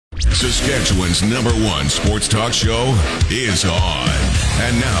Saskatchewan's #1 sports talk show is on.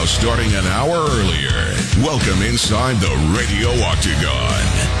 And now, starting an hour earlier, welcome inside the Radio Octagon.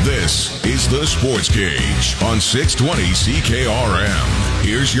 This is the SportsCage on 620 CKRM.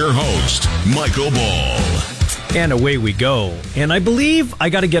 Here's your host, Michael Ball. And away we go. And I believe I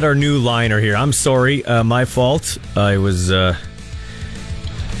got to get our new liner here. I'm sorry, my fault. I was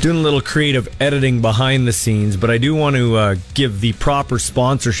doing a little creative editing behind the scenes, but I do want to give the proper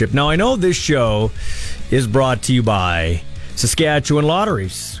sponsorship. Now, I know this show is brought to you by Saskatchewan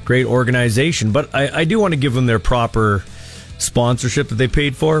Lotteries. Great organization, but I do want to give them their proper sponsorship that they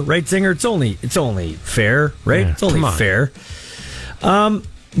paid for. Right, Zinger? It's only fair, right? Yeah, it's only fair.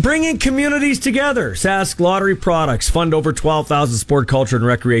 Bringing communities together. Sask Lottery Products fund over 12,000 sport, culture, and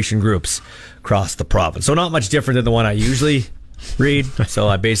recreation groups across the province. So not much different than the one I usually read. So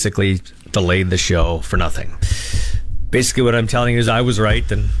I basically delayed the show for nothing. Basically what I'm telling you is I was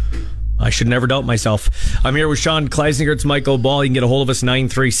right, and I should never doubt myself. I'm here with Sean Kleisinger. It's Michael Ball. You can get a hold of us,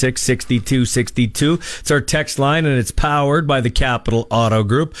 936-6262. It's our text line, and it's powered by the Capital Auto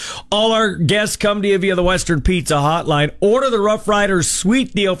Group. All our guests come to you via the Western Pizza hotline. Order the Rough Riders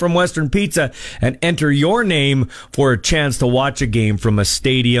Sweet Deal from Western Pizza and enter your name for a chance to watch a game from a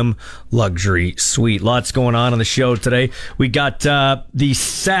stadium luxury suite. Lots going on the show today. We got the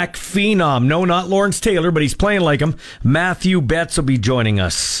Sac Phenom. No, not Lawrence Taylor, but he's playing like him. Mathieu Betts will be joining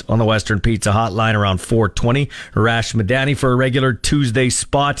us on the Western Pizza hotline around 4:20. Arash Madani for a regular Tuesday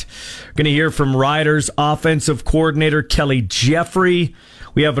spot. Going to hear from Riders offensive coordinator Kelly Jeffrey.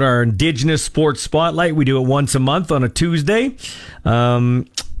 We have our Indigenous Sports Spotlight. We do it once a month on a Tuesday. And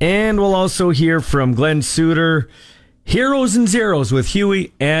we'll also hear from Glenn Suter. Heroes and Zeros with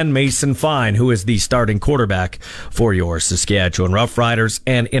Hewitt and Mason Fine, who is the starting quarterback for your Saskatchewan Roughriders.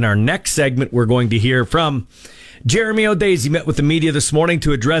 And in our next segment, we're going to hear from Jeremy O'Daisy. Met with the media this morning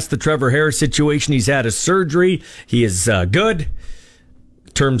to address the Trevor Harris situation. He's had a surgery. He is good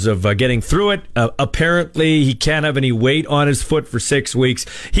in terms of getting through it. Apparently, he can't have any weight on his foot for 6 weeks.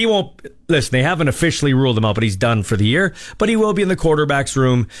 He won't... Listen, they haven't officially ruled him out, but he's done for the year. But he will be in the quarterback's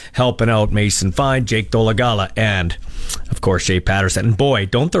room helping out Mason Fine, Jake Dolagala, and, of course, Shea Patterson. And boy,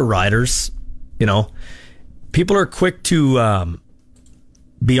 don't the Riders, people are quick to...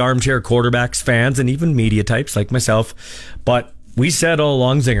 be armchair quarterbacks fans and even media types like myself. But we said all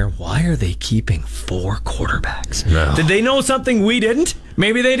along, Zinger, why are they keeping 4 quarterbacks? No. Did they know something we didn't?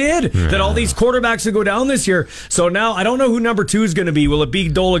 Maybe they did. No. That all these quarterbacks will go down this year. So now I don't know who number 2 is going to be. Will it be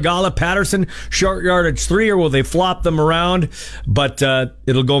Dolagala, Patterson, short yardage 3, or will they flop them around? But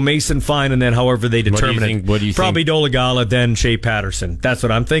it'll go Mason Fine, and then however they determine it. What do you Probably think? Dolagala, then Shea Patterson. That's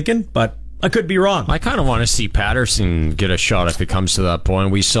what I'm thinking, but I could be wrong. I kind of want to see Patterson get a shot if it comes to that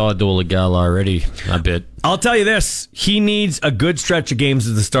point. We saw Dolagala already a bit. I'll tell you this. He needs a good stretch of games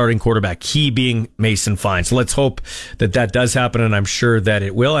as the starting quarterback, he being Mason Fine. So let's hope that does happen, and I'm sure that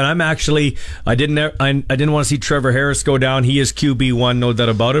it will. And I'm actually, I didn't want to see Trevor Harris go down. He is QB1, no doubt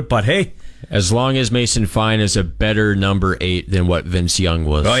about it. But hey, as long as Mason Fine is a better number 8 than what Vince Young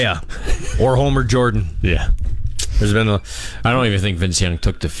was. Oh, yeah. Or Homer Jordan. Yeah. There's been I don't even think Vince Young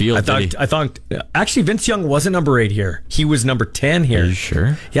took the field. I thought actually Vince Young wasn't number 8 here. He was number 10 here. Are you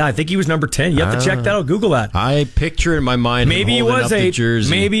sure? Yeah, I think he was number 10. You have to check that out. Google that. I picture in my mind maybe he was 8.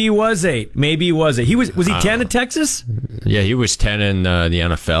 Maybe he was 8. Maybe he was 8. Was he 10 in Texas? Yeah, he was 10 in the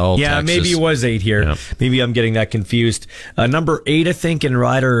NFL. Yeah, Texas. Maybe he was 8 here. Yeah. Maybe I'm getting that confused. Number 8, I think, in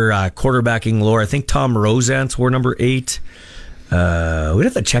Rider quarterbacking lore. I think Tom Rosance wore number 8. We'd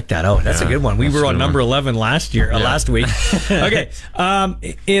have to check that out. That's a good one. We were on number 11 last week. Okay.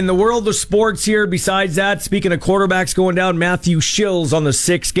 In the world of sports here, besides that, speaking of quarterbacks going down, Matthew Shills on the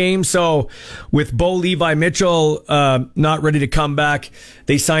 6th game. So with Bo Levi Mitchell not ready to come back,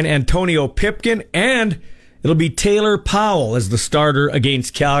 they sign Antonio Pipkin, and it'll be Taylor Powell as the starter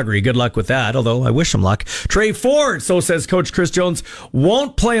against Calgary. Good luck with that, although I wish him luck. Trey Ford, so says Coach Chris Jones,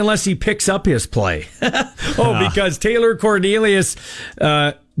 won't play unless he picks up his play. Because Taylor Cornelius,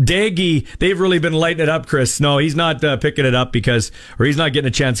 Daggy, they've really been lighting it up, Chris. No, he's not picking it up he's not getting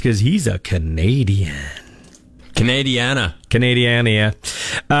a chance because he's a Canadian. Canadiana,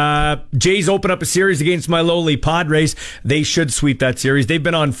 yeah. Jays open up a series against my lowly Padres. They should sweep that series. They've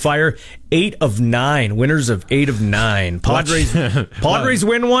been on fire. 8 of 9. Winners of 8 of 9. Padres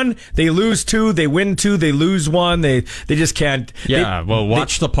win 1. They lose 2. They win 2. They lose 1. They just can't. Yeah,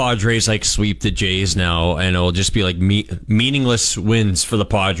 watch the Padres sweep the Jays now, and it'll just be meaningless wins for the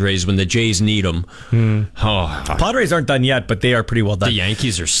Padres when the Jays need them. Padres aren't done yet, but they are pretty well done. The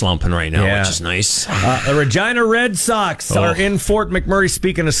Yankees are slumping right now, which is nice. The Regina Red Sox are in Fort McMurray.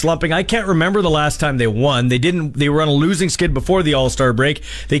 Speaking of slumping, I can't remember the last time they won. They were on a losing skid before the All-Star break.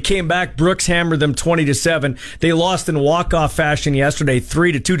 They came back. Brooks hammered them 20-7. They lost in walk-off fashion yesterday,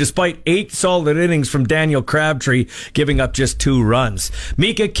 3-2, despite 8 solid innings from Daniel Crabtree, giving up just 2 runs.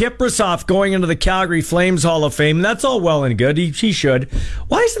 Mika Kiprasov going into the Calgary Flames Hall of Fame. That's all well and good. He should.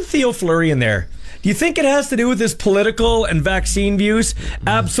 Why isn't Theo Fleury in there? Do you think it has to do with his political and vaccine views?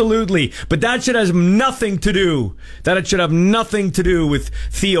 Absolutely. But that should have nothing to do. It should have nothing to do with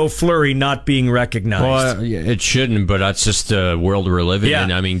Theo Fleury not being recognized. Well, it shouldn't, but that's just the world we're living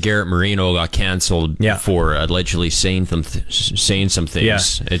in. I mean, Garrett Marino got canceled for allegedly saying some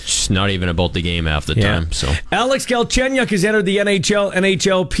things. Yeah. It's not even about the game half the time. So Alex Galchenyuk has entered the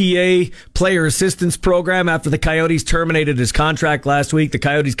NHLPA Player Assistance Program after the Coyotes terminated his contract last week. The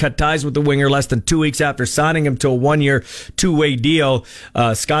Coyotes cut ties with the winger less than 2 weeks after signing him to a 1-year, 2-way deal.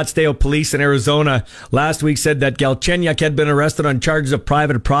 Scottsdale police in Arizona last week said that Galchenyuk had been arrested on charges of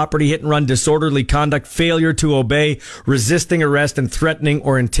private property, hit and run, disorderly conduct, failure to obey, resisting arrest, and threatening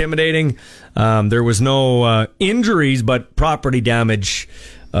or intimidating. There was no injuries, but property damage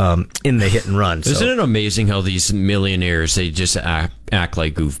in the hit and run. Isn't it amazing how these millionaires, they just act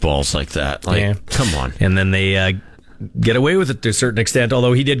like goofballs like that? Come on. And then they get away with it to a certain extent,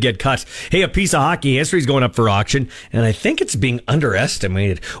 although he did get cut. Hey, a piece of hockey history is going up for auction, and I think it's being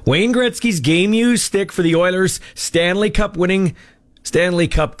underestimated. Wayne Gretzky's game-used stick for the Oilers' Stanley Cup clinching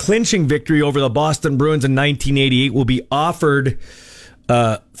victory over the Boston Bruins in 1988 will be offered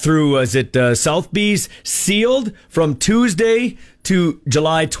through, Sotheby's, sealed from Tuesday to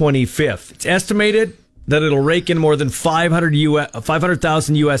July 25th. It's estimated that it'll rake in more than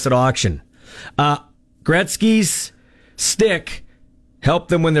 $500,000 US at auction. Gretzky's stick helped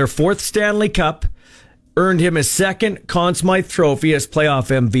them win their 4th Stanley Cup, earned him his 2nd Conn Smythe Trophy as playoff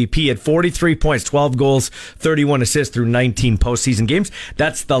MVP at 43 points, 12 goals, 31 assists through 19 postseason games.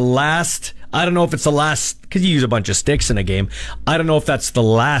 That's the last. I don't know if it's the last, because you use a bunch of sticks in a game. I don't know if that's the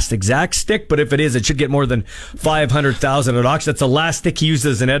last exact stick, but if it is, it should get more than $500,000 at auction. That's the last stick he used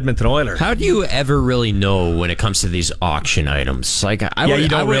as an Edmonton Oiler. How do you ever really know when it comes to these auction items? I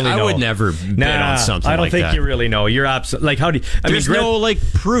would never bet on something like that. I don't think you really know. You're absolutely how do you? There's no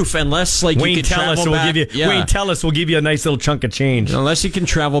proof unless Wayne you can travel back. Wayne Tellis will give you a nice little chunk of change. Unless you can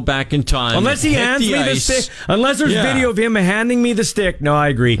travel back in time. Unless he hands me the stick. Unless there's video of him handing me the stick. No, I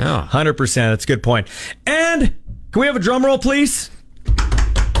agree. 100%. That's a good point. And can we have a drum roll, please?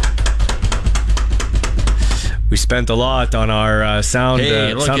 We spent a lot on our sound.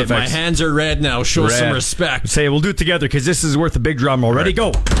 Hey, look, sound effects. My hands are red now. Show some respect. Say, we'll do it together because this is worth a big drum roll. Ready,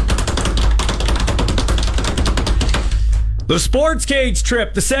 go. The SportsCage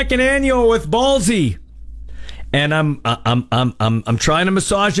trip, the 2nd annual with Ballsy. And I'm trying to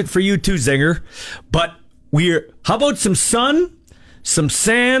massage it for you too, Zinger. But how about some sun, some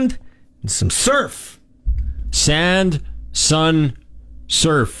sand, and some surf? Sand, sun,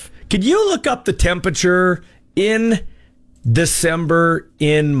 surf. Could you look up the temperature in December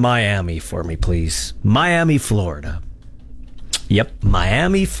in Miami for me, please? Miami, Florida. Yep,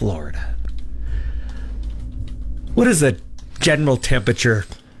 Miami, Florida. What is the general temperature?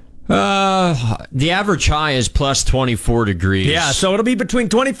 The average high is plus 24 degrees. Yeah, so it'll be between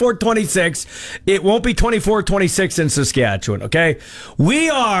 24 and 26. It won't be 24, 26 in Saskatchewan, okay? We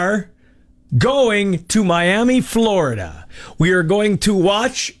are going to Miami, Florida. We are going to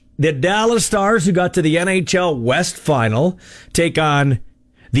watch the Dallas Stars, who got to the NHL West Final, take on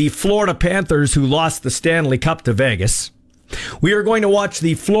the Florida Panthers, who lost the Stanley Cup to Vegas. We are going to watch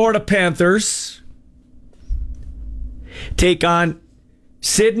the Florida Panthers take on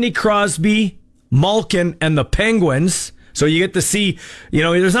Sidney Crosby, Malkin, and the Penguins. So you get to see,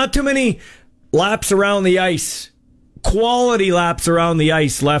 there's not too many laps around the ice. Quality laps around the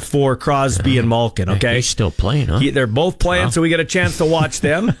ice left for Crosby and Malkin, okay? He's still playing, huh? They're both playing, so we get a chance to watch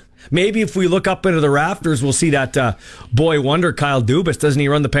them. Maybe if we look up into the rafters, we'll see that boy wonder, Kyle Dubas. Doesn't he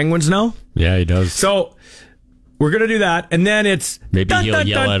run the Penguins now? Yeah, he does. So we're going to do that, and then it's... Maybe he'll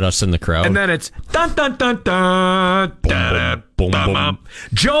yell at us in the crowd. And then it's... Dun, dun, dun, dun, dun, boom, boom, boom.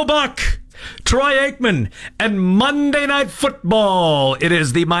 Joe Buck, Troy Aikman, and Monday Night Football. It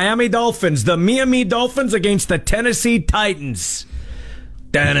is the Miami Dolphins against the Tennessee Titans.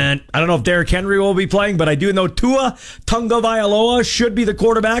 I don't know if Derrick Henry will be playing, but I do know Tua Tagovailoa should be the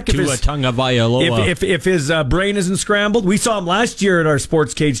quarterback. If his brain isn't scrambled. We saw him last year at our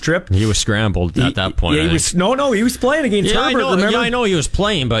SportsCage trip. He was scrambled at that point. Yeah, he was playing against Herbert. Remember? Yeah, I know he was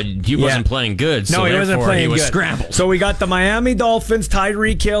playing, but he wasn't playing good. So he wasn't playing good. He was scrambled. So we got the Miami Dolphins,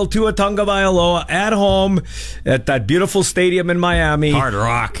 Tyreek Hill, Tua Tagovailoa at home at that beautiful stadium in Miami. Hard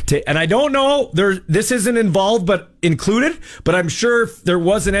Rock. And I don't know, this isn't involved, but included, but I'm sure if there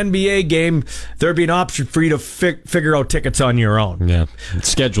was an NBA game, there'd be an option for you to figure out tickets on your own. Yeah, the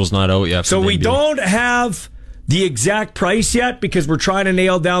schedule's not out yet. So we don't have the exact price yet because we're trying to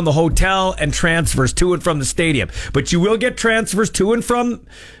nail down the hotel and transfers to and from the stadium. But you will get transfers to and from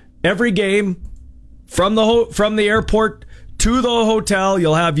every game from the airport to the hotel.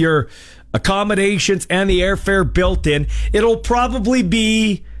 You'll have your accommodations and the airfare built in. It'll probably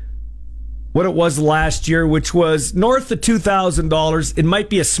be what it was last year, which was north of $2,000. It might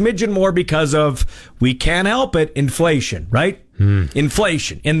be a smidgen more because of, we can't help it, inflation, right?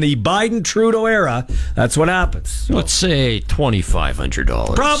 Inflation. In the Biden-Trudeau era, that's what happens. Let's say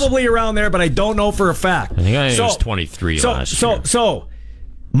 $2,500. Probably around there, but I don't know for a fact. I think it was 23 last year. So,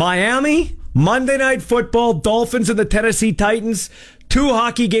 Miami, Monday Night Football, Dolphins and the Tennessee Titans, 2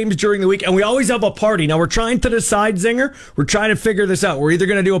 hockey games during the week, and we always have a party. Now, we're trying to decide, Zinger. We're trying to figure this out. We're either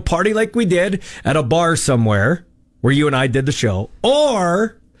going to do a party like we did at a bar somewhere, where you and I did the show,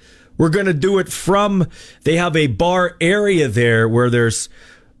 or we're going to do it from, they have a bar area there where there's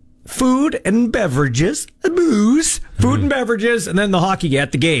food and beverages, booze, food and beverages, and then the hockey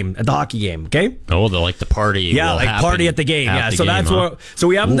at the hockey game, okay? Oh, they like the party. Yeah, like party at the game. Yeah, so that's what. So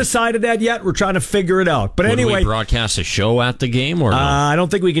we haven't decided that yet. We're trying to figure it out. But anyway, we broadcast a show at the game, or no? I don't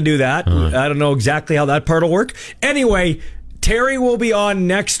think we can do that. I don't know exactly how that part will work. Anyway, Terry will be on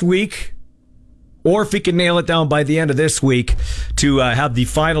next week, or if he can nail it down by the end of this week, to have the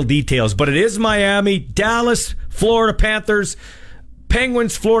final details. But it is Miami, Dallas, Florida Panthers,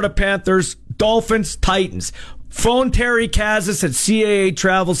 Penguins, Florida Panthers, Dolphins, Titans. Phone Terry Kazis at CAA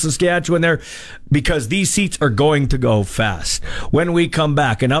Travel Saskatchewan there, because these seats are going to go fast. When we come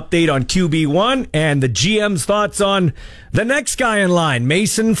back, an update on QB1 and the GM's thoughts on the next guy in line,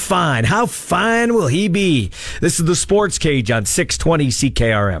 Mason Fine. How fine will he be? This is the Sports Cage on 620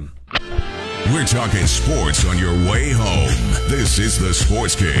 CKRM. We're talking sports on your way home. This is the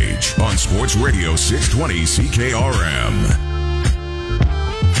Sports Cage on Sports Radio 620 CKRM.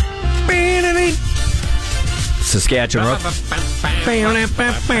 Saskatchewan.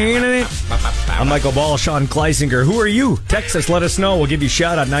 I'm Michael Ball, Sean Kleisinger. Who are you? Text us, let us know. We'll give you a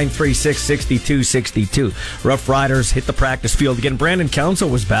shout out 936-6262. Rough Riders hit the practice field again. Brandon Council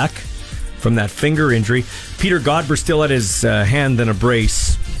was back from that finger injury. Peter Godber still had his hand in a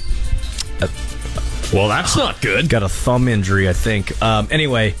brace. Well, that's not good. Got a thumb injury, I think.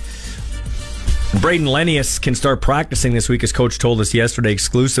 Anyway, Braden Lenius can start practicing this week, as Coach told us yesterday,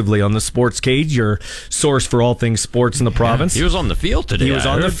 exclusively on the Sports Cage, your source for all things sports in the province. He was on the field today. He was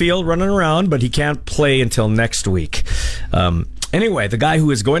on the field running around, but he can't play until next week. Anyway, the guy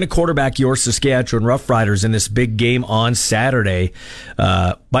who is going to quarterback your Saskatchewan Roughriders in this big game on Saturday,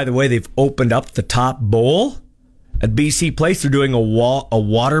 by the way, they've opened up the top bowl at BC Place. They're doing a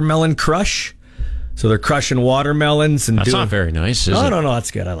watermelon crush. So they're crushing watermelons and that's not very nice, is it? No,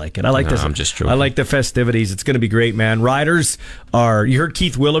 that's good. I like it. I like this. I'm just joking. I like the festivities. It's going to be great, man. Riders are, you heard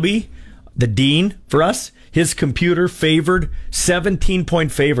Keith Willoughby, the dean for us, his computer favored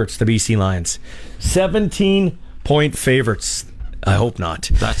 17-point favorites, the BC Lions. 17-point favorites. I hope not.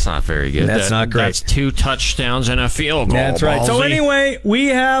 That's not very good. That's not great. That's 2 touchdowns and a field goal. That's right. Ballsy. So anyway, we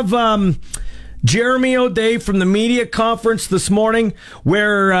have Jeremy O'Day from the media conference this morning,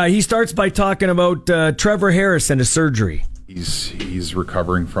 where he starts by talking about Trevor Harris and his surgery. He's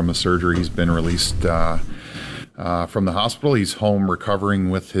recovering from a surgery. He's been released from the hospital. He's home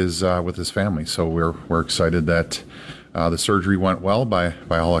recovering with his family. So we're excited that the surgery went well by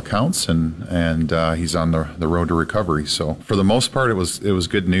all accounts, and he's on the road to recovery. So for the most part, it was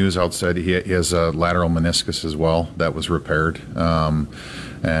good news. Outside, he has a lateral meniscus as well that was repaired.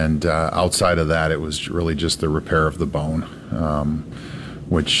 And outside of that, it was really just the repair of the bone,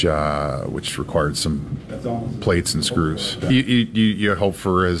 which required some plates and screws. You hope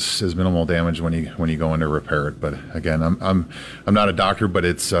for as minimal damage when you go in to repair it. But again, I'm not a doctor, but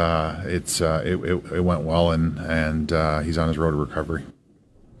it went well, and he's on his road to recovery.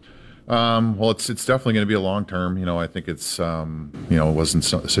 Well, it's definitely going to be a long term. I think it's it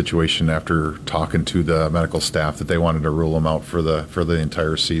wasn't a situation after talking to the medical staff that they wanted to rule him out for the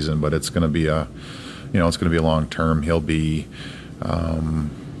entire season, but it's going to be a long term. He'll be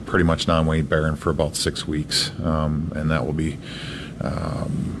pretty much non-weight bearing for about 6 weeks, and that will be the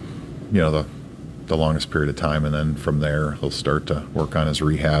longest period of time, and then from there he'll start to work on his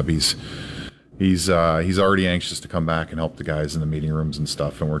rehab. He's already anxious to come back and help the guys in the meeting rooms and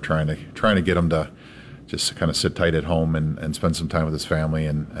stuff, and we're trying to get him to just kind of sit tight at home and spend some time with his family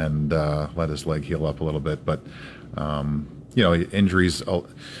and let his leg heal up a little bit. But injuries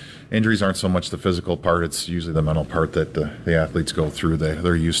aren't so much the physical part; it's usually the mental part that the athletes go through.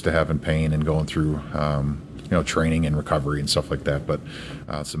 They're used to having pain and going through training and recovery and stuff like that. But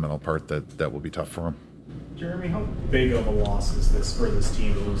it's the mental part that will be tough for him. Jeremy, how big of a loss is this for this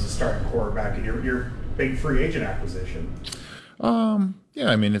team to lose a starting quarterback in your big free agent acquisition? Yeah,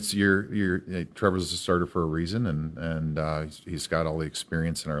 I mean, it's Trevor's a starter for a reason, and he's got all the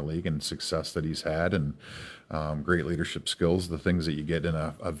experience in our league and success that he's had, and great leadership skills. The things that you get in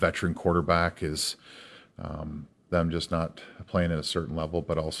a veteran quarterback is them just not playing at a certain level,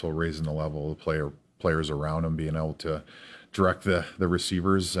 but also raising the level of the players around him, being able to direct the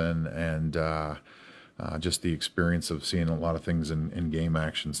receivers and just the experience of seeing a lot of things in game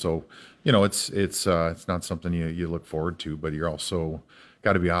action. So, it's not something you look forward to, but you're also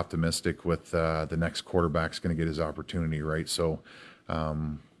got to be optimistic with the next quarterback's going to get his opportunity, right? So,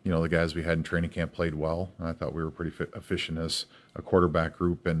 the guys we had in training camp played well. I thought we were pretty efficient as a quarterback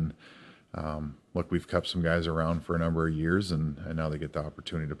group, and look, we've kept some guys around for a number of years, and now they get the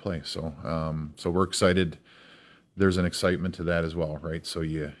opportunity to play. So, we're excited. There's an excitement to that as well, right? So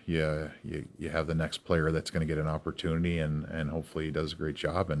you have the next player that's going to get an opportunity, and hopefully he does a great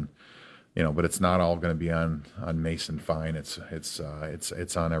job. And but it's not all going to be on Mason Fine. It's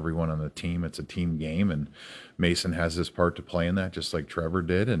on everyone on the team. It's a team game, and Mason has his part to play in that, just like Trevor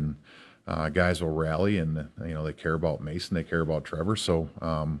did. And guys will rally, and they care about Mason, they care about Trevor. So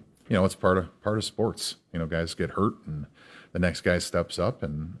it's part of sports. Guys get hurt, and the next guy steps up,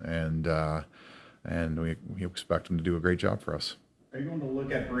 and we expect him to do a great job for us. Are you going to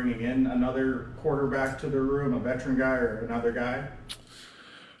look at bringing in another quarterback to the room, a veteran guy or another guy?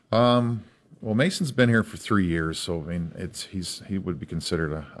 Well, Mason's been here for 3 years, so I mean, he would be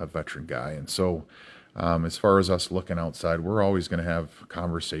considered a veteran guy, and so as far as us looking outside, we're always going to have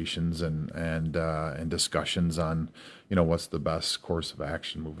conversations and discussions on what's the best course of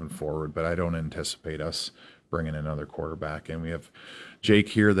action moving forward. But I don't anticipate us bringing another quarterback in. We have Jake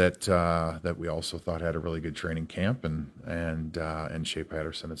here that we also thought had a really good training camp, and Shea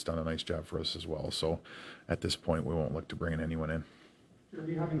Patterson has done a nice job for us as well. So at this point, we won't look to bring anyone in.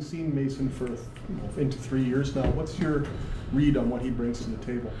 Jeremy, having seen Mason for into 3 years now, what's your read on what he brings to the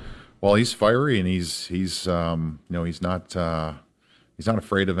table? Well, he's fiery, and he's not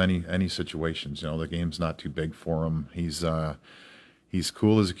afraid of any situations. The game's not too big for him. He's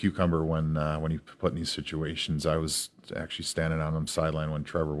cool as a cucumber when he put in these situations. I was actually standing on him sideline when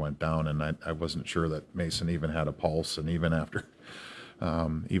Trevor went down, and I wasn't sure that Mason even had a pulse. And even after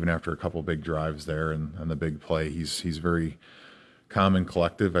a couple big drives there and the big play, he's very calm and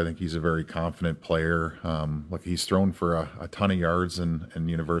collective. I think he's a very confident player. Look, he's thrown for a ton of yards in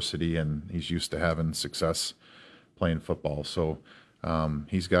university, and he's used to having success playing football. So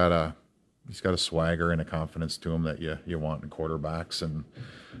he's got a swagger and a confidence to him that you want in quarterbacks, and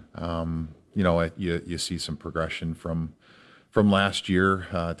you see some progression from last year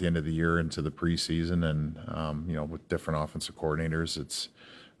at the end of the year into the preseason, and with different offensive coordinators, it's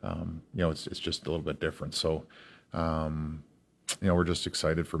just a little bit different. So we're just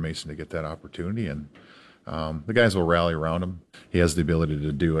excited for Mason to get that opportunity, and the guys will rally around him. He has the ability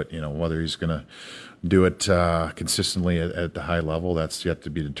to do it. Whether he's going to do it consistently at the high level, that's yet to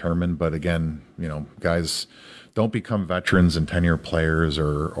be determined. But again, guys don't become veterans and 10-year players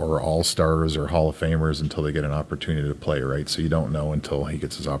or all-stars or Hall of Famers until they get an opportunity to play, right? So you don't know until he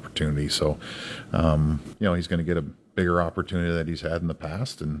gets his opportunity. So, he's going to get a bigger opportunity that he's had in the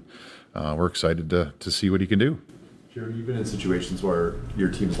past, and we're excited to see what he can do. Jeremy, you've been in situations where your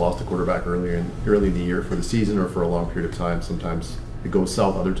team's lost a quarterback early in the year for the season or for a long period of time. Sometimes it goes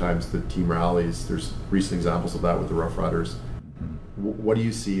south, other times the team rallies. There's recent examples of that with the Rough Riders. What do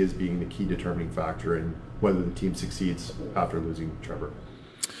you see as being the key determining factor in whether the team succeeds after losing Trevor?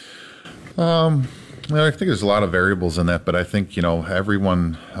 I think there's a lot of variables in that, but I think,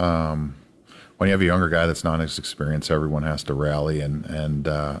 everyone, when you have a younger guy that's not as experienced, everyone has to rally, and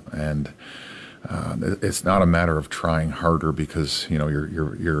it's not a matter of trying harder because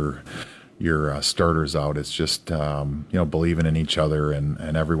your starters out. It's just believing in each other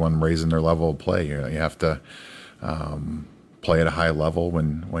and everyone raising their level of play. You have to play at a high level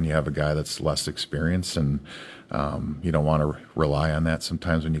when you have a guy that's less experienced, and you don't want to rely on that.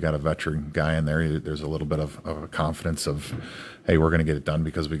 Sometimes when you got a veteran guy in there, there's a little bit of a confidence of, hey, we're going to get it done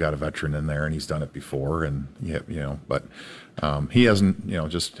because we got a veteran in there and he's done it before, and but he hasn't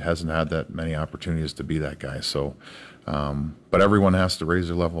had that many opportunities to be that guy. So, but everyone has to raise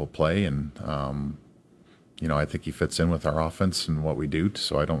their level of play, and I think he fits in with our offense and what we do.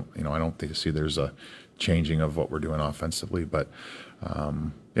 So I don't see there's a changing of what we're doing offensively, but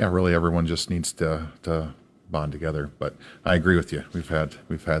really everyone just needs to bond together. But I agree with you. We've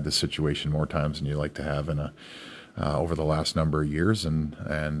had this situation more times than you like to have in over the last number of years. And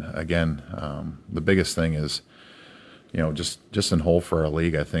again, the biggest thing is, just in whole for our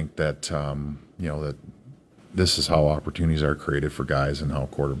league, I think that, that this is how opportunities are created for guys and how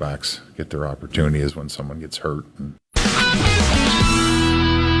quarterbacks get their opportunity is when someone gets hurt.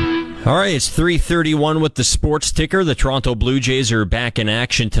 All right, it's 3:31 with the sports ticker. The Toronto Blue Jays are back in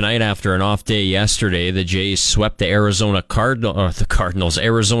action tonight after an off day yesterday. The Jays swept the Arizona Arizona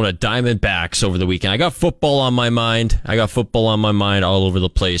Diamondbacks over the weekend. I got football on my mind all over the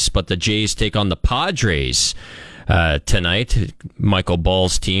place, but the Jays take on the Padres tonight. Michael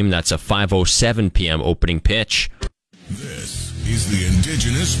Ball's team. That's a 5:07 p.m. opening pitch. This is the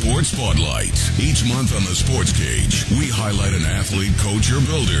Indigenous Sports Spotlight. Each month on the SportsCage, we highlight an athlete, coach, or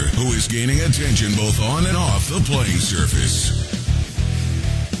builder who is gaining attention both on and off the playing surface.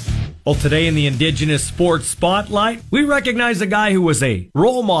 Well, today in the Indigenous Sports Spotlight, we recognize a guy who was a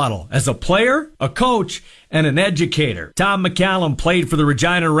role model as a player, a coach, and an educator. Tom McCallum played for the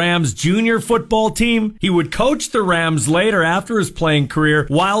Regina Rams junior football team. He would coach the Rams later after his playing career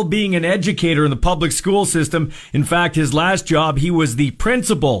while being an educator in the public school system. In fact, his last job, he was the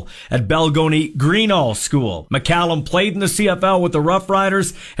principal at Belgoni Greenall School. McCallum played in the CFL with the Rough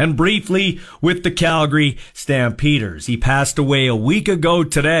Riders and briefly with the Calgary Stampeders. He passed away a week ago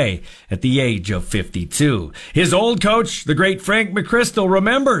today at the age of 52. His old coach, the great Frank McChrystal,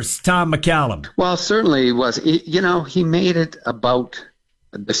 remembers Tom McCallum. Well, certainly was. He made it about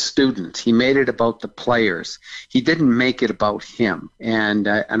the student. He made it about the players. He didn't make it about him. And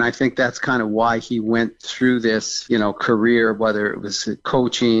I think that's kind of why he went through this, career, whether it was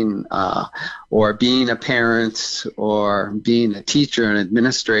coaching or being a parent or being a teacher and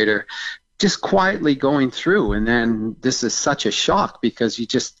administrator, just quietly going through. And then this is such a shock because you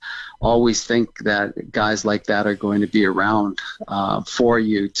just always think that guys like that are going to be around for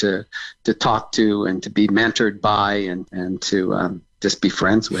you to talk to and to be mentored by and to just be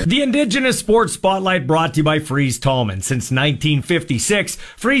friends with. The Indigenous Sports Spotlight brought to you by Freeze Tallman. Since 1956,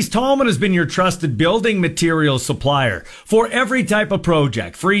 Freeze Tallman has been your trusted building materials supplier for every type of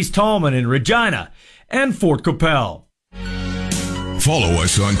project. Freeze Tallman in Regina and Fort Capel. Follow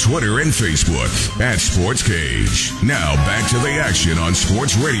us on Twitter and Facebook at SportsCage. Now back to the action on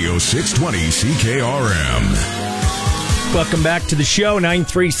Sports Radio 620 CKRM. Welcome back to the show.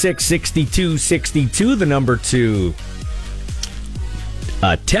 936-6262, the number to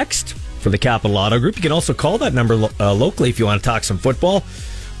text for the Capital Auto Group. You can also call that number locally if you want to talk some football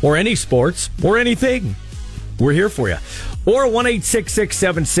or any sports or anything. We're here for you. Or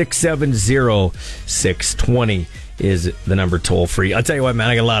 1-866-767-0620 is the number toll free. I'll tell you what, man,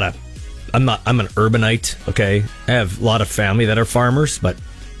 I got I'm an urbanite, okay? I have a lot of family that are farmers, but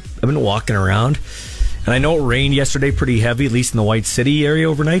I've been walking around, and I know it rained yesterday pretty heavy, at least in the White City area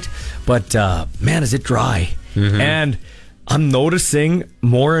overnight, but man, is it dry. Mm-hmm. And I'm noticing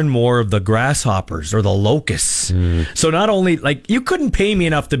more and more of the grasshoppers or the locusts. Mm. So not only, you couldn't pay me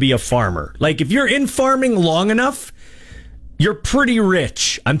enough to be a farmer. If you're in farming long enough, you're pretty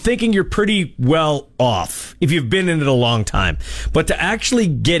rich. I'm thinking you're pretty well off if you've been in it a long time. But to actually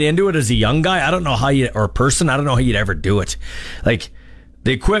get into it as a young guy, I don't know how I don't know how you'd ever do it. The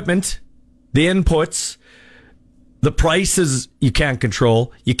equipment, the inputs, the prices you can't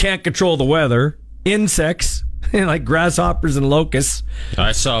control. You can't control the weather, insects, like grasshoppers and locusts.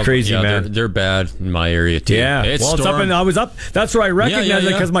 I saw crazy, man. They're bad in my area too. Yeah, it's I was up. That's where I recognized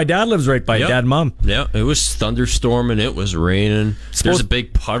it because my dad lives right by Dad and Mom. Yeah, it was thunderstorming. It was raining. There's a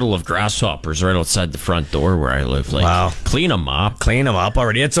big puddle of grasshoppers right outside the front door where I live. Wow, clean them up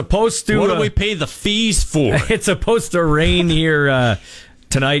already. It's supposed to. What do we pay the fees for? It's supposed to rain here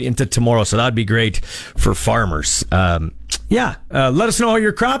tonight into tomorrow, so that'd be great for farmers. Let us know how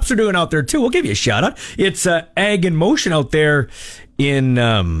your crops are doing out there too. We'll give you a shout out. It's Ag in Motion out there in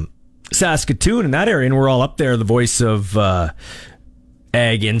Saskatoon in that area, and we're all up there. The voice of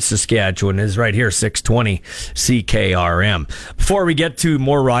Ag in Saskatchewan is right here, 620 CKRM. Before we get to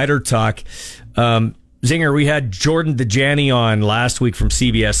more rider talk, Zinger, we had Jordan Dejani on last week from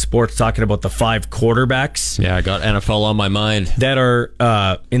CBS Sports talking about the 5 quarterbacks. Yeah, I got NFL on my mind. That are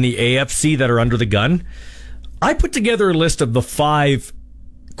in the AFC that are under the gun. I put together a list of the 5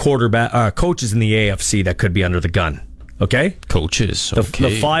 coaches in the AFC that could be under the gun. Okay? Coaches. Okay.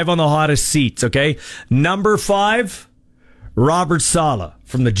 The 5 on the hottest seats, okay? Number 5, Robert Saleh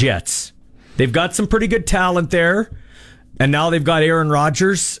from the Jets. They've got some pretty good talent there. And now they've got Aaron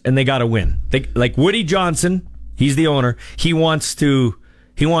Rodgers, and they got to win. Woody Johnson, he's the owner. He wants to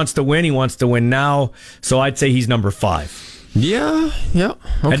win. He wants to win now. So I'd say he's number 5. Yeah.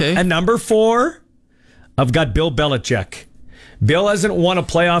 Okay. And number 4, I've got Bill Belichick. Bill hasn't won a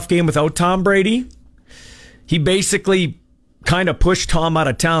playoff game without Tom Brady. he basically kind of pushed Tom out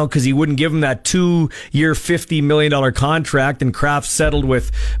of town because he wouldn't give him that 2-year, $50 million contract, and Kraft settled with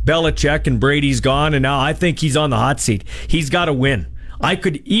Belichick, and Brady's gone, and now I think he's on the hot seat. He's got to win. I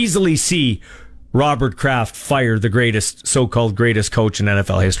could easily see Robert Kraft fire the so-called greatest coach in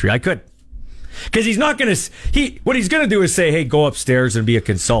NFL history. I could. Because he's not going to... What he's going to do is say, hey, go upstairs and be a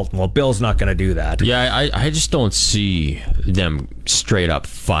consultant. Well, Bill's not going to do that. Yeah, I just don't see them straight up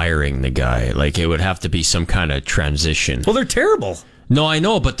firing the guy. Like, it would have to be some kind of transition. Well, they're terrible. No, I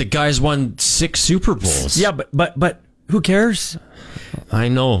know, but the guy's won 6 Super Bowls. Yeah, but who cares? I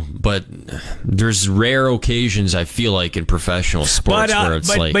know, but there's rare occasions, I feel like, in professional sports where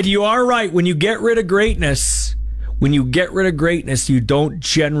it's like... But you are right. When you get rid of greatness, you don't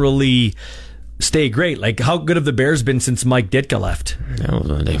generally... stay great. Like, how good have the Bears been since Mike Ditka left?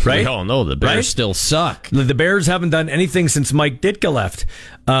 Right? We all know the Bears still suck. The Bears haven't done anything since Mike Ditka left.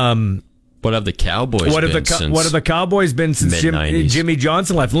 What have the Cowboys been since? What have the Cowboys been since Jimmy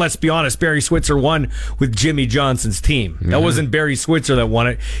Johnson left? And let's be honest, Barry Switzer won with Jimmy Johnson's team. Mm-hmm. That wasn't Barry Switzer that won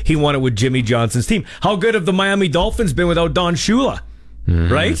it. He won it with Jimmy Johnson's team. How good have the Miami Dolphins been without Don Shula?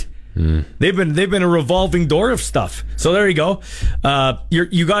 Mm-hmm. Right? Mm. They've been a revolving door of stuff. So there you go.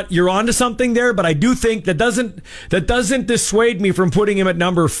 You're onto something there, but I do think that doesn't dissuade me from putting him at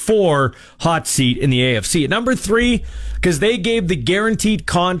number 4 hot seat in the AFC. At number 3, because they gave the guaranteed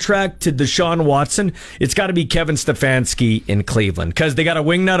contract to Deshaun Watson, it's got to be Kevin Stefanski in Cleveland, because they got a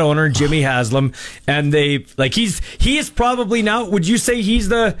wingnut owner, Jimmy Haslam, and he is probably now. Would you say he's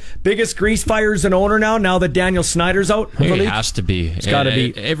the biggest grease fire as an owner now that Daniel Snyder's out? It has to be. It's got to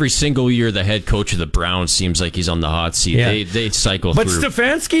be. Every single year, the head coach of the Browns seems like he's on the hot seat. Yeah. They cycle through. But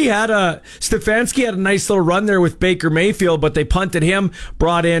Stefanski had a nice little run there with Baker Mayfield, but they punted him,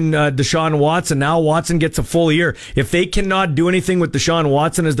 brought in Deshaun Watson. Now Watson gets a full year. If they cannot do anything with Deshaun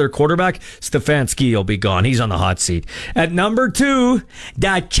Watson as their quarterback, Stefanski will be gone. He's on the hot seat. At number 2,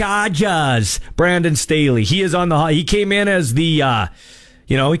 the Chargers, Brandon Staley. He is on the hot. He came in as the...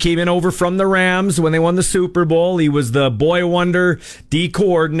 he came in over from the Rams when they won the Super Bowl. He was the boy wonder D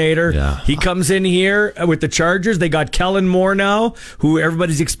coordinator. Yeah. He comes in here with the Chargers. They got Kellen Moore now, who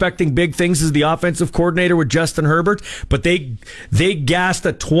everybody's expecting big things as the offensive coordinator with Justin Herbert. But they gassed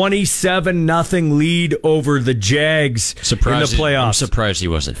a 27-0 lead over the Jags in the playoffs. I'm surprised he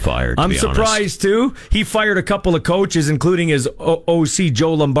wasn't fired. I'm surprised too. He fired a couple of coaches, including his OC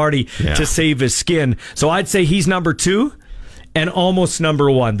Joe Lombardi, to save his skin. So I'd say he's number 2. And almost number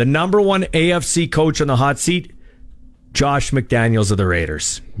 1. The number 1 AFC coach on the hot seat, Josh McDaniels of the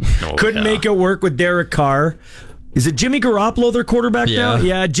Raiders. Couldn't make it work with Derek Carr. Is it Jimmy Garoppolo their quarterback now?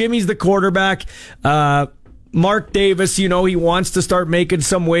 Yeah, Jimmy's the quarterback. Mark Davis, he wants to start making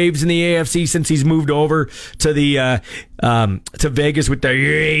some waves in the AFC since he's moved over to the to Vegas with the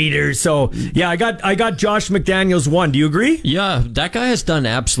Raiders. So yeah, I got Josh McDaniels 1. Do you agree? Yeah, that guy has done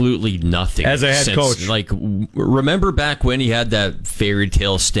absolutely nothing as a head coach. Like, remember back when he had that fairy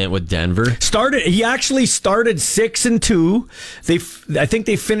tale stint with Denver? He actually started 6-2. I think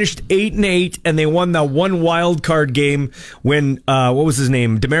they finished 8-8, and they won that one wild card game when what was his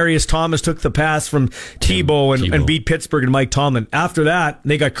name? Demaryius Thomas took the pass from Tebow and beat Pittsburgh and Mike Tomlin. After that,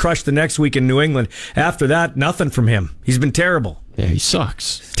 they got crushed the next week in New England. After that, nothing from him. He's been terrible. Yeah, he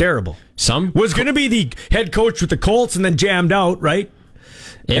sucks. Terrible. Was going to be the head coach with the Colts and then jammed out, right?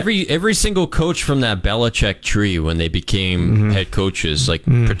 Every single coach from that Belichick tree when they became head coaches, like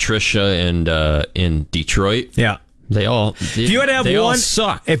Patricia and in Detroit. Yeah. They all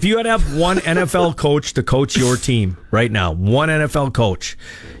suck. If you had to have one NFL coach to coach your team right now, one NFL coach,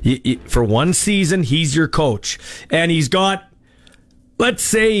 for one season, he's your coach. And he's got, let's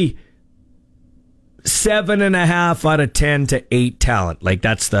say, 7.5 out of 10 to 8 talent. Like,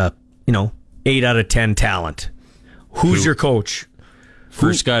 that's the, 8 out of 10 talent. Who's your coach?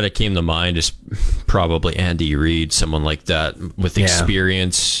 First guy that came to mind is probably Andy Reid, someone like that with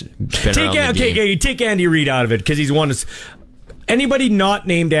experience. Take Andy Reid out of it because he's won. Anybody not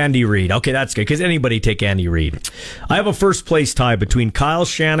named Andy Reid? Okay, that's good because anybody take Andy Reid. I have a first place tie between Kyle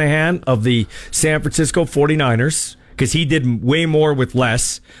Shanahan of the San Francisco 49ers because he did way more with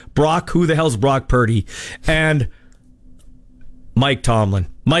less. Who the hell's Brock Purdy? And Mike Tomlin.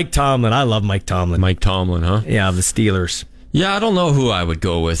 I love Mike Tomlin. Mike Tomlin, huh? Yeah, the Steelers. Yeah, I don't know who I would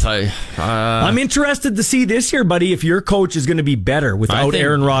go with. I'm interested to see this year, buddy, if your coach is going to be better without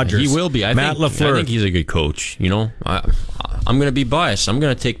Aaron Rodgers. He will be. Matt LaFleur. I think he's a good coach. I'm going to be biased. I'm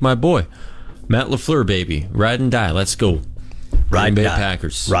going to take my boy, Matt LaFleur, baby. Ride and die. Let's go. Green Bay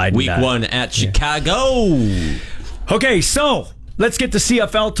Packers. Week 1 at Chicago. Okay, so let's get to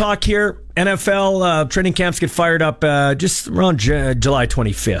CFL talk here. NFL training camps get fired up just around July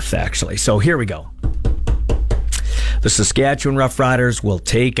 25th, actually. So here we go. The Saskatchewan Roughriders will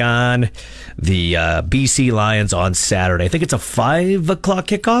take on the BC Lions on Saturday. I think it's a 5 o'clock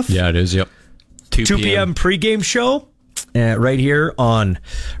kickoff. Yeah, it is. Yep. 2 p.m. pregame show. Right here on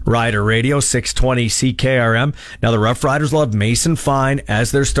Rider Radio, 620 CKRM. Now, the Rough Riders will have Mason Fine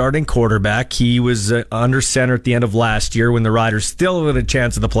as their starting quarterback. He was under center at the end of last year when the Riders still had a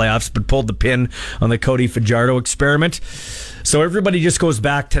chance of the playoffs, but pulled the pin on the Cody Fajardo experiment. So everybody just goes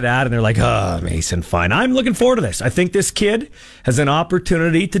back to that, and they're like, Mason Fine. I'm looking forward to this. I think this kid has an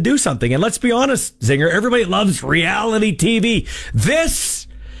opportunity to do something. And let's be honest, Zinger, everybody loves reality TV. This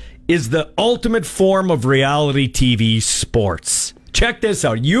is the ultimate form of reality TV sports. Check this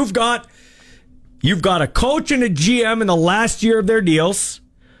out. You've got a coach and a GM in the last year of their deals.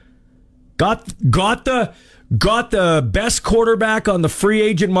 Got the best quarterback on the free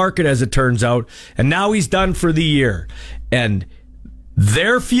agent market, as it turns out, and now he's done for the year. And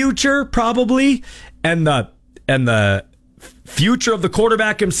their future, probably, and the future of the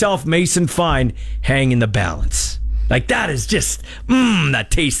quarterback himself, Mason Fine, hang in the balance. Like, that is just, that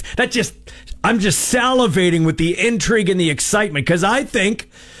taste. I'm just salivating with the intrigue and the excitement, because I think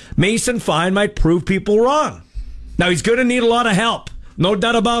Mason Fine might prove people wrong. Now, he's going to need a lot of help. No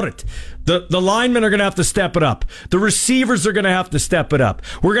doubt about it. The linemen are going to have to step it up. The receivers are going to have to step it up.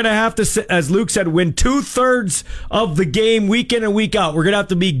 We're going to have to, as Luke said, win 2/3 of the game week in and week out. We're going to have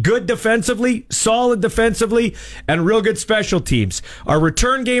to be good defensively, solid defensively, and real good special teams. Our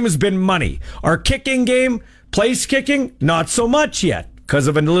return game has been money. Our kicking game, place kicking, not so much yet because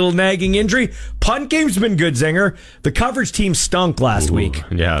of a little nagging injury. Punt game's been good, Zinger. The coverage team stunk last week.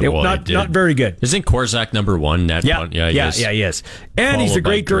 Yeah, not very good. Isn't Korzak number one net punt? Yeah, he is. And he's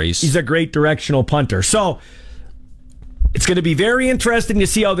a great directional punter. So it's going to be very interesting to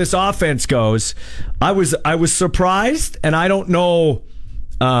see how this offense goes. I was surprised, and I don't know.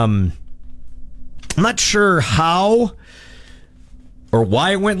 I'm not sure how or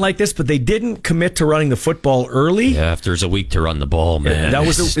why it went like this, but they didn't commit to running the football early. Yeah, if there's a week to run the ball, man,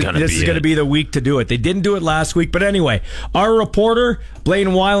 this is going to be the week to do it. They didn't do it last week, but anyway, our reporter, Blaine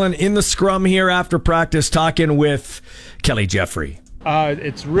Weiland, in the scrum here after practice, talking with Kelly Jeffrey.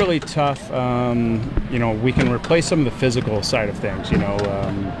 It's really tough. We can replace some of the physical side of things,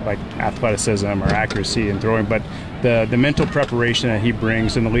 like athleticism or accuracy and throwing, but the mental preparation that he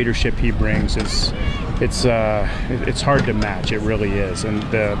brings and the leadership he brings it's hard to match. It really is. And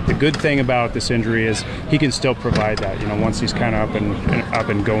the good thing about this injury is he can still provide that. Once he's kind of up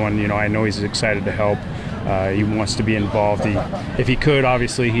and going, I know he's excited to help. He wants to be involved. If he could,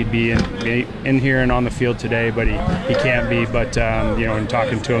 obviously, he'd be in here and on the field today, but he can't be. But in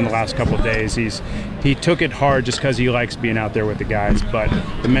talking to him the last couple of days, he took it hard just because he likes being out there with the guys. But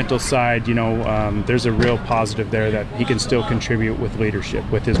the mental side, there's a real positive there that he can still contribute with leadership,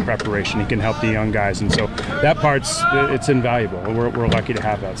 with his preparation. He can help the young guys, and so that it's invaluable. We're lucky to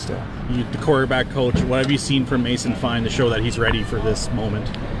have that still. The quarterback coach, what have you seen from Mason Fine to show that he's ready for this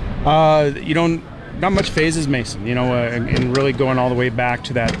moment? Not much phases Mason, and really going all the way back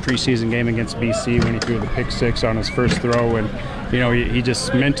to that preseason game against BC when he threw the pick six on his first throw, and he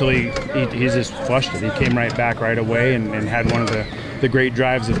just mentally he just flushed it. He came right back right away and had one of the great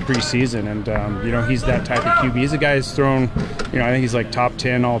drives of preseason, and he's that type of QB. He's a guy who's thrown, I think he's like top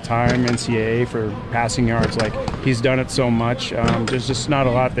 10 all time NCAA for passing yards. Like, he's done it so much. There's just not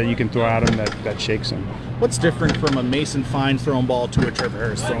a lot that you can throw at him that shakes him. What's different from a Mason Fine thrown ball to a Trevor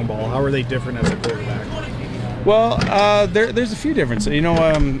Harris thrown ball? How are they different as a quarterback? Well, there's a few differences.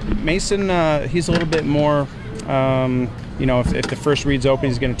 Mason, he's a little bit more, if the first read's open,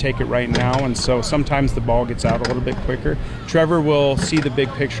 he's going to take it right now, and so sometimes the ball gets out a little bit quicker. Trevor will see the big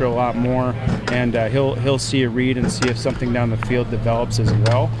picture a lot more, and he'll see a read and see if something down the field develops as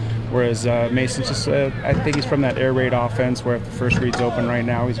well. Whereas Mason's just, I think he's from that air raid offense where if the first read's open right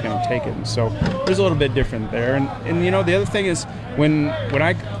now, he's going to take it. And so there's a little bit different there. And the other thing is when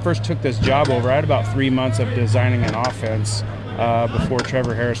I first took this job over, I had about 3 months of designing an offense before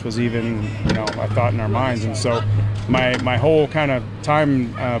Trevor Harris was even, a thought in our minds. And so my whole kind of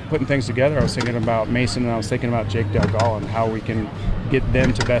time putting things together, I was thinking about Mason and I was thinking about Jake Delgall and how we can get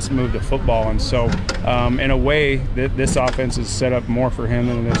them to best move to football. And so in a way, this offense is set up more for him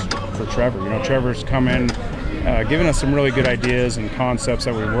than it is for Trevor. Trevor's come in giving us some really good ideas and concepts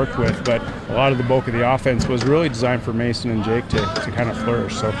that we worked with, but a lot of the bulk of the offense was really designed for Mason and Jake to kind of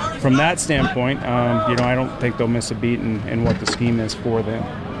flourish. So from that standpoint, I don't think they'll miss a beat in what the scheme is for them.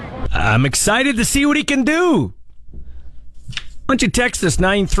 I'm excited to see what he can do. Why don't you text us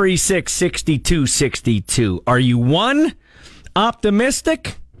 936-6262? Are you 1,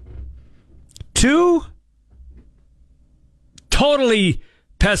 optimistic? 2, totally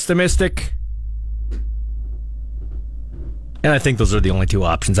pessimistic? And I think those are the only two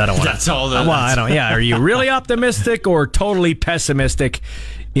options. I don't want. That's all. Well, I don't. Yeah. Are you really optimistic or totally pessimistic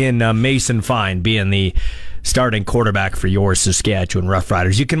in Mason Fine being the starting quarterback for your Saskatchewan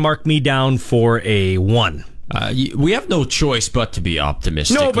Roughriders? You can mark me down for a 1. We have no choice but to be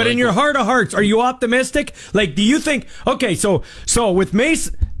optimistic. No, but in your heart of hearts, are you optimistic? Like, do you think? Okay, so with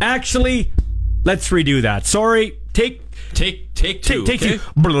Mason, actually, let's redo that. Sorry, take two. Take two.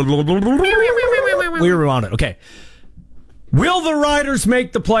 We were on it. Okay. Will the Riders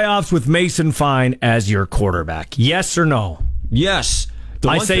make the playoffs with Mason Fine as your quarterback? Yes or no? Yes.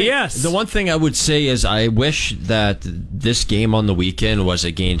 I say yes. The one thing I would say is I wish that this game on the weekend was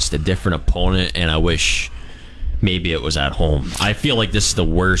against a different opponent, and I wish maybe it was at home. I feel like this is the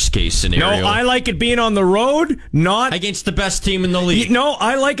worst case scenario. No, I like it being on the road, not against the best team in the league. No,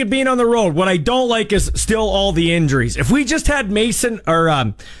 I like it being on the road. What I don't like is still all the injuries. If we just had Mason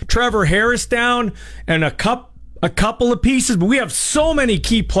or Trevor Harris down and a couple of pieces, but we have so many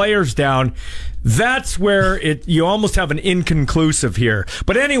key players down. That's where you almost have an inconclusive here.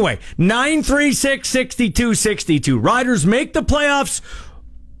 But anyway, 936-6262. Riders make the playoffs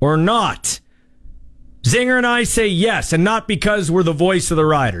or not? Zinger and I say yes, and not because we're the voice of the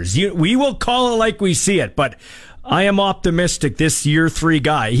Riders. We will call it like we see it, but I am optimistic this year 3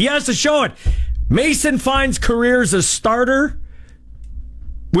 guy. He has to show it. Mason Fine's career as a starter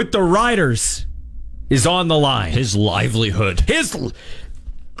with the Riders is on the line. His livelihood.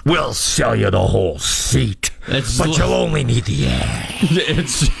 We'll sell you the whole seat, but you'll only need the air.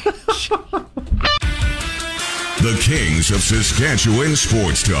 The Kings of Saskatchewan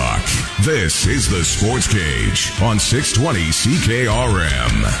Sports Talk. This is the Sports Cage on 620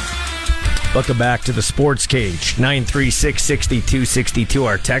 CKRM. Welcome back to the Sports Cage. 936-6262,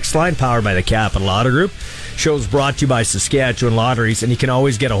 our text line, powered by the Capital Auto Group. Show's brought to you by Saskatchewan Lotteries, and you can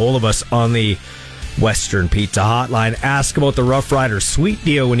always get a hold of us on the Western Pizza Hotline. Ask about the Rough Riders Suite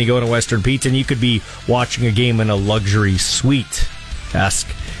deal when you go to Western Pizza, and you could be watching a game in a luxury suite. Ask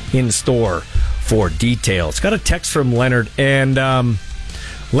in store for details. Got a text from Leonard, and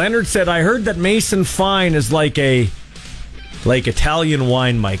Leonard said, I heard that Mason Fine is like Italian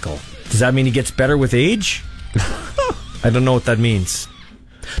wine, Michael. Does that mean he gets better with age? I don't know what that means.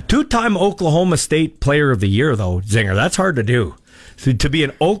 2-time Oklahoma State Player of the Year, though, Zinger. That's hard to do. So to be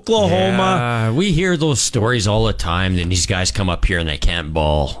an Oklahoma... we hear those stories all the time, and these guys come up here and they can't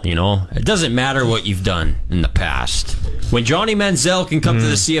ball, you know? It doesn't matter what you've done in the past. When Johnny Manziel can come to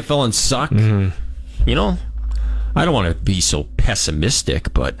the CFL and suck, you know? I don't want to be so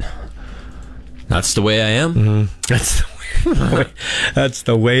pessimistic, but that's the way I am. That's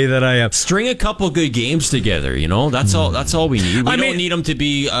the way that I am. String a couple good games together, you know. That's all we need. We don't need him to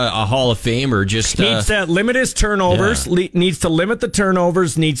be a Hall of Fame or just needs to limit his turnovers. Needs to limit the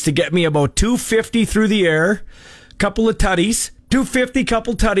turnovers. Needs to get me about 250 through the air. Couple of tutties. 250,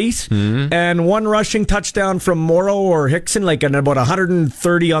 couple tutties, and 1 rushing touchdown from Morrow or Hickson, like about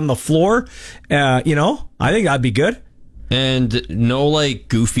 130 on the floor. You know, I think that'd be good. And no, like,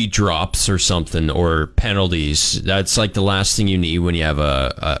 goofy drops or something, or penalties. That's like the last thing you need when you have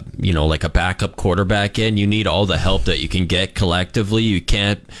a backup quarterback in. You need all the help that you can get collectively. You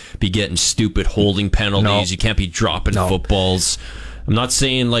can't be getting stupid holding penalties. No. You can't be dropping footballs. I'm not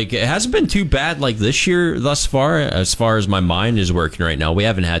saying, like, it hasn't been too bad, like, this year thus far as my mind is working right now. We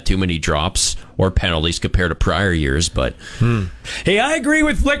haven't had too many drops or penalties compared to prior years, but... Hey, I agree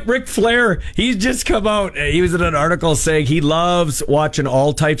with Ric Flair. He's just come out. He was in an article saying he loves watching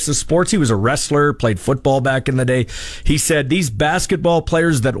all types of sports. He was a wrestler, played football back in the day. He said, these basketball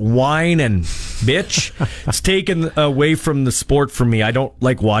players that whine and bitch, it's taken away from the sport for me. I don't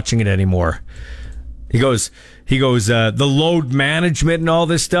like watching it anymore. He goes, the load management and all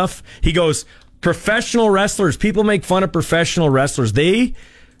this stuff. He goes, professional wrestlers, people make fun of professional wrestlers. They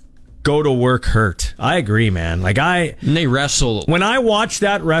go to work hurt. I agree, man. And they wrestle. When I watch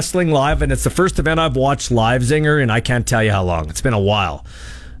that wrestling live, and it's the first event I've watched live, Zinger, and I can't tell you how long. It's been a while.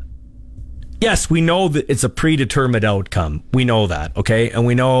 Yes, we know that it's a predetermined outcome. We know that, okay? And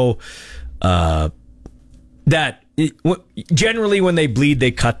we know that generally when they bleed,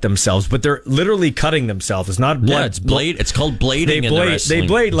 they cut themselves, but they're literally cutting themselves. It's not blood. Yeah, it's blade. It's called blading. They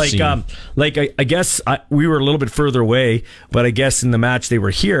blade I guess we were a little bit further away, but I guess in the match they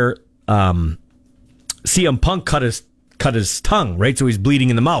were here. CM Punk cut his tongue, right? So he's bleeding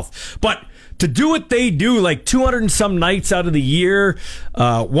in the mouth. But to do what they do, like 200 and some nights out of the year,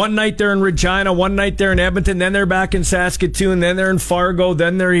 one night they're in Regina, one night they're in Edmonton, then they're back in Saskatoon, then they're in Fargo,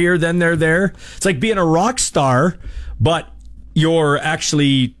 then they're here, then they're there. It's like being a rock star, but you're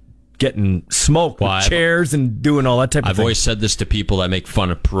actually getting smoked with chairs and doing all that type of thing. I've always said this to people that make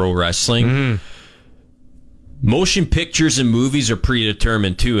fun of pro wrestling. Motion pictures and movies are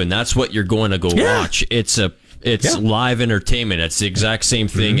predetermined too, and that's what you're going to go watch. It's live entertainment. It's the exact same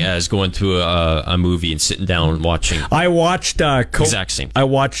thing as going to a movie and sitting down and watching. I watched exact same. I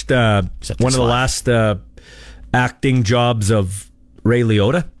watched one of the last acting jobs of Ray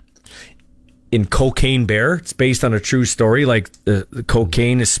Liotta in Cocaine Bear. It's based on a true story. Like the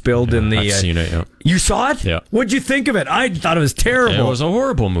cocaine is spilled in the. I've seen it. Yeah. You saw it? Yeah. What'd you think of it? I thought it was terrible. It was a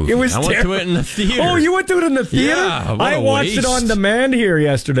horrible movie. It was. I went to it in the theater. Oh, you went to it in the theater? Yeah. I watched it on demand here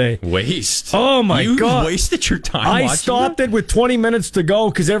yesterday. Waste. Oh my God! You wasted your time. I stopped it with 20 minutes to go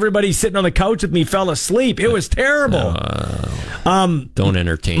because everybody sitting on the couch with me fell asleep. It was terrible. Don't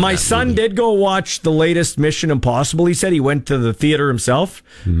entertain. My son did go watch the latest Mission Impossible. He said he went to the theater himself.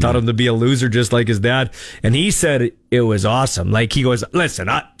 Thought him to be a loser just like his dad. And he said it was awesome. Like, he goes, listen,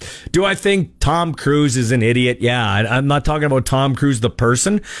 do I think Tom Cruise is an idiot? Yeah, I'm not talking about Tom Cruise the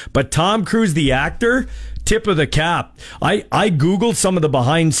person, but Tom Cruise the actor, tip of the cap. I Googled some of the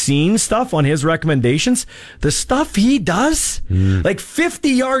behind scenes stuff on his recommendations. The stuff he does, like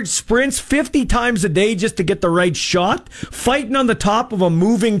 50-yard sprints 50 times a day just to get the right shot, fighting on the top of a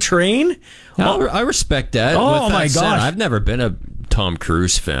moving train. I respect that. Oh, With that my said, gosh. I've never been a Tom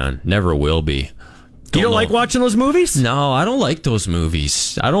Cruise fan. Never will be. You don't like watching those movies? No, I don't like those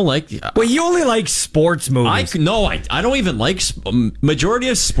movies. I don't like. Well, you only like sports movies. I don't even like. Majority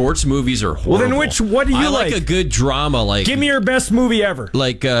of sports movies are horrible. Well, then what do you like? I like a good drama. Like, give me your best movie ever.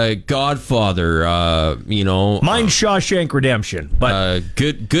 Like Godfather. Mine's Shawshank Redemption. But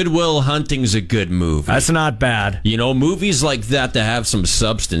Goodwill Hunting's a good movie. That's not bad. Movies like that have some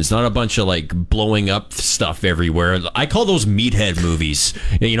substance, not a bunch of like blowing up stuff everywhere. I call those meathead movies.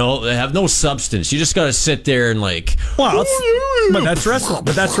 They have no substance. You just got to sit there and like. Well, but that's wrestling.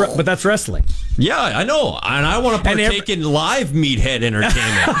 But that's wrestling. Yeah, I know, and I want to partake in live meathead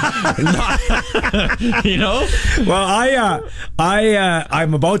entertainment. Well,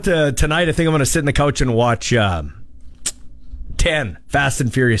 I'm about to tonight. I think I'm going to sit on the couch and watch 10 Fast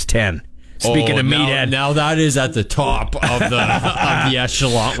and Furious 10. Speaking of meathead, now that is at the top of the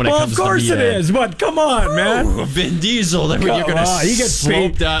echelon when it comes to meathead. Well, of course it is. But come on, man, Vin Diesel. You're going to he gets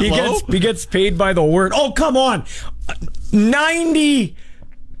paid. That low? He gets paid by the word. Oh, come on,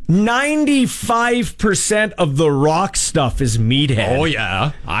 95% of the Rock stuff is meathead. Oh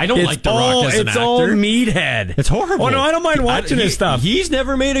yeah, I don't like the Rock as an actor. It's all meathead. It's horrible. Oh no, I don't mind watching his stuff. He's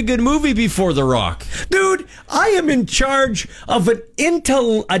never made a good movie before The Rock. Dude, I am in charge of a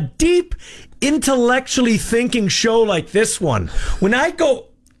deep, intellectually thinking show like this one. When I go,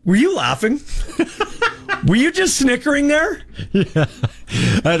 were you laughing? Were you just snickering there? Yeah.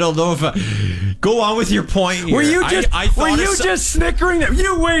 I don't know if go on with your point here. Were you just snickering there?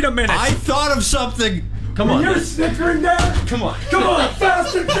 You wait a minute. I thought of something. Come on. Were you snickering there? Come on.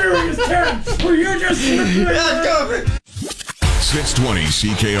 Fast and Furious 10. Were you just snickering there? Let's go. 620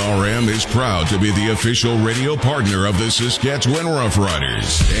 CKRM is proud to be the official radio partner of the Saskatchewan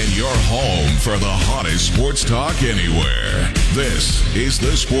Roughriders and your home for the hottest sports talk anywhere. This is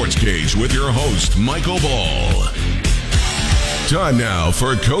the Sports Cage with your host, Michael Ball. Time now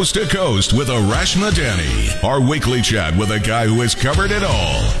for Coast to Coast with Arash Madani, our weekly chat with a guy who has covered it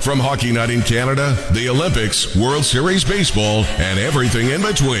all, from Hockey Night in Canada, the Olympics, World Series Baseball, and everything in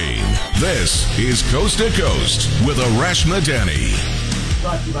between. This is Coast to Coast with Arash Madani.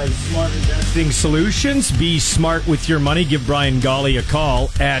 Brought to you by Smart Investing Solutions. Be smart with your money. Give Brian Golly a call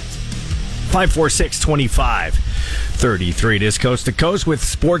at 546-2533. It is Coast to Coast with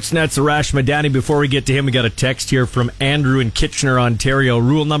Sportsnet's Arash Madani. Before we get to him, we got a text here from Andrew in Kitchener, Ontario.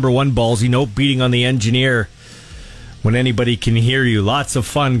 Rule number 1, ballsy, no beating on the engineer when anybody can hear you. Lots of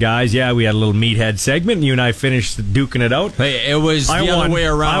fun, guys. Yeah, we had a little meathead segment, and you and I finished duking it out. Hey, it was the other way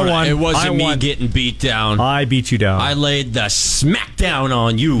around. It wasn't me getting beat down. I beat you down. I laid the smackdown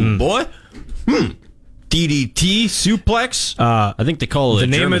on you, boy. DDT suplex. I think they call it the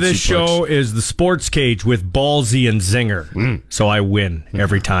name of this show is the Sports Cage with Ballsy and Zinger. So I win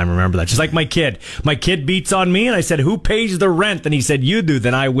every time. Remember that. Just like my kid. My kid beats on me, and I said, "Who pays the rent?" And he said, "You do."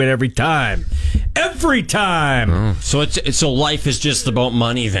 Then I win every time. Every time. So life is just about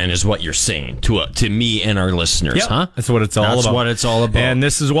money. Then is what you're saying to me and our listeners, huh? That's what it's all about. That's what it's all about. And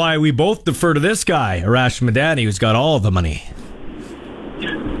this is why we both defer to this guy, Arash Madani, who's got all the money.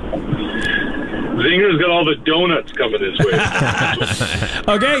 Zinger's got all the donuts coming his way.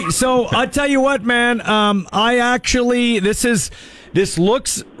 Okay, so I'll tell you what, man. This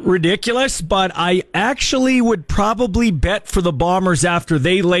looks ridiculous, but I actually would probably bet for the Bombers after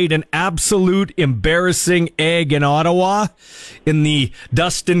they laid an absolute embarrassing egg in Ottawa in the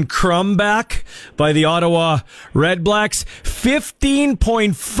Dustin Crum back by the Ottawa Red Blacks.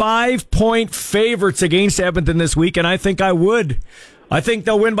 15.5 point favorites against Edmonton this week, and I think I would. I think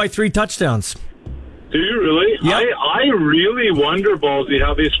they'll win by 3 touchdowns. Do you really? Yep. I really wonder, Ballsy,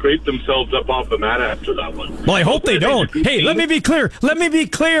 how they scraped themselves up off the mat after that one. Well, I hope they don't. Hey, let me be clear.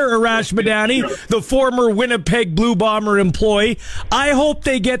 Arash Madani, the former Winnipeg Blue Bomber employee. I hope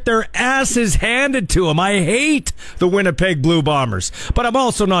they get their asses handed to them. I hate the Winnipeg Blue Bombers, but I'm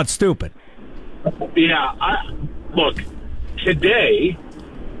also not stupid. Yeah, look, today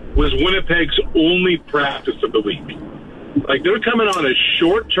was Winnipeg's only practice of the week. Like, they're coming on a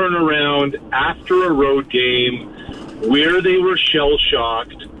short turnaround after a road game where they were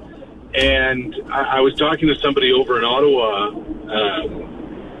shell-shocked. And I was talking to somebody over in Ottawa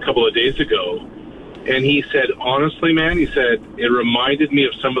a couple of days ago, and he said, honestly, man, he said, it reminded me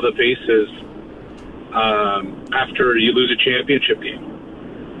of some of the faces after you lose a championship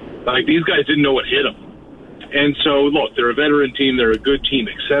game. Like, these guys didn't know what hit them. And so, look, they're a veteran team, they're a good team,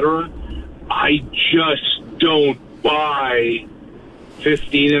 etc. I just don't buy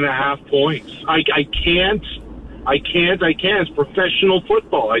 15.5 points. I can't. It's professional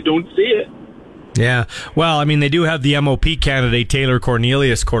football. I don't see it. Yeah. Well, I mean, they do have the MOP candidate, Taylor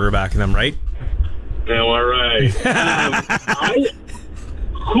Cornelius, quarterbacking them, right? No, all right.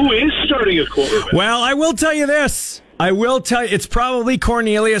 Who is starting at quarterback? Well, I will tell you this. It's probably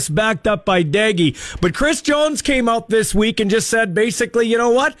Cornelius backed up by Daggy. But Chris Jones came out this week and just said, basically, you know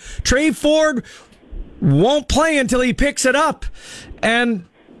what? Trey Ford won't play until he picks it up. And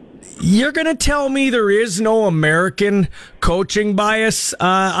you're going to tell me there is no American coaching bias?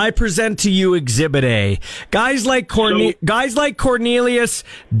 I present to you Exhibit A. Guys like Cornelius,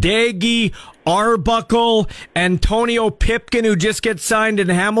 Daggy, Arbuckle, Antonio Pipkin, who just gets signed in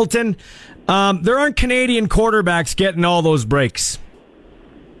Hamilton. There aren't Canadian quarterbacks getting all those breaks.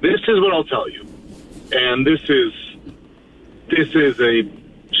 This is what I'll tell you. And this is a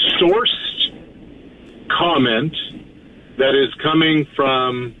sourced comment that is coming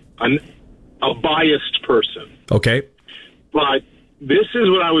from a biased person. Okay. But this is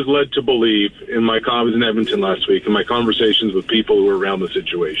what I was led to believe in my comments in Edmonton last week, in my conversations with people who were around the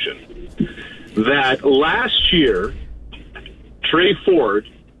situation, that last year, Trey Ford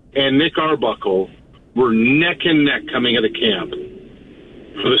and Nick Arbuckle were neck and neck coming out of camp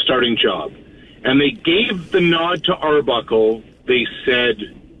for the starting job. And they gave the nod to Arbuckle. They said,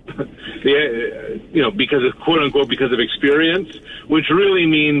 because of, quote unquote, because of experience, which really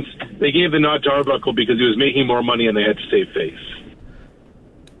means they gave the nod to Arbuckle because he was making more money and they had to save face.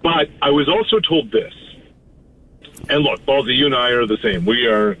 But I was also told this, and look, Ballsy, you and I are the same. We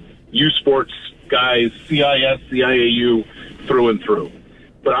are U Sports guys, CIS, CIAU, through and through.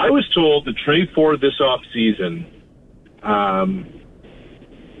 But I was told that Trey Ford this offseason,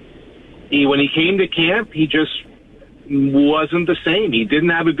 when he came to camp, he just wasn't the same. He didn't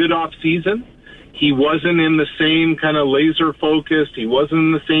have a good offseason. He wasn't in the same kind of laser focused. He wasn't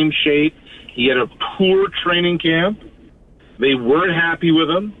in the same shape. He had a poor training camp. They weren't happy with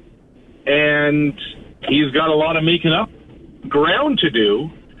him. And he's got a lot of making up ground to do,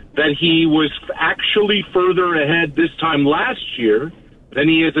 that he was actually further ahead this time last year than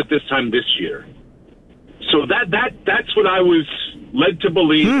he is at this time this year. So that's what I was led to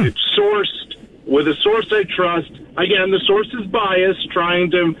believe. It's sourced with a source I trust. Again, the source is biased,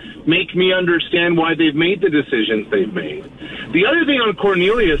 trying to make me understand why they've made the decisions they've made. The other thing on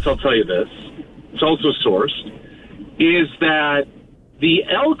Cornelius, I'll tell you this, it's also sourced, is that the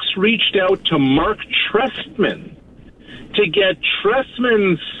Elks reached out to Mark Trestman to get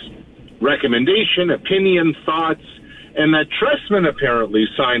Trestman's recommendation, opinion, thoughts, and that Trestman apparently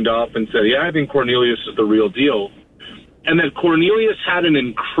signed off and said, yeah, I think Cornelius is the real deal. And that Cornelius had an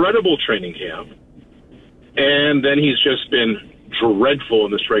incredible training camp. And then he's just been dreadful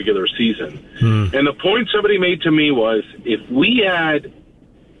in this regular season. And the point somebody made to me was, if we had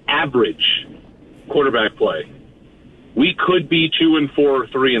average quarterback play, we could be 2-4 or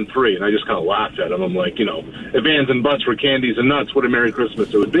 3-3. And I just kind of laughed at him. I'm like, if Vans and Butts were candies and nuts, what a Merry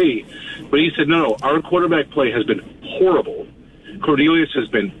Christmas it would be. But he said, no, our quarterback play has been horrible. Cornelius has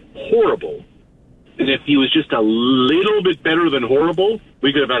been horrible. And if he was just a little bit better than horrible,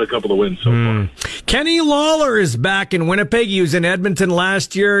 we could have had a couple of wins so far. Kenny Lawler is back in Winnipeg. He was in Edmonton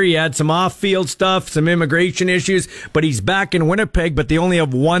last year. He had some off-field stuff, some immigration issues, but he's back in Winnipeg, but they only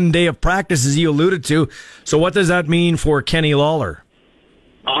have 1 day of practice, as you alluded to. So what does that mean for Kenny Lawler?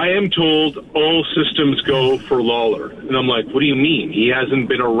 I am told all systems go for Lawler. And I'm like, what do you mean? He hasn't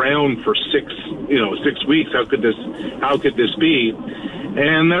been around for 6 weeks. How could this be?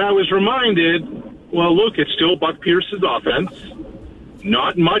 And then I was reminded, well, look, it's still Buck Pierce's offense.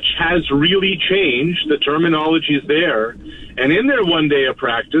 Not much has really changed. The terminology is there. And in their one day of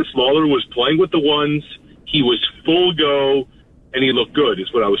practice, Lawler was playing with the ones. He was full go, and he looked good,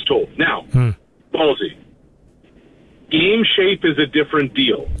 is what I was told. Now, Ballsy. Game shape is a different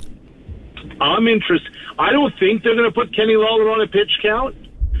deal. I'm interested. I don't think they're going to put Kenny Lawler on a pitch count,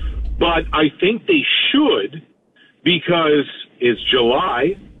 but I think they should because it's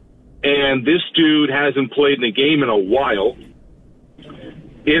July, and this dude hasn't played in a game in a while.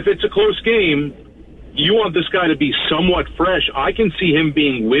 If it's a close game, you want this guy to be somewhat fresh. I can see him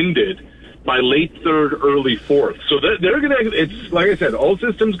being winded by late third, early fourth. So they're going to, it's like I said, all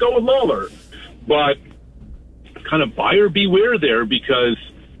systems go with Lawler, but kind of buyer beware there because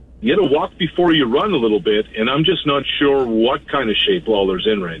you got to walk before you run a little bit, and I'm just not sure what kind of shape Lawler's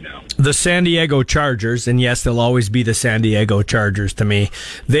in right now. The San Diego Chargers, and yes, they'll always be the San Diego Chargers to me,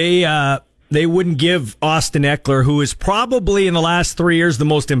 they wouldn't give Austin Eckler, who is probably in the last 3 years the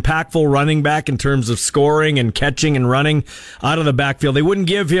most impactful running back in terms of scoring and catching and running out of the backfield. They wouldn't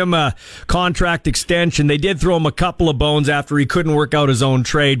give him a contract extension. They did throw him a couple of bones after he couldn't work out his own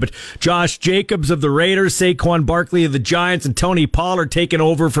trade. But Josh Jacobs of the Raiders, Saquon Barkley of the Giants, and Tony Pollard taking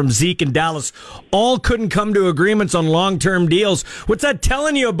over from Zeke in Dallas all couldn't come to agreements on long-term deals. What's that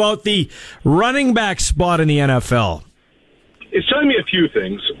telling you about the running back spot in the NFL? It's telling me a few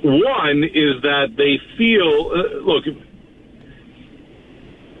things. One is that they feel, look,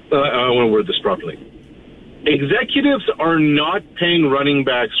 I want to word this properly. Executives are not paying running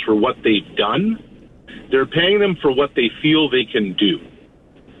backs for what they've done. They're paying them for what they feel they can do.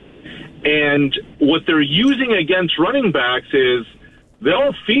 And what they're using against running backs is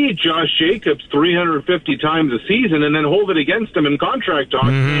they'll feed Josh Jacobs 350 times a season and then hold it against him in contract talk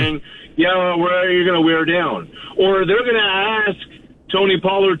saying, yeah, where are you going to wear down? Or they're going to ask Tony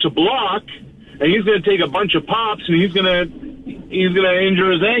Pollard to block, and he's going to take a bunch of pops, and he's going to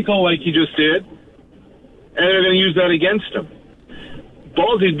injure his ankle like he just did, and they're going to use that against him.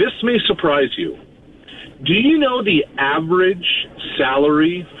 Ballsy, this may surprise you. Do you know the average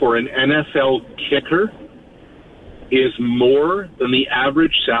salary for an NFL kicker is more than the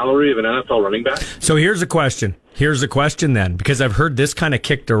average salary of an NFL running back? So here's a question. Here's a question then, because I've heard this kind of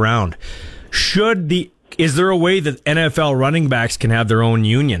kicked around. Is there a way that NFL running backs can have their own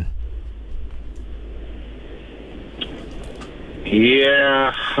union?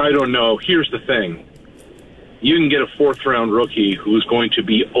 Yeah, I don't know. Here's the thing. You can get a fourth-round rookie who's going to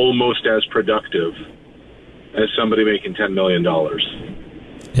be almost as productive as somebody making $10 million.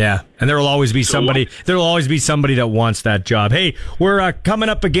 Yeah, and there will always be somebody. There will always be somebody that wants that job. Hey, we're coming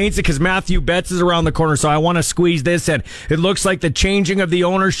up against it because Mathieu Betts is around the corner, so I want to squeeze this in. It looks like the changing of the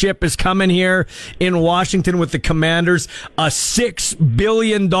ownership is coming here in Washington with the Commanders. A $6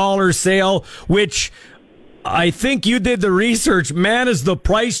 billion sale, which I think you did the research. Man, is the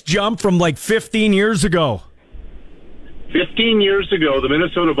price jump from like 15 years ago? 15 years ago, the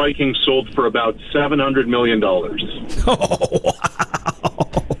Minnesota Vikings sold for about $700 million. Oh, wow.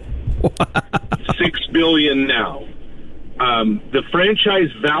 $6 billion now. The franchise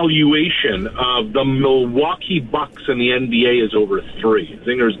valuation of the Milwaukee Bucks in the NBA is over 3.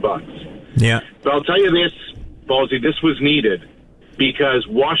 Zingers Bucks. Yeah. But I'll tell you this, Ballsy, this was needed because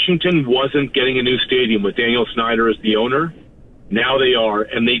Washington wasn't getting a new stadium with Daniel Snyder as the owner. Now they are,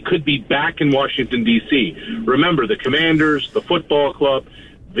 and they could be back in Washington, D.C. Remember, the Commanders, the football club,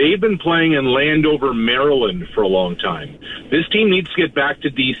 they've been playing in Landover, Maryland for a long time. This team needs to get back to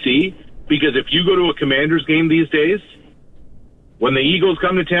D.C. because if you go to a Commanders game these days, when the Eagles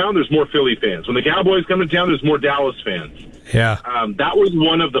come to town, there's more Philly fans. When the Cowboys come to town, there's more Dallas fans. Yeah. That was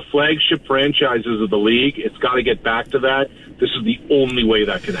one of the flagship franchises of the league. It's got to get back to that. This is the only way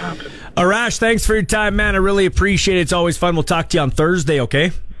that can happen. Arash, thanks for your time, man. I really appreciate it. It's always fun. We'll talk to you on Thursday,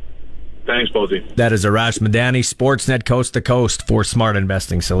 okay? Thanks, Ballsy. That is Arash Madani, Sportsnet Coast to Coast for Smart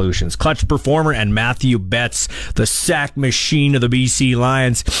Investing Solutions. Clutch performer and Mathieu Betts, the sack machine of the BC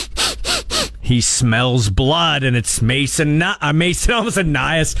Lions. He smells blood, and it's Mason almost said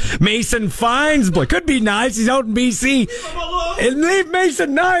Nias. Mason Fines blood. Could be nice. He's out in BC. And leave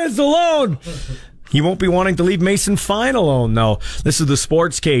Mason Nias alone. He won't be wanting to leave Mason Fine alone, though. This is the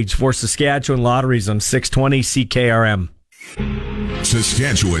Sports Cage for Saskatchewan Lotteries on 620 CKRM.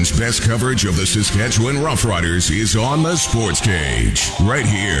 Saskatchewan's best coverage of the Saskatchewan Roughriders is on the Sports Cage, right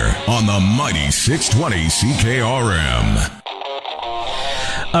here on the mighty 620 CKRM.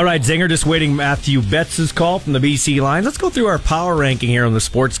 All right, Zinger, just waiting Mathieu Betts' call from the BC Lions. Let's go through our power ranking here on the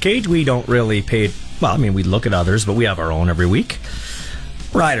Sports Cage. We don't really pay, well, I mean, we look at others, but we have our own every week.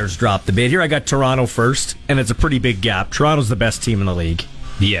 Riders dropped the bid here. I got Toronto first, and it's a pretty big gap. Toronto's the best team in the league.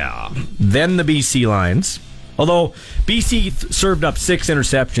 Yeah. Then the BC Lions. Although BC served up 6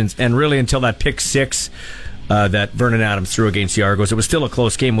 interceptions, and really until that pick 6 that Vernon Adams threw against the Argos, it was still a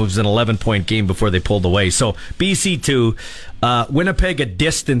close game. It was an 11-point game before they pulled away. So BC 2, Winnipeg a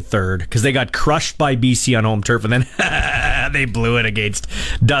distant third because they got crushed by BC on home turf, and then they blew it against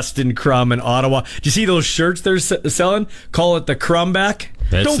Dustin Crum in Ottawa. Do you see those shirts they're selling? Call it the Crumback.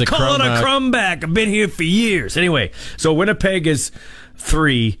 Don't call it a Crumback. I've been here for years. Anyway, so Winnipeg is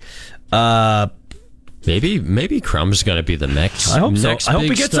 3. Maybe Crum's going to be the next. I hope so. Next I hope we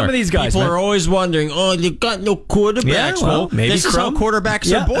big get star. some of these guys. People are always wondering, you got no quarterbacks. Yeah, well, maybe this Crum. is how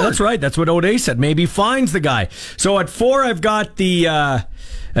quarterbacks are born. That's right. That's what O'Day said. Maybe finds the guy. So at 4, I've got the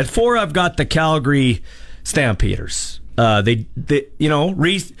Calgary Stampeders. They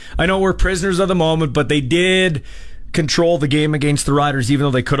I know we're prisoners of the moment, but they did control the game against the Riders, even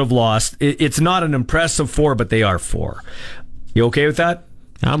though they could have lost. It's not an impressive 4, but they are 4. You okay with that?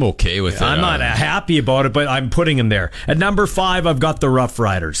 I'm okay with it. I'm not happy about it, but I'm putting him there. At number 5, I've got the Rough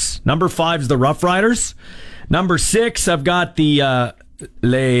Riders. Number 5 is the Rough Riders. Number 6, I've got the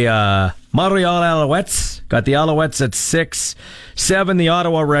Montreal Alouettes. Got the Alouettes at 6. 7, the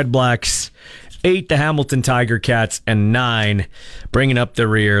Ottawa Redblacks. 8, the Hamilton Tiger Cats. And 9, bringing up the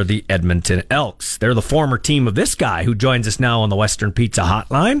rear, the Edmonton Elks. They're the former team of this guy who joins us now on the Western Pizza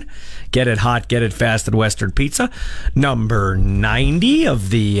Hotline. Get it hot, get it fast at Western Pizza. Number 90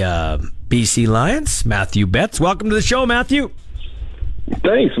 of the BC Lions, Mathieu Betts. Welcome to the show, Mathieu.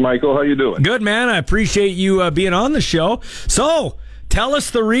 Thanks, Michael. How you doing? Good, man. I appreciate you being on the show. So, tell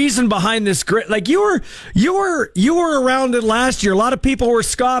us the reason behind this grit. Like you were around it last year. A lot of people were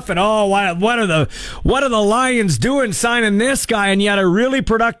scoffing. Oh, what are the Lions doing signing this guy? And you had a really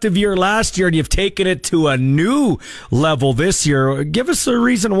productive year last year, and you've taken it to a new level this year. Give us a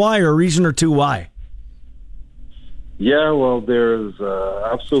reason why, or a reason or two why. Yeah, well, there's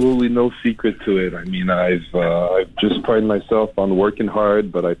absolutely no secret to it. I mean, I've just prided myself on working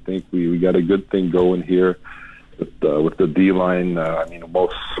hard, but I think we got a good thing going here. With the D-line, I mean,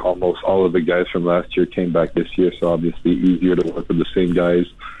 almost all of the guys from last year came back this year, so obviously easier to work with the same guys,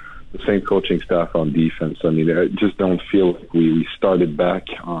 the same coaching staff on defense. I mean, I just don't feel like we started back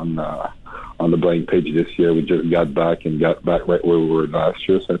on the blank page this year. We just got back right where we were last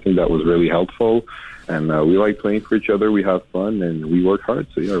year, so I think that was really helpful. And we like playing for each other. We have fun, and we work hard.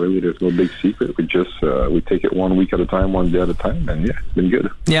 So, yeah, really, there's no big secret. We just we take it 1 week at a time, 1 day at a time, and, yeah, it's been good.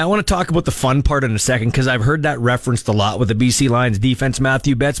 Yeah, I want to talk about the fun part in a second because I've heard that referenced a lot with the BC Lions defense,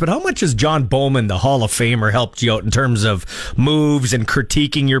 Mathieu Betts. But how much has John Bowman, the Hall of Famer, helped you out in terms of moves and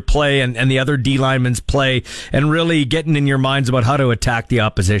critiquing your play and the other D linemen's play and really getting in your minds about how to attack the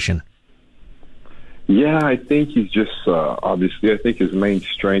opposition? Yeah, I think he's just obviously. I think his main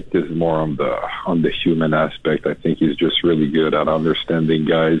strength is more on the human aspect. I think he's just really good at understanding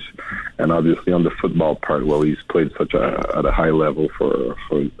guys, and obviously on the football part. Well, he's played at a high level for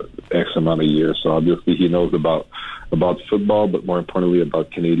X amount of years, so obviously he knows about football, but more importantly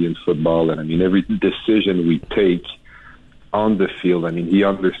about Canadian football. And I mean, every decision we take on the field, I mean, he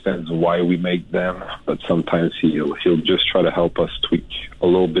understands why we make them, but sometimes he'll just try to help us tweak a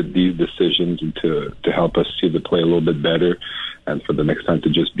little bit these decisions and to help us see the play a little bit better, and for the next time to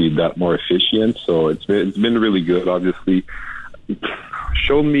just be that more efficient. So it's been really good. Obviously,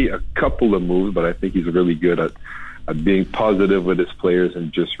 showed me a couple of moves, but I think he's really good at being positive with his players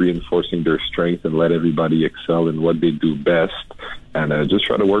and just reinforcing their strength and let everybody excel in what they do best, and just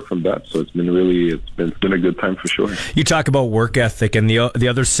try to work from that. So it's been a good time for sure. You talk about work ethic, and the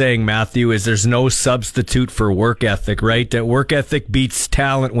other saying, Mathieu, is there's no substitute for work ethic, right? That work ethic beats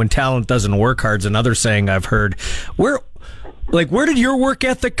talent when talent doesn't work hard is another saying I've heard. Where did your work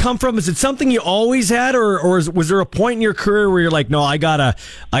ethic come from? Is it something you always had, or was there a point in your career where you're like, no, I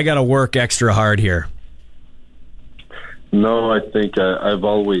gotta work extra hard here? No, I think I've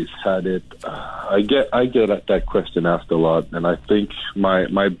always had it. I get that question asked a lot, and I think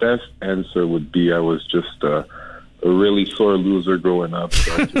my best answer would be I was just a really sore loser growing up.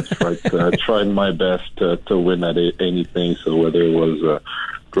 So I just tried my best to win at anything. So whether it was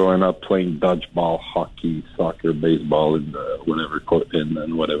growing up playing dodgeball, hockey, soccer, baseball, and whatever court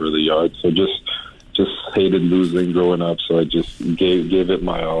and whatever the yard. So just hated losing growing up. So I just gave it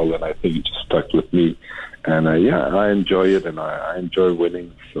my all, and I think it just stuck with me. And I enjoy it, and I enjoy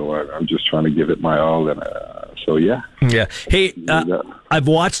winning. So I'm just trying to give it my all, and so yeah. Yeah. Hey, I've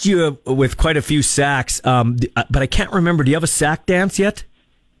watched you with quite a few sacks, but I can't remember. Do you have a sack dance yet?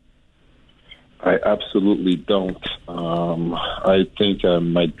 I absolutely don't. I think I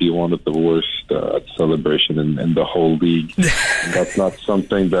might be one of the worst at celebration in the whole league. That's not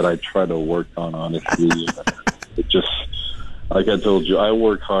something that I try to work on, honestly. It just, like I told you, I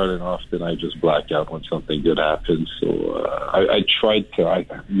work hard and often I just black out when something good happens. So I tried to.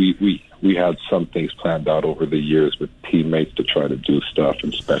 We had some things planned out over the years with teammates to try to do stuff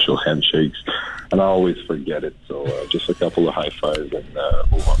and special handshakes, and I always forget it. So just a couple of high fives and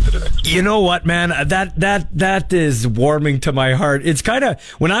move on to the next one. You know what, man? That is warming to my heart. It's kind of,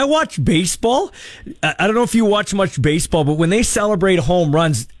 when I watch baseball, I don't know if you watch much baseball, but when they celebrate home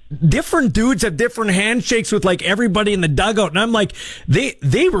runs, different dudes have different handshakes with like everybody in the dugout, and I'm like,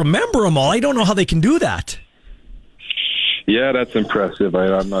 they remember them all. I don't know how they can do that. Yeah, that's impressive.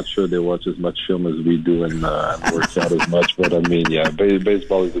 I'm not sure they watch as much film as we do and work out as much. But I mean, yeah,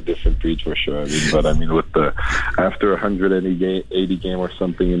 baseball is a different breed for sure. With the after 180 game or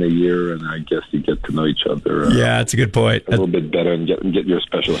something in a year, and I guess you get to know each other. Yeah, that's a good point. A little bit better and get your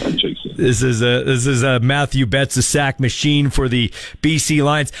special handshakes in. This is Mathieu Betts, the sack machine for the BC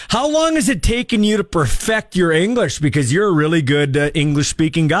Lions. How long has it taken you to perfect your English? Because you're a really good English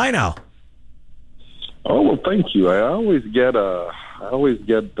speaking guy now. Oh, well, thank you. I always get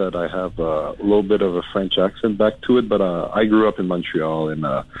that I have a little bit of a French accent back to it, but I grew up in Montreal in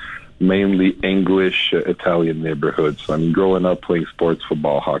a mainly English Italian neighborhood. So growing up playing sports,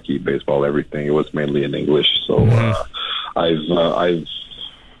 football, hockey, baseball, everything, it was mainly in English. So I've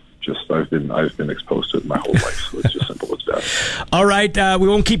been exposed to it my whole life. So it's just simple as that. All right, we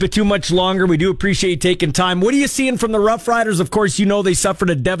won't keep it too much longer. We do appreciate you taking time. What are you seeing from the Rough Riders? Of course, you know they suffered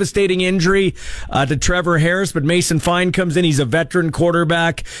a devastating injury to Trevor Harris, but Mason Fine comes in. He's a veteran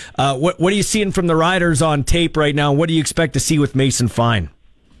quarterback. What are you seeing from the Riders on tape right now? What do you expect to see with Mason Fine?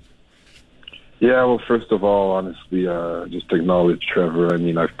 Yeah, well, first of all, honestly, just acknowledge Trevor.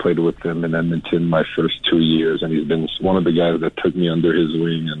 I've played with him in Edmonton my first 2 years, and he's been one of the guys that took me under his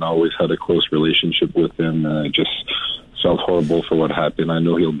wing and always had a close relationship with him. I just felt horrible for what happened. I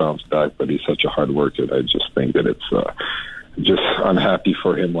know he'll bounce back, but he's such a hard worker. I just think that it's just unhappy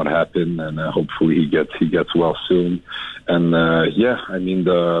for him what happened, and hopefully he gets well soon. And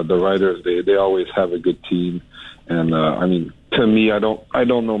the Riders, they always have a good team. And to me, I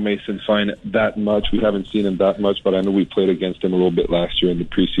don't know Mason Fine that much. We haven't seen him that much, but I know we played against him a little bit last year in the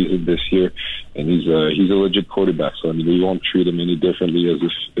preseason this year, and he's a legit quarterback. So we won't treat him any differently as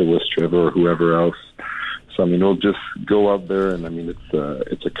if it was Trevor or whoever else. So we'll just go out there, and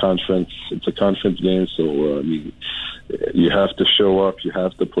it's a conference game. So you have to show up, you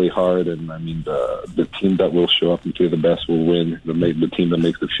have to play hard, and the team that will show up and play the best will win. The team that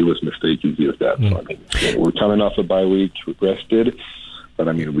makes the fewest mistakes is that. So we're coming off a bye week, we're rested, but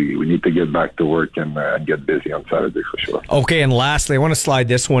we need to get back to work and get busy on Saturday for sure. Okay, and lastly, I want to slide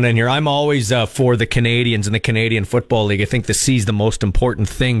this one in here. I'm always for the Canadians and the Canadian Football League. I think the C is the most important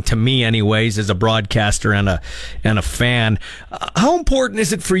thing to me, anyways, as a broadcaster and a fan. How important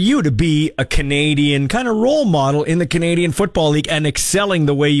is it for you to be a Canadian kind of role model in the Canadian Football League and excelling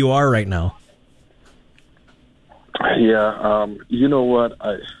the way you are right now? Yeah, you know what?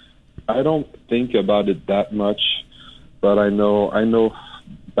 I don't think about it that much, but I know.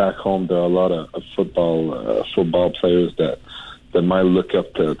 Back home, there are a lot of football players that might look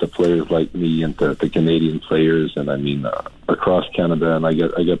up to players like me and to Canadian players, and across Canada. And I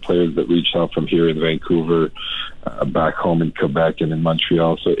get players that reach out from here in Vancouver, back home in Quebec and in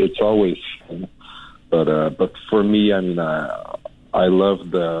Montreal. So it's always fun. But for me, I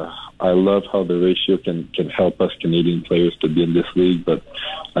love how the ratio can help us Canadian players to be in this league. But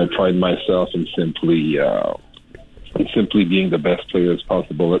I pride myself in simply being the best player as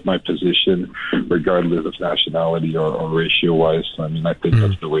possible at my position, regardless of nationality or ratio-wise. I think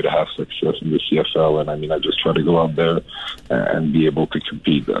that's the way to have success in the CFL, and I just try to go out there and be able to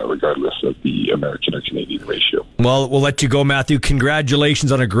compete regardless of the American or Canadian ratio. Well, we'll let you go, Mathieu.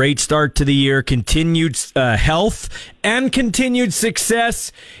 Congratulations on a great start to the year, continued health, and continued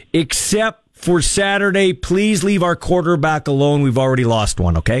success, except for Saturday. Please leave our quarterback alone. We've already lost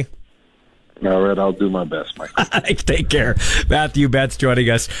one, okay? All right, I'll do my best, Mike. Take care. Mathieu Betts joining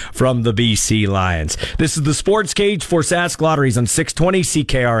us from the BC Lions. This is the Sports Cage for Sask Lotteries on 620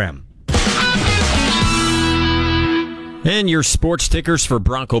 CKRM. And your sports tickers for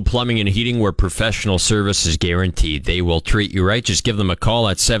Bronco Plumbing and Heating, where professional service is guaranteed. They will treat you right. Just give them a call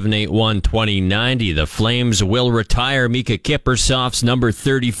at 781-2090. The Flames will retire Mika Kiprusoff's number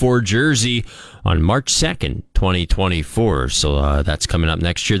 34 jersey on March 2nd, 2024. So that's coming up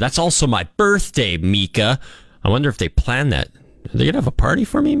next year. That's also my birthday, Mika. I wonder if they planned that Are they going to have a party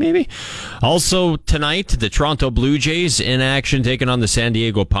for me, maybe? Also, tonight, the Toronto Blue Jays in action, taking on the San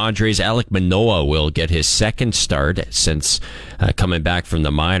Diego Padres. Alek Manoah will get his second start since coming back from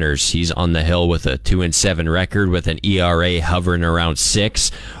the minors. He's on the hill with a 2-7 record with an ERA hovering around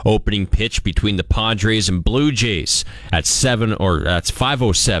 6. Opening pitch between the Padres and Blue Jays at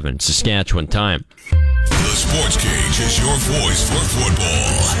 5:07 Saskatchewan time. The Sports Cage is your voice for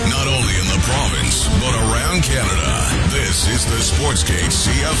football, not only in the province, but around Canada. This is the Sports Cage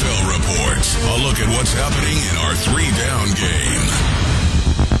CFL Report. A look at what's happening in our 3-down game.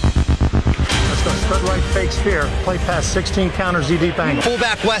 Let's go. Spread right, fake spear. Play pass 16 counters, Z deep angle. Full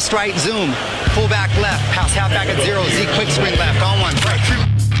back west, right, zoom. Full back left. Pass half back at 0. Z quick spring left. On 1. Right.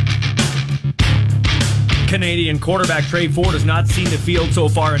 Canadian quarterback Trey Ford has not seen the field so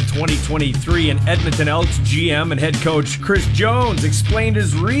far in 2023, and Edmonton Elks GM and head coach Chris Jones explained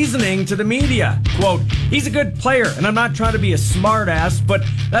his reasoning to the media. Quote, "He's a good player, and I'm not trying to be a smartass, but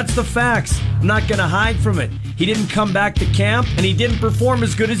that's the facts. I'm not going to hide from it. He didn't come back to camp, and he didn't perform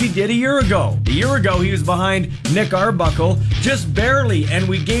as good as he did a year ago. A year ago, he was behind Nick Arbuckle, just barely, and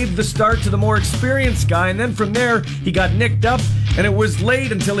we gave the start to the more experienced guy, and then from there, he got nicked up, and it was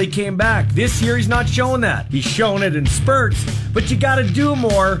late until he came back. This year, he's not showing that. He's showing it in spurts, but you got to do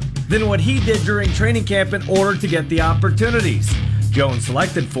more than what he did during training camp in order to get the opportunities." Jones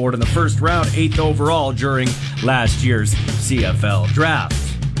selected Ford in the first round, 8th overall during last year's CFL draft.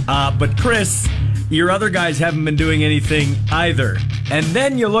 But Chris, your other guys haven't been doing anything either. And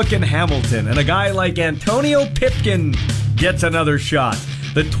then you look in Hamilton, and a guy like Antonio Pipkin gets another shot.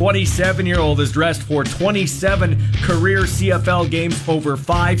 The 27-year-old is dressed for 27 career CFL games over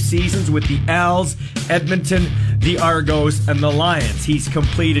 5 seasons with the Als, Edmonton, the Argos, and the Lions. He's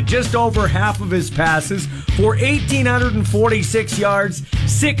completed just over half of his passes for 1,846 yards,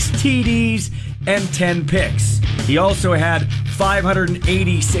 6 TDs, and 10 picks. He also had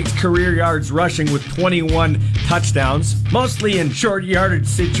 586 career yards rushing with 21 touchdowns, mostly in short yardage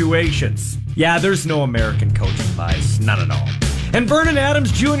situations. Yeah, there's no American coaching bias, none at all. And Vernon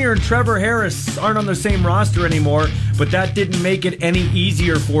Adams Jr. and Trevor Harris aren't on the same roster anymore, but that didn't make it any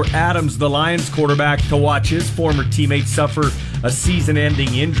easier for Adams, the Lions quarterback, to watch his former teammate suffer a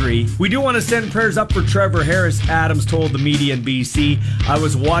season-ending injury. "We do want to send prayers up for Trevor Harris," Adams told the media in BC. "I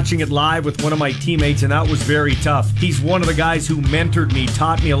was watching it live with one of my teammates, and that was very tough. He's one of the guys who mentored me,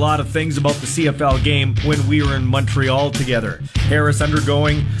 taught me a lot of things about the CFL game when we were in Montreal together." Harris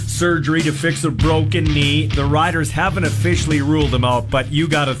undergoing surgery to fix a broken knee. The Riders haven't officially ruled him out, but you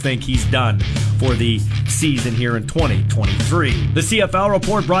got to think he's done for the season here in 2023. The CFL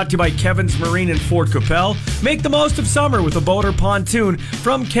Report brought to you by Kevin's Marine in Fort Capel. Make the most of summer with a boat or pontoon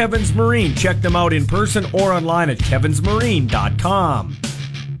from Kevin's Marine. Check them out in person or online at kevinsmarine.com.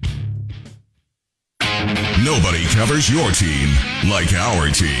 Nobody covers your team like our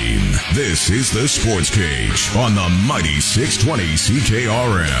team. This is the Sports Cage on the mighty 620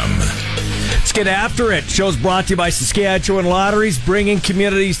 CKRM. Let's get after it. Show's brought to you by Saskatchewan Lotteries, bringing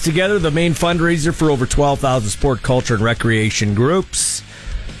communities together. The main fundraiser for over 12,000 sport, culture, and recreation groups.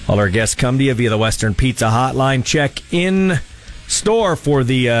 All our guests come to you via the Western Pizza Hotline. Check in store for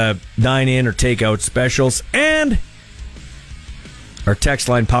the dine-in or takeout specials. And our text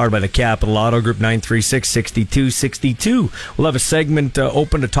line powered by the Capital Auto Group, 936-6262. We'll have a segment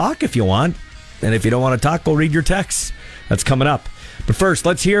open to talk if you want. And if you don't want to talk, we'll read your texts. That's coming up. But first,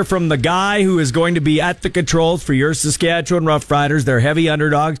 let's hear from the guy who is going to be at the controls for your Saskatchewan Roughriders. They're heavy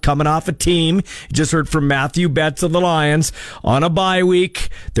underdogs coming off a team. You just heard from Mathieu Betts of the Lions on a bye week.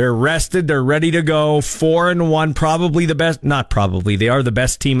 They're rested. They're ready to go. 4-1. Probably the best. Not probably. They are the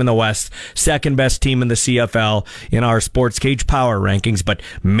best team in the West. Second best team in the CFL in our Sports Cage power rankings. But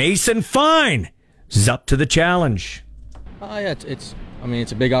Mason Fine is up to the challenge. Yeah, it's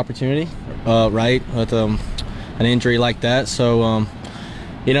a big opportunity, right? With an injury like that. So,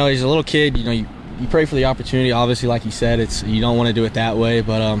 he's a little kid. You pray for the opportunity. Obviously, like you said, you don't want to do it that way.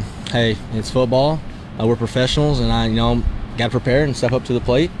 But hey, it's football. We're professionals, and I got to prepare and step up to the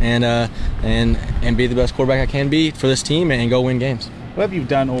plate and be the best quarterback I can be for this team and go win games. What have you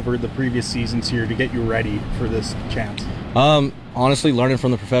done over the previous seasons here to get you ready for this chance? Honestly, learning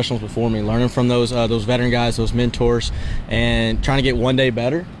from the professionals before me, learning from those veteran guys, those mentors, and trying to get one day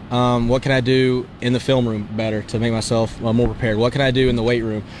better. What can I do in the film room better to make myself more prepared? What can I do in the weight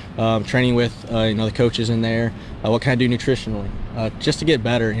room? Training with the coaches in there. What can I do nutritionally? Just to get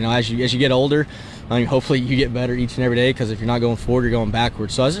better. As you get older, hopefully you get better each and every day. Because if you're not going forward, you're going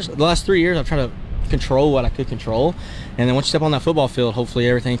backwards. So the last 3 years, I've tried to control what I could control, and then once you step on that football field, hopefully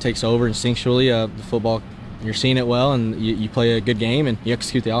everything takes over instinctually. The football, you're seeing it well, and you play a good game and you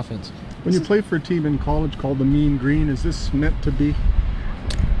execute the offense. When you play for a team in college called the Mean Green, is this meant to be?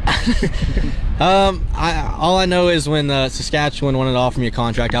 All I know is when Saskatchewan wanted to offer me a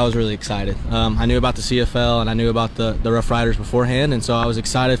contract, I was really excited. I knew about the CFL and I knew about the Rough Riders beforehand, and so I was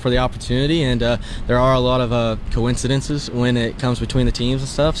excited for the opportunity. And there are a lot of coincidences when it comes between the teams and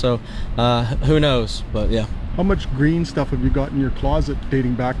stuff. So who knows? But yeah. How much green stuff have you got in your closet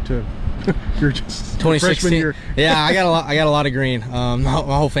dating back to your just 2016? freshman year? Yeah, I got a lot of green. My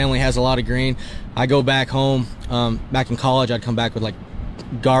whole family has a lot of green. I go back home. Back in college, I'd come back with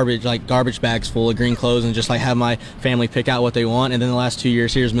garbage bags full of green clothes and just have my family pick out what they want. And then the last 2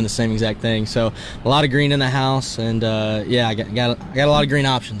 years here has been the same exact thing. So a lot of green in the house, and yeah, I got a lot of green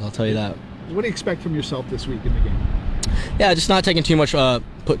options, I'll tell you that. What do you expect from yourself this week in the game? Yeah, just not taking too much,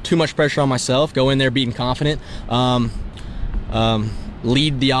 put too much pressure on myself. Go in there being confident,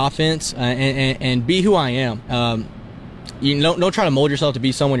 lead the offense, and be who I am. Don't try to mold yourself to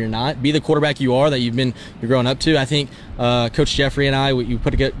be someone you're not. Be the quarterback you are that you're growing up to. I think Coach Jeffrey and I, we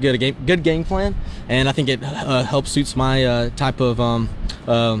put a good game plan, and I think it helps suits my type of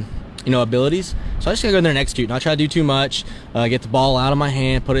abilities. So I just gotta go in there and execute. Not try to do too much. Get the ball out of my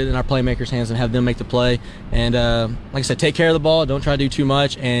hand, put it in our playmakers' hands, and have them make the play. And like I said, take care of the ball. Don't try to do too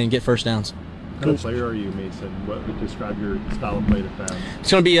much, and get first downs. What kind of player are you, Mason? What would describe your style of play to fans?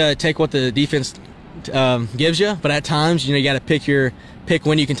 It's gonna be take what the defense gives you, but at times you got to pick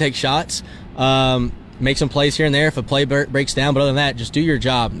when you can take shots. Make some plays here and there if a play breaks down, but other than that, just do your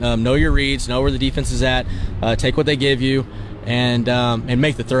job. Know your reads, know where the defense is at, take what they give you, and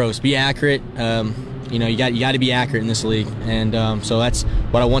make the throws. Be accurate. You got to be accurate in this league, and so that's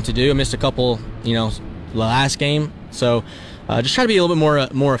what I want to do. I missed a couple, the last game, so just try to be a little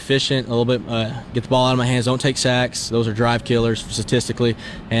bit more efficient, a little bit get the ball out of my hands. Don't take sacks; those are drive killers statistically,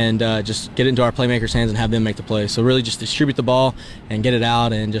 and just get it into our playmakers' hands and have them make the play. So really, just distribute the ball and get it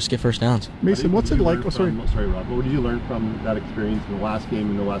out, and just get first downs. Mason, what's it like? Sorry, Rob. What did you learn from that experience in the last game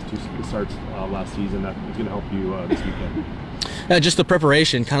and the last two starts last season that is going to help you this weekend? Just the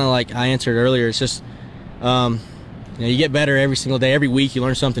preparation, kind of like I answered earlier. It's just. You get better every single day. Every week you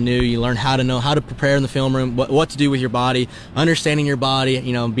learn something new. You learn how to prepare in the film room, what to do with your body, understanding your body,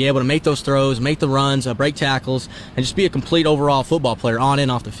 be able to make those throws, make the runs, break tackles, and just be a complete overall football player on and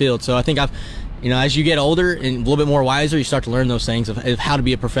off the field. So I think as you get older and a little bit more wiser, you start to learn those things of how to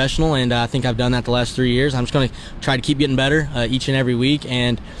be a professional, and I think I've done that the last 3 years. I'm just going to try to keep getting better each and every week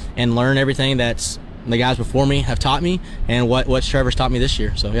and learn everything that's the guys before me have taught me and what Trevor's taught me this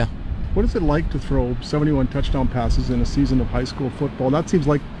year. So, yeah. What is it like to throw 71 touchdown passes in a season of high school football? That seems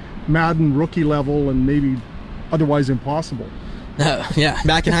like Madden rookie level and maybe otherwise impossible. Yeah,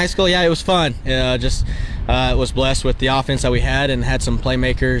 back in high school, yeah, it was fun. Was blessed with the offense that we had and had some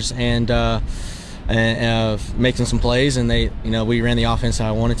playmakers and making some plays, and we ran the offense that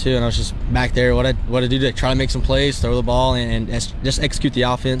I wanted to, and I was just back there what I do to try to make some plays, throw the ball, and just execute the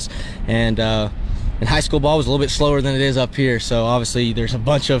offense. And high school ball was a little bit slower than it is up here, so obviously there's a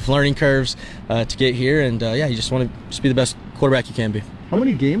bunch of learning curves to get here, and you just want to just be the best quarterback you can be. How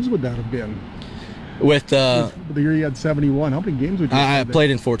many games would that have been? With the year you had 71, how many games would you have? I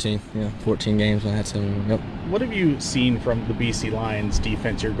played in 14. Yeah, 14 games when I had 71. Yep. What have you seen from the BC Lions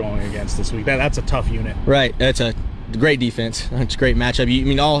defense you're going against this week? That's a tough unit. Right. That's a great defense. It's a great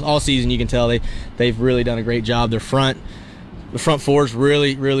matchup. All season you can tell they've really done a great job. The front four is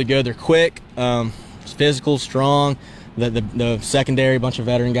really, really good. They're quick. Physical, strong. The secondary, bunch of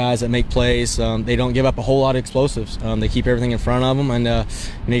veteran guys that make plays. They don't give up a whole lot of explosives. They keep everything in front of them, and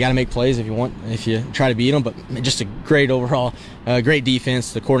you got to make plays if you try to beat them. But just a great overall, great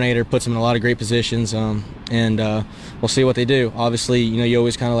defense. The coordinator puts them in a lot of great positions, and we'll see what they do. Obviously, you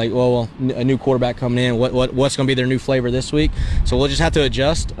always kind of like, well, a new quarterback coming in. What's going to be their new flavor this week? So we'll just have to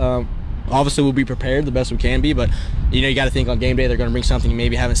adjust. Obviously, we'll be prepared the best we can be, but you got to think on game day they're going to bring something you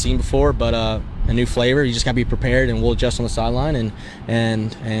maybe haven't seen before, but a new flavor. You just got to be prepared, and we'll adjust on the sideline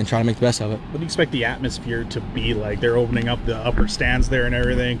and try to make the best of it. What do you expect the atmosphere to be like? They're opening up the upper stands there and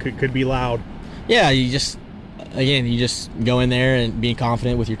everything. Could be loud. Yeah, you just go in there and being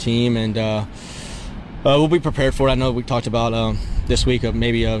confident with your team, and we'll be prepared for it. I know we talked about this week of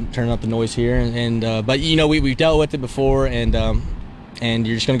maybe turning up the noise here, but we've dealt with it before, and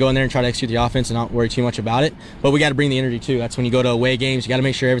you're just going to go in there and try to execute the offense and not worry too much about it. But we got to bring the energy too. That's when you go to away games. You got to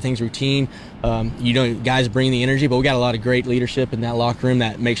make sure everything's routine. Guys bring the energy, but we got a lot of great leadership in that locker room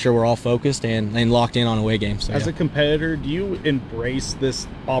that makes sure we're all focused and locked in on away games. So, As a competitor, do you embrace this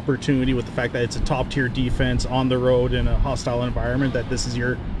opportunity with the fact that it's a top-tier defense on the road in a hostile environment, that this is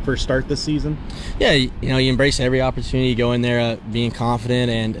your first start this season? Yeah, you embrace every opportunity. You go in there being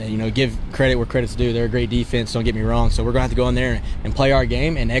confident and give credit where credit's due. They're a great defense, don't get me wrong. So we're going to have to go in there and play play our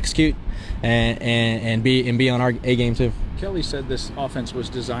game and execute and be on our A game too. Kelly said this offense was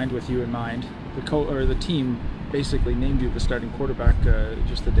designed with you in mind. The team basically named you the starting quarterback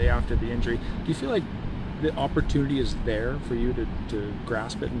just the day after the injury. Do you feel like the opportunity is there for you to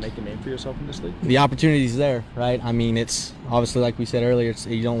grasp it and make a name for yourself in this league? The opportunity is there, right? I mean, it's obviously, like we said earlier,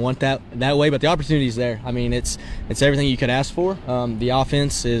 you don't want that way, but the opportunity is there. I mean, it's everything you could ask for. The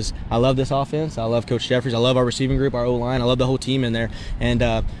offense is, I love this offense. I love Coach Jeffries. I love our receiving group, our O-line. I love the whole team in there. And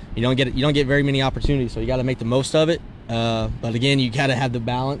you don't get very many opportunities, so you got to make the most of it. But again, you got to have the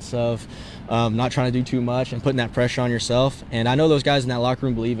balance of not trying to do too much and putting that pressure on yourself. And I know those guys in that locker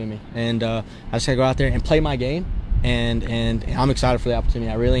room believe in me. And I just got to go out there and play my game. And I'm excited for the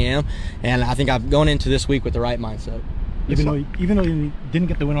opportunity. I really am. And I think I've gone into this week with the right mindset. Even though you didn't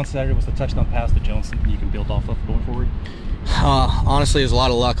get the win on Saturday, was the touchdown pass to Jones something you can build off of going forward? Honestly, there's a lot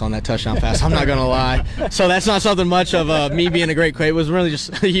of luck on that touchdown pass. I'm not going to lie. So that's not something much of me being a great play. It was really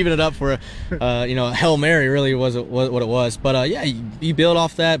just even it up for a Hail Mary really was what it was. But yeah, you build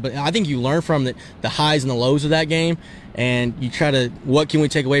off that. But I think you learn from the highs and the lows of that game, and you try to, what can we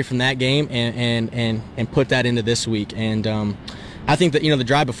take away from that game and put that into this week. And I think that, the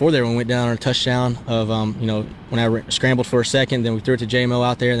drive before there when we went down on a touchdown of, when I scrambled for a second, then we threw it to JMO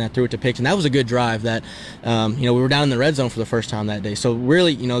out there, and then I threw it to Picks, and that was a good drive that, we were down in the red zone for the first time that day. So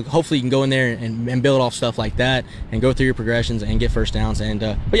really, hopefully you can go in there and build off stuff like that and go through your progressions and get first downs. And,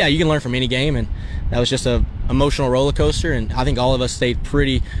 but yeah, you can learn from any game, and that was just a emotional roller coaster, and I think all of us stayed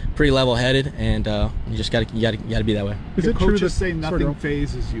pretty level-headed, and you just got to be that way. Is it true to say nothing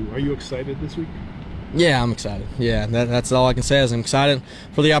phases you? Are you excited this week? Yeah, I'm excited. Yeah, that's all I can say is I'm excited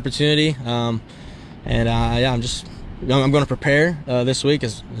for the opportunity. Yeah, I'm going to prepare this week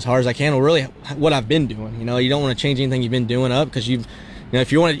as hard as I can. Well, really, what I've been doing. You don't want to change anything you've been doing up because if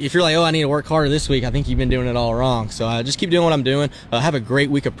you're like, oh, I need to work harder this week, I think you've been doing it all wrong. So just keep doing what I'm doing. Have a great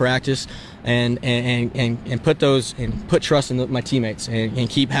week of practice and put trust in my teammates and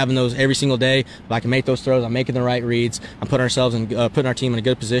keep having those every single day. If I can make those throws, I'm making the right reads. I'm putting ourselves and putting our team in a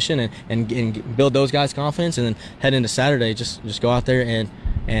good position and build those guys' confidence. And then head into Saturday, just go out there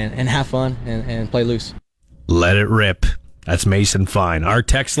and have fun and play loose. Let it rip. That's Mason Fine. Our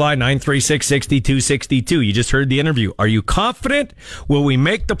text line, 936-6262. You just heard the interview. Are you confident? Will we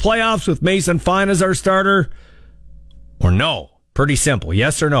make the playoffs with Mason Fine as our starter? Or no? Pretty simple.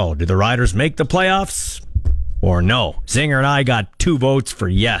 Yes or no? Do the Riders make the playoffs? Or no? Zinger and I got 2 votes for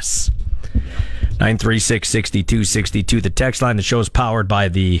yes. 936-6262. The text line, the show is powered by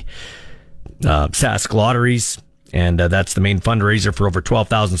the Sask Lotteries. And that's the main fundraiser for over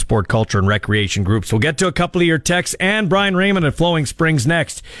 12,000 sport, culture, and recreation groups. We'll get to a couple of your texts and Brian Raymond at Flowing Springs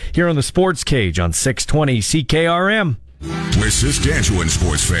next here on the Sports Cage on 620 CKRM. Where Saskatchewan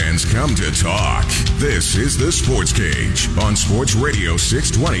sports fans come to talk. This is the Sports Cage on Sports Radio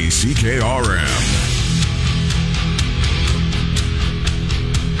 620 CKRM.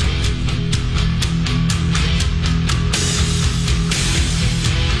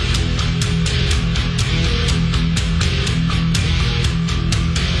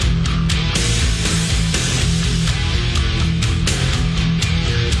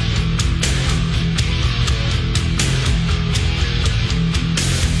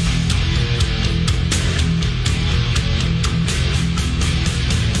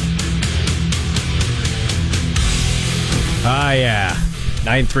 Yeah.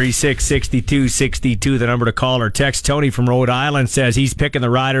 936-6262, the number to call or text. Tony from Rhode Island says he's picking the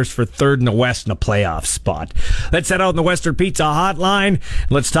Riders for third in the West in a playoff spot. Let's head out in the Western Pizza Hotline.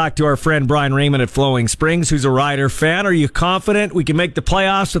 Let's talk to our friend Brian Raymond at Flowing Springs, who's a Rider fan. Are you confident we can make the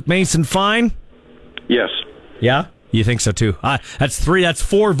playoffs with Mason Fine? Yes. Yeah? You think so too? That's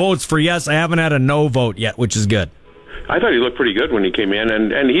 4 votes for yes. I haven't had a no vote yet, which is good. I thought he looked pretty good when he came in,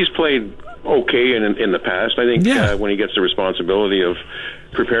 and he's played okay in the past. I think when he gets the responsibility of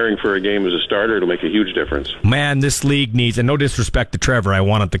preparing for a game as a starter, it'll make a huge difference. Man, this league needs, and no disrespect to Trevor, I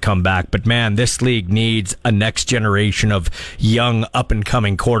want it to come back, but man, this league needs a next generation of young,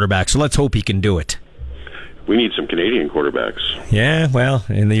 up-and-coming quarterbacks, so let's hope he can do it. We need some Canadian quarterbacks. Yeah, well,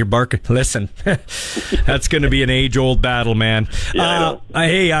 and you're barking. Listen, that's going to be an age-old battle, man. Yeah,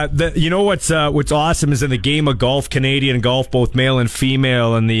 I know. You know what's awesome is in the game of golf, Canadian golf, both male and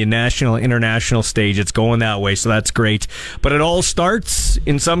female, in the national, international stage, it's going that way, so that's great. But it all starts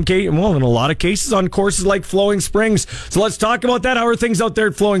in in a lot of cases, on courses like Flowing Springs. So let's talk about that. How are things out there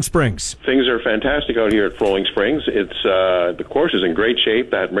at Flowing Springs? Things are fantastic out here at Flowing Springs. It's the course is in great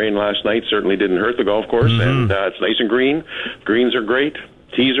shape. That rain last night certainly didn't hurt the golf course. Mm-hmm. And it's nice and green. Greens are great.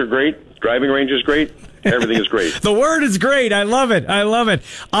 Tees are great. Driving range is great. Everything is great. The word is great. I love it.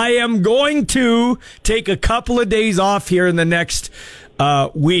 I am going to take a couple of days off here in the next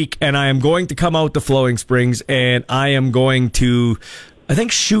week, and I am going to come out to Flowing Springs, and I am going to, I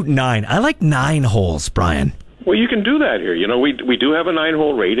think, shoot 9. I like 9 holes, Brian. Well, you can do that here. You know, we do have a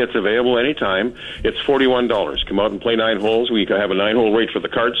 9-hole rate. It's available anytime. It's $41. Come out and play 9 holes. We have a 9-hole rate for the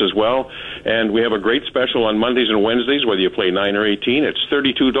carts as well. And we have a great special on Mondays and Wednesdays, whether you play 9 or 18. It's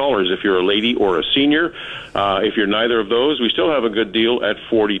 $32 if you're a lady or a senior. If you're neither of those, we still have a good deal at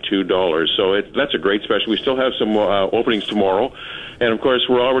 $42. So that's a great special. We still have some openings tomorrow. And, of course,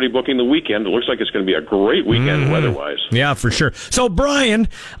 we're already booking the weekend. It looks like it's going to be a great weekend weather-wise. Yeah, for sure. So, Brian,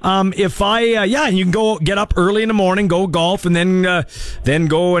 if you can go get up early in the morning, go golf, and then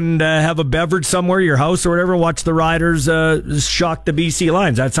go and have a beverage somewhere, your house or whatever, watch the Riders shock the BC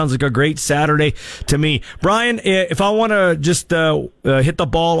Lions. That sounds like a great Saturday to me. Brian, if I want to just hit the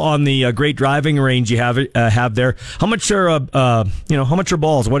ball on the great driving range you have there, how much are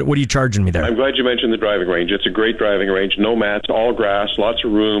balls? What are you charging me there? I'm glad you mentioned the driving range. It's a great driving range. No mats, all grass. Lots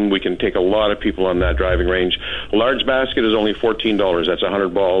of room. We can take a lot of people on that driving range. A large basket is only $14. That's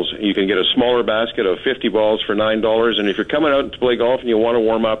 100 balls. You can get a smaller basket of 50 balls for $9. And if you're coming out to play golf and you want to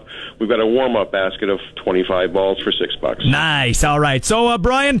warm up, we've got a warm-up basket of 25 balls for $6. Nice. All right. So,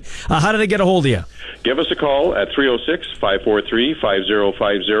 Brian, how do they get a hold of you? Give us a call at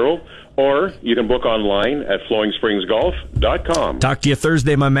 306-543-5050, or you can book online at flowingspringsgolf.com. Talk to you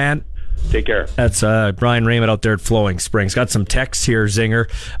Thursday, my man. Take care. That's Brian Raymond out there at Flowing Springs. Got some texts here, Zinger.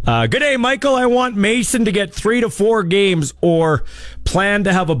 Good day, Michael. I want Mason to get 3 to 4 games or plan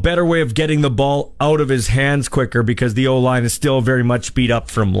to have a better way of getting the ball out of his hands quicker because the O-line is still very much beat up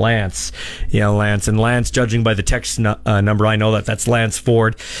from Lance. Yeah, Lance. And Lance, judging by the text number, I know that's Lance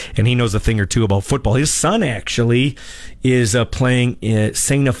Ford, and he knows a thing or two about football. His son, actually, is playing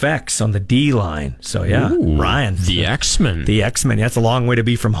St. FX on the D-line. So, yeah, Ooh, Ryan. The X-Men. The X-Men. Yeah, that's a long way to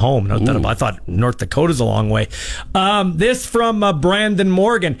be from home. I thought North Dakota's a long way. This from Brandon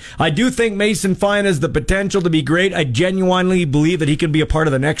Morgan. I do think Mason Fine has the potential to be great. I genuinely believe that he can be a part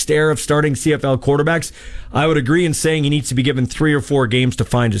of the next era of starting CFL quarterbacks. I would agree in saying he needs to be given 3 or 4 games to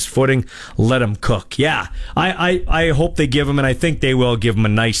find his footing. Let him cook. Yeah, I hope they give him, and I think they will give him a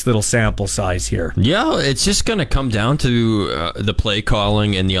nice little sample size here. Yeah, it's just going to come down to the play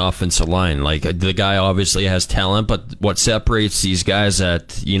calling and the offensive line. Like, the guy obviously has talent, but what separates these guys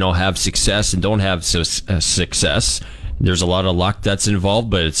that have success and don't have success, there's a lot of luck that's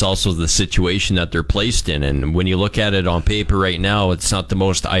involved, but it's also the situation that they're placed in. And when you look at it on paper right now, it's not the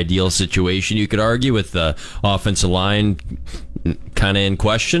most ideal situation, you could argue, with the offensive line kind of in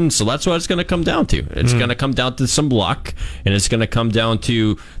question. So that's what it's going to come down to. It's going to come down to some luck, and it's going to come down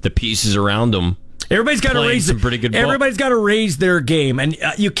to the pieces around them. Everybody's got to raise pretty good ball. Everybody's got to raise their game, and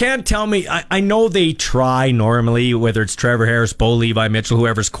you can't tell me. I know they try normally, whether it's Trevor Harris, Bo Levi Mitchell,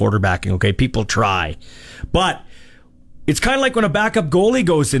 whoever's quarterbacking. Okay, people try, but it's kind of like when a backup goalie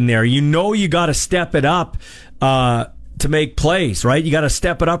goes in there. You got to step it up to make plays, right? You got to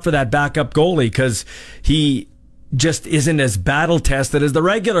step it up for that backup goalie because he just isn't as battle tested as the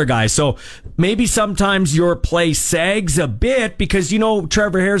regular guy. So maybe sometimes your play sags a bit because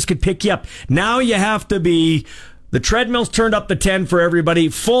Trevor Harris could pick you up. Now you have to be, the treadmill's turned up to 10 for everybody.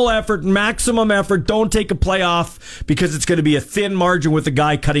 Full effort, maximum effort. Don't take a play off because it's going to be a thin margin with the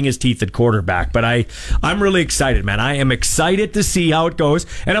guy cutting his teeth at quarterback. But I'm really excited, man. I am excited to see how it goes.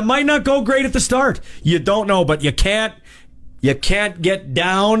 And it might not go great at the start. You don't know, but you can't get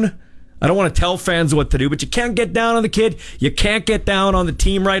down. I don't want to tell fans what to do, but you can't get down on the kid. You can't get down on the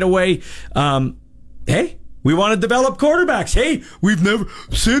team right away. Hey, we want to develop quarterbacks. Hey, we've never,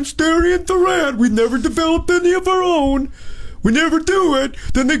 since Darian Durant, we've never developed any of our own. We never do it.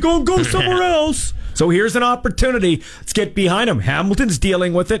 Then they go somewhere else. So here's an opportunity. Let's get behind them. Hamilton's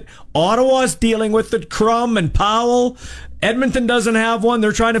dealing with it. Ottawa's dealing with it. Crum and Powell. Edmonton doesn't have one.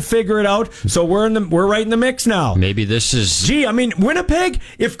 They're trying to figure it out. So we're right in the mix now. Maybe this is... Winnipeg,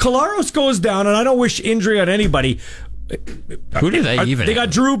 if Kolaros goes down, and I don't wish injury on anybody... Who do they even? They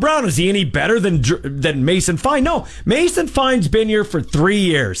got Drew Brown. Is he any better than Mason Fine? No, Mason Fine's been here for 3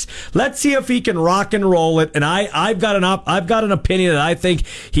 years. Let's see if he can rock and roll it. And I've got an opinion that I think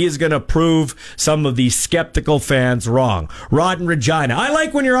he is going to prove some of these skeptical fans wrong. Rod and Regina. I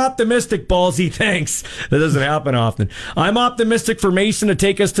like when you're optimistic, Ballsy. Thanks. That doesn't happen often. I'm optimistic for Mason to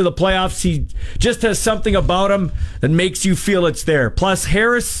take us to the playoffs. He just has something about him that makes you feel it's there. Plus,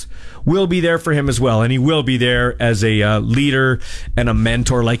 Harris will be there for him as well. And he will be there as a leader and a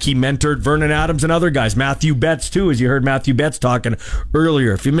mentor, like he mentored Vernon Adams and other guys. Mathieu Betts, too, as you heard Mathieu Betts talking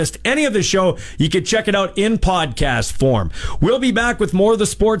earlier. If you missed any of the show, you can check it out in podcast form. We'll be back with more of the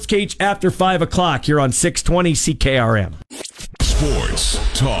Sports Cage after 5 o'clock here on 620 CKRM. Sports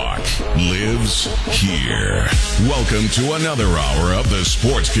talk lives here. Welcome to another hour of the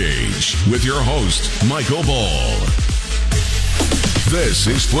Sports Cage with your host, Michael Ball. This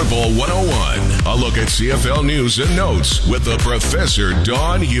is Football 101, a look at CFL news and notes with the Professor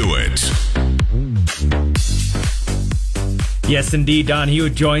Don Hewitt. Yes, indeed. Don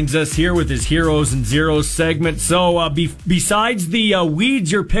Hewitt joins us here with his Heroes and Zeros segment. So besides the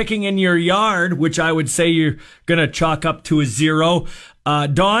weeds you're picking in your yard, which I would say you're going to chalk up to a 0,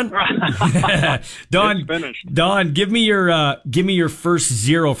 Don, Don, give me your first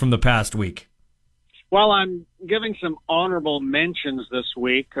 0 from the past week. Well, I'm giving some honorable mentions this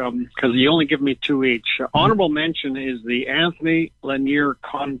week because you only give me 2 each. Honorable mention is the Anthony Lanier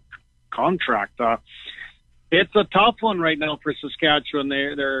contract. It's a tough one right now for Saskatchewan.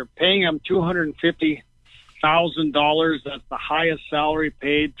 They're paying him $250,000. That's the highest salary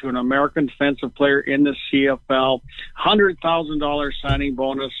paid to an American defensive player in the CFL. $100,000 signing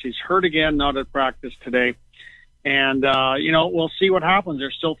bonus. He's hurt again, not at practice today. And, we'll see what happens.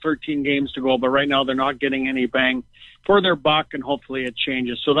 There's still 13 games to go, but right now they're not getting any bang for their buck, and hopefully it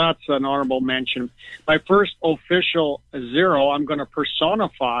changes. So that's an honorable mention. My first official 0, I'm going to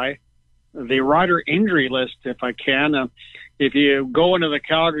personify the rider injury list if I can. If you go into the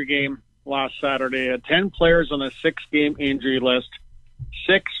Calgary game last Saturday, 10 players on the 6-game injury list,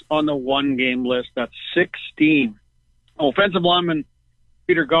 6 on the 1-game list. That's 16. Offensive lineman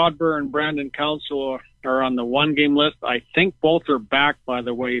Peter Godber and Brandon Council are on the 1-game list. I think both are back, by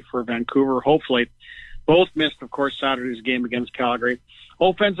the way, for Vancouver, hopefully. Both missed, of course, Saturday's game against Calgary.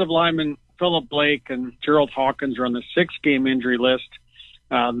 Offensive lineman Philip Blake and Gerald Hawkins are on the 6-game injury list.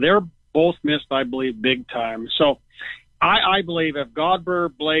 They're both missed, I believe, big time. So I believe if Godber,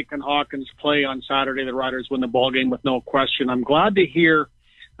 Blake, and Hawkins play on Saturday, the Riders win the ball game with no question. I'm glad to hear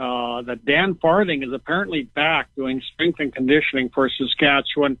that Dan Farthing is apparently back doing strength and conditioning for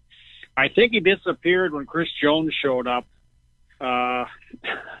Saskatchewan. I think he disappeared when Chris Jones showed up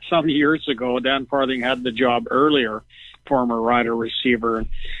some years ago. Dan Farthing had the job earlier, former Rider receiver.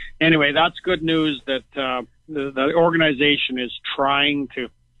 Anyway, that's good news that the organization is trying to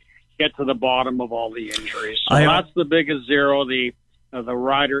get to the bottom of all the injuries. So that's the biggest 0, the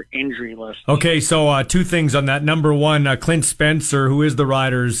rider injury list. Okay, so 2 things on that. Number 1, Clint Spencer, who is the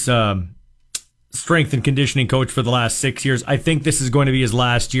Riders' strength and conditioning coach for the last 6 years. I think this is going to be his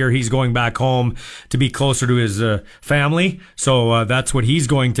last year. He's going back home to be closer to his family. So that's what he's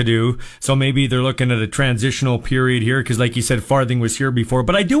going to do. So maybe they're looking at a transitional period here because, like you said, Farthing was here before.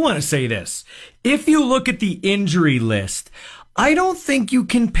 But I do want to say this. If you look at the injury list, I don't think you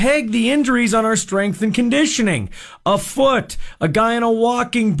can peg the injuries on our strength and conditioning. A foot, a guy in a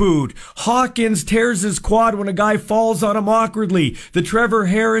walking boot, Hawkins tears his quad when a guy falls on him awkwardly, the Trevor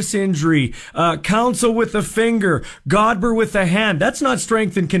Harris injury, Council with a finger, Godber with a hand. That's not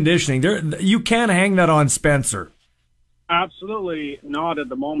strength and conditioning. You can't hang that on Spencer. Absolutely not at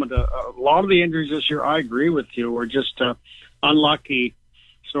the moment. A lot of the injuries this year, I agree with you, were just unlucky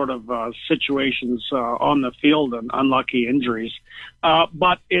sort of situations on the field and unlucky injuries.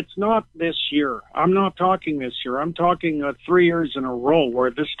 But it's not this year. I'm not talking this year. I'm talking 3 years in a row where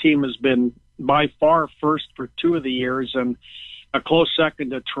this team has been by far first for 2 of the years and a close second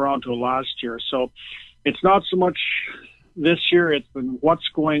to Toronto last year. So it's not so much this year. It's been what's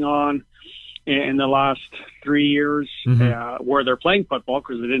going on in the last 3 years where they're playing football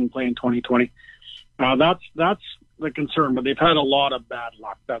because they didn't play in 2020. That's the concern, but they've had a lot of bad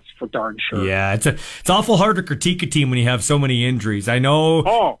luck. That's for darn sure. Yeah, it's awful hard to critique a team when you have so many injuries. I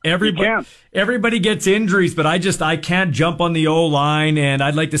know everybody gets injuries, but I can't jump on the O-line, and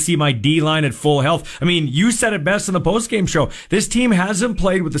I'd like to see my D-line at full health. I mean, you said it best in the postgame show. This team hasn't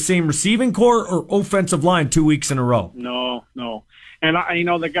played with the same receiving core or offensive line 2 weeks in a row. No. And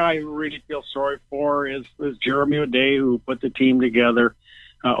the guy who really feels sorry for is Jeremy O'Day, who put the team together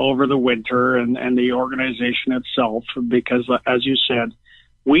over the winter and the organization itself, because as you said,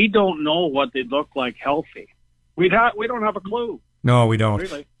 we don't know what they look like healthy. We don't have a clue. No, we don't.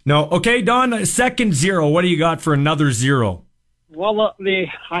 Really. No. Okay, Don, second 0. What do you got for another 0? Well,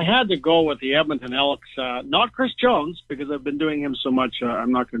 I had to go with the Edmonton Elks, not Chris Jones, because I've been doing him so much.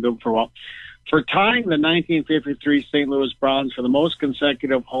 I'm not going to do him for a while. For tying the 1953 St. Louis Browns for the most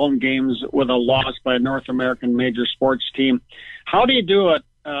consecutive home games with a loss by a North American major sports team. How do you do it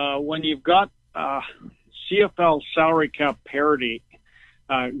when you've got CFL salary cap parity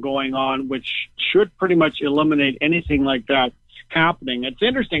going on, which should pretty much eliminate anything like that happening. It's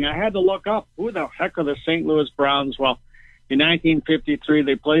interesting. I had to look up who the heck are the St. Louis Browns. Well, in 1953,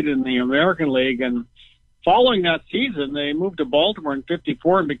 they played in the American League, and following that season, they moved to Baltimore in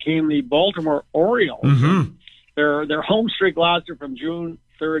 54 and became the Baltimore Orioles. Mm-hmm. Their home streak lasted from June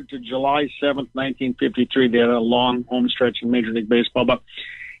 3rd to July 7th, 1953. They had a long home stretch in Major League Baseball. But,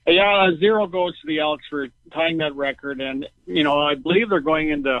 yeah, 0 goes to the Elks for tying that record. And, you know, I believe they're going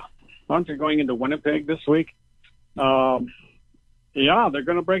into Winnipeg this week. Yeah, they're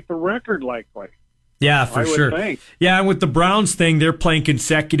going to break the record likely. Yeah, for sure. Think. Yeah, and with the Browns thing, they're playing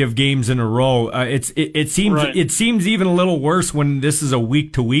consecutive games in a row. It seems even a little worse when this is a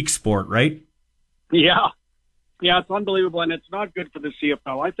week-to-week sport, right? Yeah. Yeah, it's unbelievable, and it's not good for the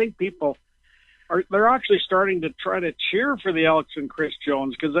CFL. I think people they're actually starting to try to cheer for the Elks and Chris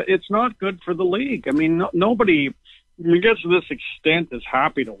Jones because it's not good for the league. I mean, nobody, who gets to this extent, is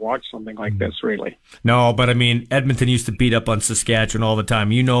happy to watch something like this, really. No, but I mean, Edmonton used to beat up on Saskatchewan all the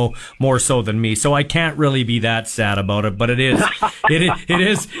time. You know more so than me, so I can't really be that sad about it. But it is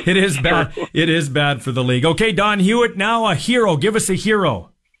bad. It is bad for the league. Okay, Don Hewitt, now a hero. Give us a hero.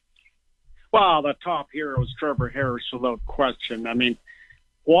 Well, the top hero is Trevor Harris, without question. I mean,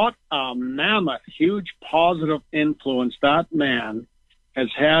 what a mammoth, huge positive influence that man has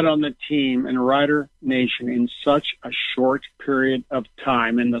had on the team and Rider Nation in such a short period of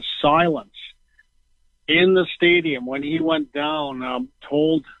time. And the silence in the stadium when he went down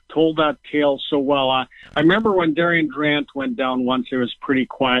told that tale so well. I remember when Darian Grant went down once, it was pretty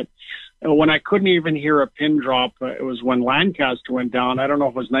quiet. When I couldn't even hear a pin drop, it was when Lancaster went down. I don't know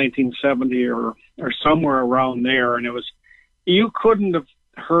if it was 1970 or somewhere around there. And you couldn't have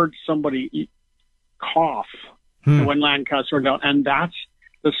heard somebody cough when Lancaster went down. And that's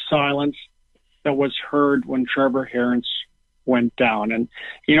the silence that was heard when Trevor Harris went down. And,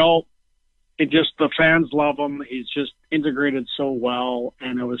 you know, the fans love him. He's just integrated so well.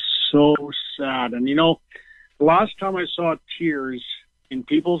 And it was so sad. And, you know, the last time I saw tears in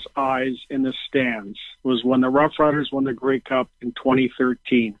people's eyes in the stands was when the Rough Riders won the Grey Cup in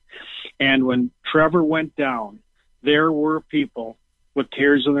 2013. And when Trevor went down, there were people with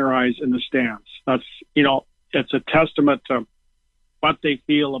tears in their eyes in the stands. That's, you know, it's a testament to what they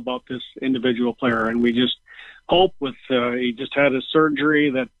feel about this individual player. And we just hope he just had a surgery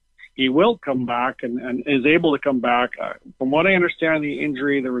that he will come back and is able to come back. From what I understand, the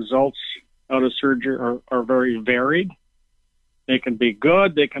injury, the results out of surgery are very varied. They can be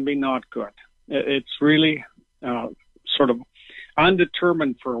good. They can be not good. It's really sort of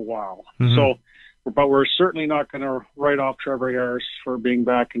undetermined for a while. Mm-hmm. So, but we're certainly not going to write off Trevor Harris for being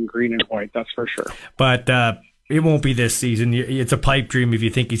back in green and white. That's for sure. But it won't be this season. It's a pipe dream if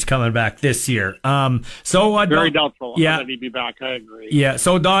you think he's coming back this year. Very doubtful that he'd be back. I agree. Yeah.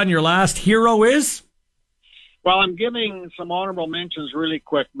 So, Don, your last hero is? Well, I'm giving some honorable mentions really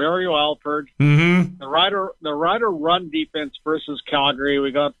quick. Mario Alford, mm-hmm. the Rider run defense versus Calgary. We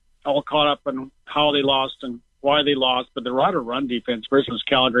got all caught up in how they lost and why they lost, but the Rider run defense versus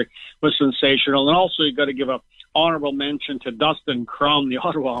Calgary was sensational. And also, you got to give a honorable mention to Dustin Crum, the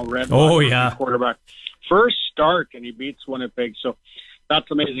Ottawa Redhawks quarterback. First start, and he beats Winnipeg, so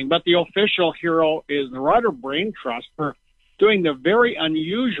that's amazing. But the official hero is the Rider Brain Trust for doing the very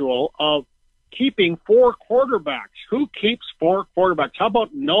unusual of keeping 4 quarterbacks. Who keeps 4 quarterbacks? How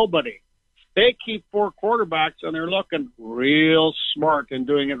about nobody? They keep 4 quarterbacks, and they're looking real smart in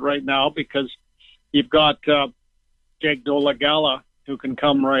doing it right now because you've got Jake Dolagala, who can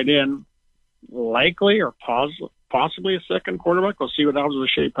come right in, likely or possibly a second quarterback. We'll see what happens with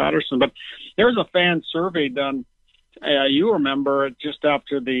Shea Patterson. But there's a fan survey done, you remember, just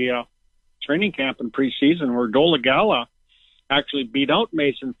after the training camp in preseason, where Dolagala actually beat out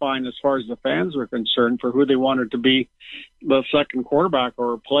Mason Fine as far as the fans were concerned for who they wanted to be the second quarterback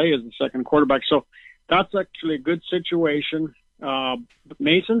or play as the second quarterback. So that's actually a good situation.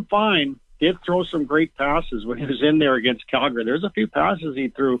 Mason Fine did throw some great passes when he was in there against Calgary. There's a few passes he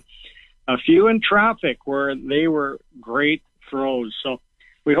threw, a few in traffic where they were great throws. So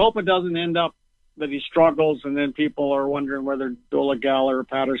we hope it doesn't end up that he struggles and then people are wondering whether Dolagala or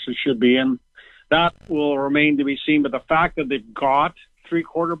Patterson should be in. That will remain to be seen. But the fact that they've got 3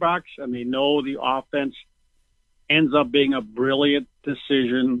 quarterbacks and they know the offense ends up being a brilliant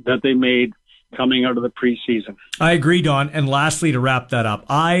decision that they made coming out of the preseason. I agree, Don. And lastly, to wrap that up,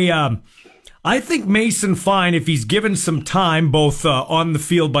 I think Mason Fine, if he's given some time, both on the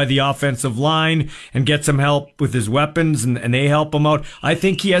field by the offensive line and get some help with his weapons and they help him out, I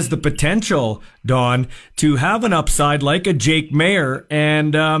think he has the potential, Don, to have an upside like a Jake Mayer.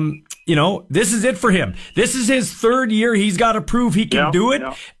 And this is it for him. This is his third year. He's got to prove he can do it,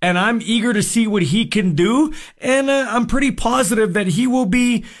 and I'm eager to see what he can do. And I'm pretty positive that he'll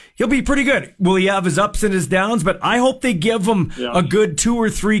be pretty good. Will he have his ups and his downs? But I hope they give him a good 2 or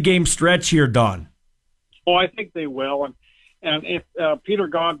 3 game stretch here, Don. Oh, I think they will. And if Peter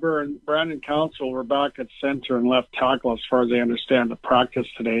Godber and Brandon Council were back at center and left tackle, as far as I understand, the practice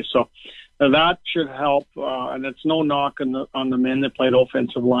today. So that should help. And it's no knock on the men that played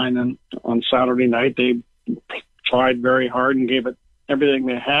offensive line. And on Saturday night, they tried very hard and gave it everything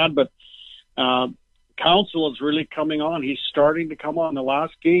they had. But Council is really coming on. He's starting to come on. The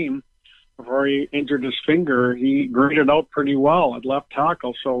last game, before he injured his finger, he graded out pretty well at left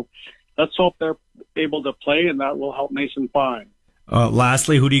tackle. So let's hope they're able to play, and that will help Mason Fine.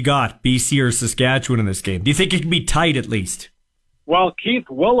 Lastly, who do you got, BC or Saskatchewan in this game? Do you think it can be tight at least? Well, Keith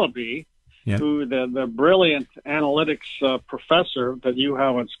Willoughby, who the brilliant analytics professor that you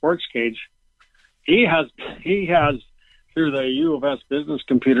have on SportsCage, he has through the U of S business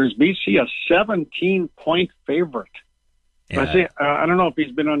computers, BC a 17-point favorite. Yeah. I don't know if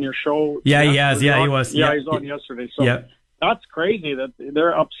he's been on your show. Yeah, he has. Yeah, he was. Yeah, he's on yesterday. So that's crazy that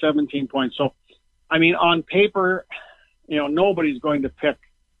they're up 17 points. So, I mean, on paper, nobody's going to pick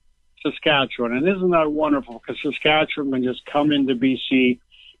Saskatchewan. And isn't that wonderful? Because Saskatchewan can just come into BC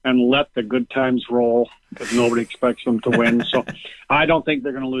and let the good times roll because nobody expects them to win. So I don't think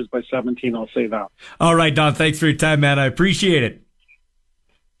they're going to lose by 17. I'll say that. All right, Don. Thanks for your time, man. I appreciate it.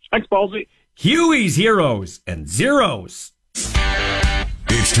 Thanks, Ballsy. Huey's Heroes and Zeros.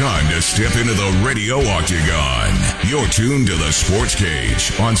 It's time to step into the radio octagon. You're tuned to the Sports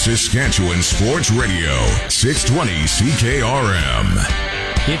Cage on Saskatchewan Sports Radio, 620 CKRM.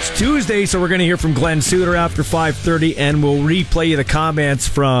 It's Tuesday, so we're going to hear from Glenn Suter after 5:30, and we'll replay you the comments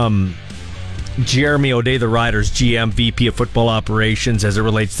from Jeremy O'Day, the Riders GM, VP of Football Operations, as it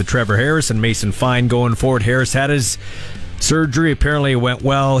relates to Trevor Harris and Mason Fine going forward. Harris had his surgery. Apparently it went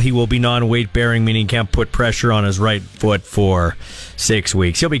well. He will be non-weight bearing, meaning he can't put pressure on his right foot for 6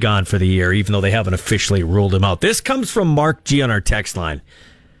 weeks. He'll be gone for the year, even though they haven't officially ruled him out. This comes from Mark G on our text line.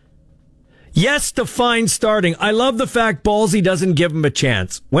 Yes to Fine starting. I love the fact Ballsy doesn't give him a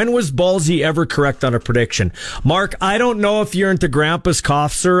chance. When was Ballsy ever correct on a prediction? Mark, I don't know if you're into Grandpa's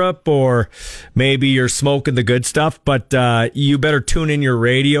cough syrup or maybe you're smoking the good stuff, but you better tune in your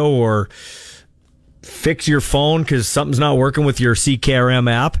radio or fix your phone because something's not working with your CKRM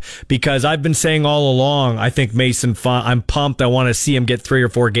app, because I've been saying all along, I think Mason Fine, I'm pumped. I want to see him get 3 or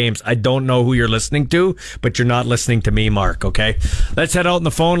 4 games. I don't know who you're listening to, but you're not listening to me, Mark, okay? Let's head out in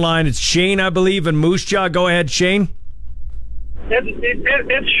the phone line. It's Shane, I believe, in Moose Jaw. Go ahead, Shane.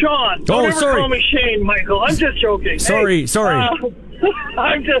 It's Sean. Don't ever call me Shane, Michael. I'm just joking. Sorry.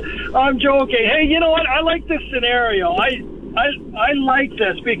 I'm joking. Hey, you know what? I like this scenario. I like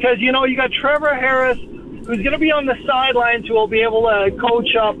this because, you got Trevor Harris, who's going to be on the sidelines, who will be able to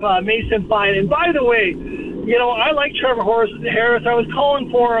coach up Mason Fine. And by the way, I like Trevor Harris. I was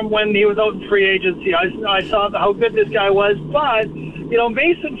calling for him when he was out in free agency. I saw how good this guy was. But,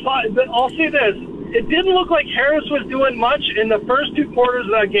 Mason Fine, but I'll say this. It didn't look like Harris was doing much in the first 2 quarters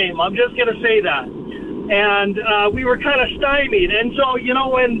of that game. I'm just going to say that. And we were kind of stymied. And so,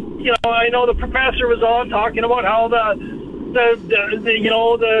 when, I know the professor was on talking about how the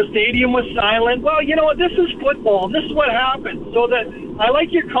stadium was silent. Well, you know what? This is football. This is what happens. So that I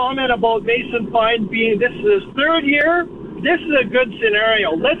like your comment about Mason Fine this is his 3rd year. This is a good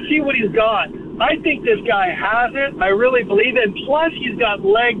scenario. Let's see what he's got. I think this guy has it. I really believe it. And plus, he's got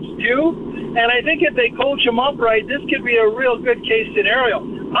legs too. And I think if they coach him up right, this could be a real good case scenario.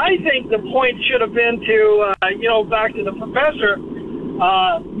 I think the point should have been to, back to the professor,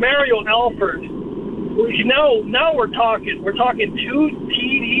 Mario Alford. Now we're talking. We're talking 2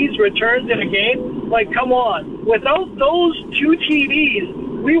 TDs returns in a game. Like, come on. Without those 2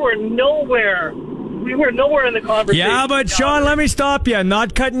 TDs, we were nowhere. We were nowhere in the conversation. Yeah, but Sean, let me stop you. I'm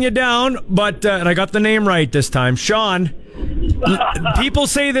not cutting you down, but and I got the name right this time. Sean, people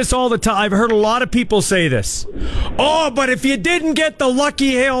say this all the time. I've heard a lot of people say this. Oh, but if you didn't get the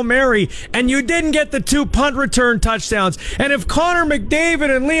lucky Hail Mary and you didn't get the 2 punt return touchdowns, and if Connor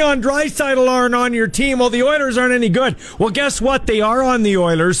McDavid and Leon Draisaitl aren't on your team, well, the Oilers aren't any good. Well, guess what? They are on the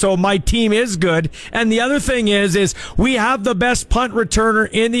Oilers, so my team is good. And the other thing is we have the best punt returner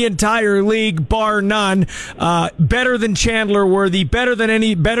in the entire league, bar none. Better than Chandler Worthy, better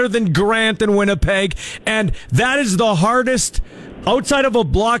than Grant in Winnipeg, and that is the hardest. Outside of a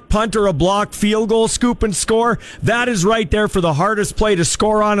block punt or a block field goal, scoop and score, that is right there for the hardest play to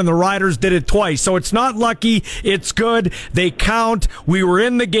score on, and the Riders did it twice. So it's not lucky, it's good. They count. We were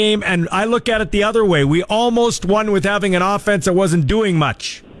in the game, and I look at it the other way. We almost won with having an offense that wasn't doing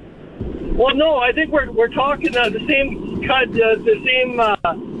much. Well, no, I think we're talking the same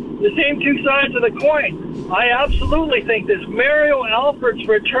the same two sides of the coin. I absolutely think this. Mario Alford's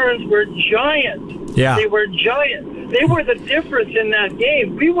returns were giant. Yeah. They were giant. They were the difference in that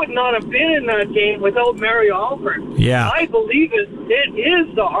game. We would not have been in that game without Mario Alford. Yeah. I believe it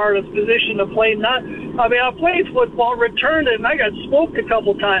is the hardest position to play. I played football, returned it, and I got smoked a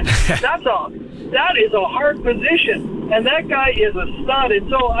couple times. That is a hard position, and that guy is a stud. And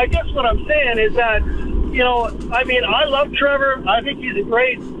so I guess what I'm saying is that, I love Trevor. I think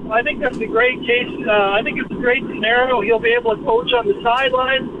I think that's a great case. I think it's a great scenario. He'll be able to coach on the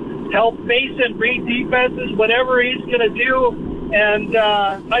sidelines, help Mason read defenses, whatever he's going to do. And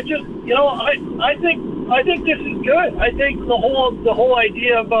I think this is good. I think the whole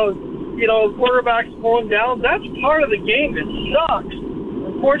idea about, quarterbacks going down, that's part of the game. It sucks.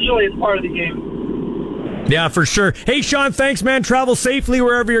 Unfortunately, it's part of the game. Yeah, for sure. Hey, Sean, thanks, man. Travel safely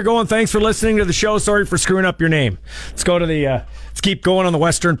wherever you're going. Thanks for listening to the show. Sorry for screwing up your name. Let's go to let's keep going on the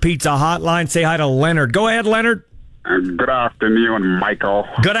Western Pizza Hotline. Say hi to Leonard. Go ahead, Leonard. Good afternoon, Michael.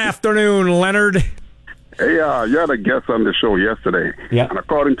 Good afternoon, Leonard. Hey, you had a guest on the show yesterday. Yeah. And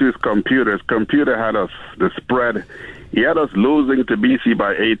according to his computer had us, the spread, he had us losing to BC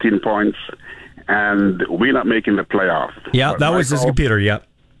by 18 points, and we're not making the playoff. Yeah, that was his computer, yeah.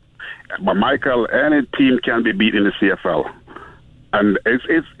 But Michael, any team can be beat in the CFL, and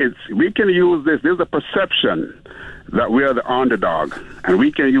it's we can use this. There's a perception that we are the underdog, and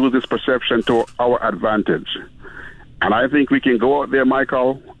we can use this perception to our advantage. And I think we can go out there,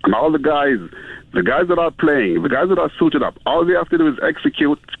 Michael, and all the guys that are playing, the guys that are suited up. All they have to do is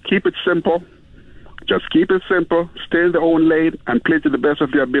execute, keep it simple, just keep it simple, stay in their own lane, and play to the best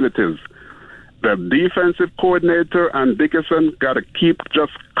of their abilities. The defensive coordinator and Dickerson got to keep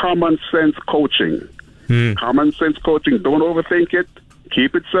just common sense coaching. Common sense coaching. Don't overthink it.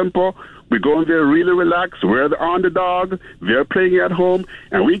 Keep it simple. We go in there really relaxed. We're the underdog. They're playing at home.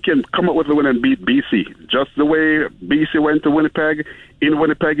 And we can come up with a win and beat BC. Just the way BC went to Winnipeg in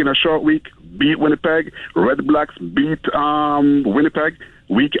a short week, beat Winnipeg. Red Blacks beat Winnipeg.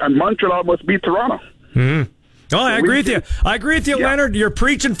 And Montreal must beat Toronto. Oh, I agree with you. I agree with you, yeah. Leonard. You're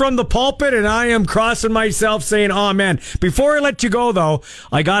preaching from the pulpit, and I am crossing myself saying, oh, man. Before I let you go, though,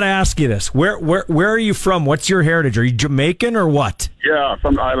 I got to ask you this. Where are you from? What's your heritage? Are you Jamaican or what? Yeah,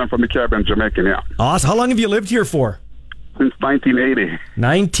 from the island, from the Caribbean, Jamaican, yeah. Awesome. How long have you lived here for? Since 1980.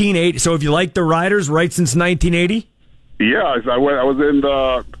 1980. So have you liked the Riders right since 1980? Yeah, I was in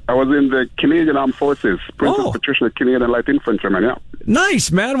the Canadian Armed Forces, Princess Patricia Canadian Light Infantryman, yeah. Nice,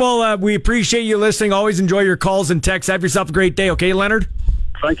 man. Well, we appreciate you listening. Always enjoy your calls and texts. Have yourself a great day, okay, Leonard?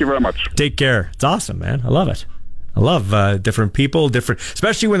 Thank you very much. Take care. It's awesome, man. I love it. I love different people,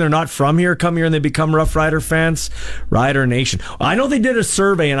 especially when they're not from here, come here and they become Rough Rider fans. Rider Nation. I know they did a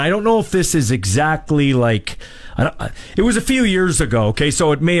survey, and I don't know if this is exactly like... it was a few years ago, okay,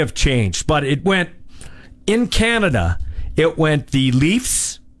 so it may have changed, but it went... In Canada, it went the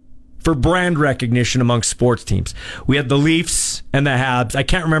Leafs for brand recognition among sports teams. We had the Leafs and the Habs. I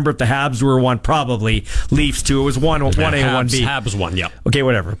can't remember if the Habs were one, probably Leafs too. It was 1A and 1B. Habs won, yeah. Okay,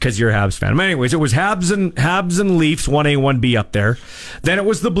 whatever, because you're a Habs fan. But anyways, it was Habs and Leafs, 1A, 1B up there. Then it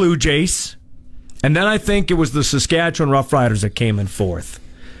was the Blue Jays. And then I think it was the Saskatchewan Roughriders that came in fourth.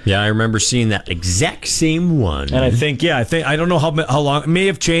 Yeah, I remember seeing that exact same one. And I think I don't know how long it may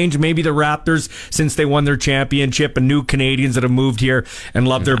have changed. Maybe the Raptors, since they won their championship, and new Canadians that have moved here and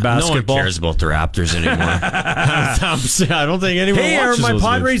love their basketball. No one cares about the Raptors anymore. I don't think anyone watches are my those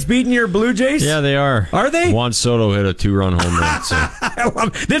Padres games. Beating your Blue Jays? Yeah, they are. Are they? Juan Soto hit a 2-run home run. So. I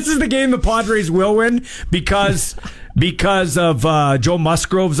love it. This is the game the Padres will win because of Joe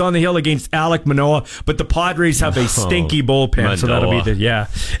Musgrove's on the hill against Alek Manoah, but the Padres have a stinky bullpen, so that'll be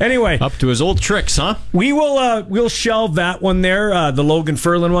Anyway, up to his old tricks, huh? We will we'll shelve that one there, the Logan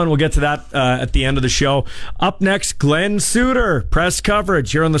Ferland one. We'll get to that at the end of the show. Up next, Glenn Suter, press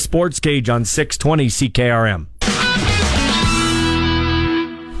coverage here on the SportsCage on 620 CKRM.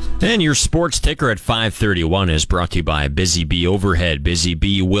 And your sports ticker at 5:31 is brought to you by Busy Bee Overhead. Busy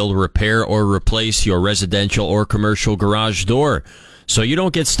Bee will repair or replace your residential or commercial garage door, so you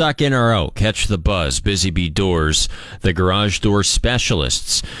don't get stuck in or out. Catch the buzz. Busy Bee Doors, the garage door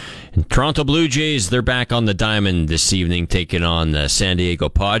specialists. And Toronto Blue Jays, they're back on the diamond this evening, taking on the San Diego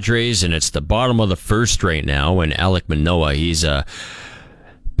Padres, and it's the bottom of the first right now. And Alek Manoah, he's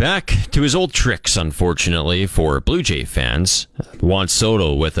Back to his old tricks, unfortunately, for Blue Jay fans. Juan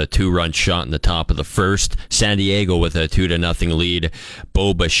Soto with a 2-run shot in the top of the first. San Diego with a 2-0 lead.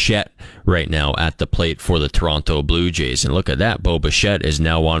 Bo Bichette right now at the plate for the Toronto Blue Jays. And look at that, Bo Bichette is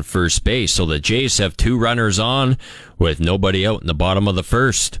now on first base. So the Jays have 2 runners on with nobody out in the bottom of the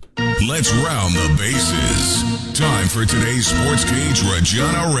first. Let's round the bases. Time for today's Sports Cage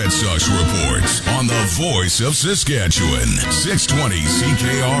Regina Red Sox report on the voice of Saskatchewan, 620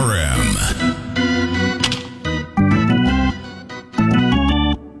 CKRM.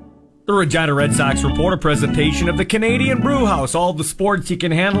 The Regina Red Sox report, a presentation of the Canadian Brew House. All the sports you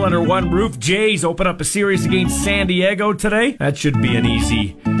can handle under one roof. Jays open up a series against San Diego today. That should be an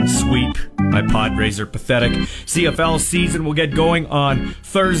easy sweep. My Padres are pathetic. CFL season will get going on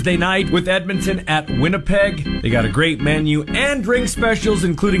Thursday night with Edmonton at Winnipeg. They got a great menu and drink specials,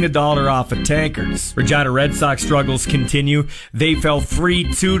 including $1 off at tankers. Regina Red Sox struggles continue. They fell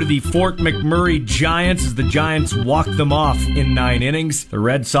 3-2 to the Fort McMurray Giants as the Giants walked them off in 9 innings. The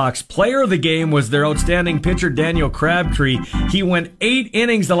Red Sox player of the game was their outstanding pitcher, Daniel Crabtree. He went 8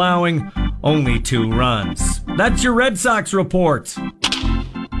 innings, allowing only 2 runs. That's your Red Sox report.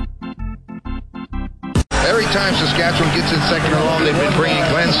 Every time Saskatchewan gets in second or long, they've been bringing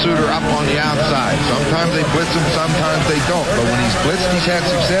Glenn Suter up on the outside. Sometimes they blitz him, sometimes they don't. But when he's blitzed, he's had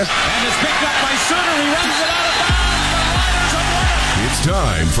success. And it's picked up by Suter. He runs it out of bounds. It's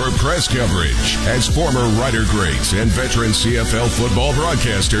time for press coverage as former Rider greats and veteran CFL football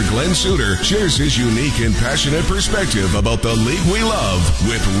broadcaster Glenn Suter shares his unique and passionate perspective about the league we love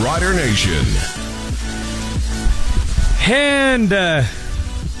with Rider Nation. And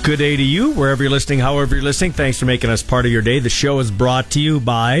good day to you, wherever you're listening, however you're listening. Thanks for making us part of your day. The show is brought to you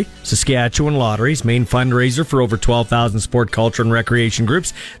by Saskatchewan Lotteries, main fundraiser for over 12,000 sport, culture, and recreation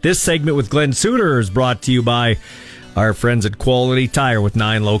groups. This segment with Glenn Suter is brought to you by our friends at Quality Tire with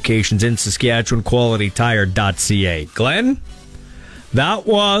 9 locations in Saskatchewan, qualitytire.ca. Glenn, that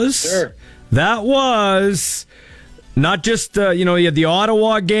was not just, you had the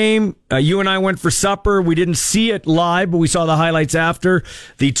Ottawa game. You and I went for supper. We didn't see it live, but we saw the highlights after.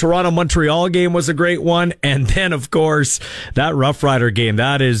 The Toronto-Montreal game was a great one. And then, of course, that Rough Rider game.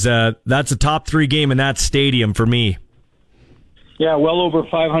 That's a top 3 game in that stadium for me. Yeah, well over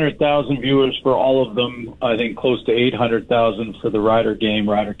 500,000 viewers for all of them. I think close to 800,000 for the Rider game,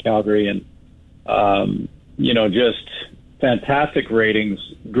 Rider Calgary. And, just fantastic ratings.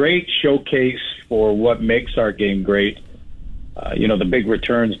 Great showcase for what makes our game great. The big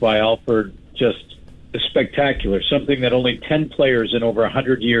returns by Alford, just spectacular. Something that only 10 players in over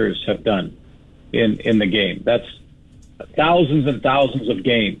 100 years have done in the game. That's thousands and thousands of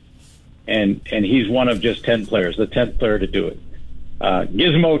games. And he's one of just 10 players, the 10th player to do it.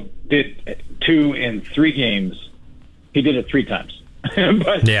 Gizmo did 2 in 3 games. He did it 3 times.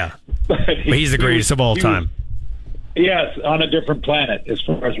 but he's the greatest of all time. Yes, on a different planet as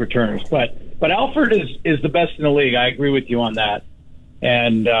far as returns. But Alford is the best in the league. I agree with you on that.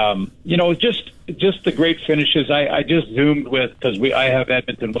 And just the great finishes. I just zoomed with, because I have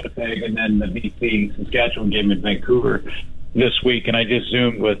Edmonton, Winnipeg, and then the BC Saskatchewan game in Vancouver this week, and I just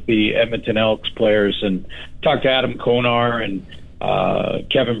zoomed with the Edmonton Elks players and talked to Adam Konar and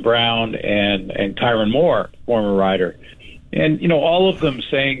Kevin Brown and Kyron Moore, former Rider. And, all of them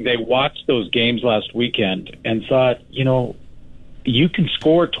saying they watched those games last weekend and thought, you can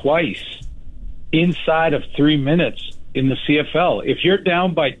score twice inside of 3 minutes in the CFL. If you're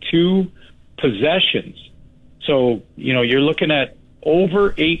down by 2 possessions, so, you're looking at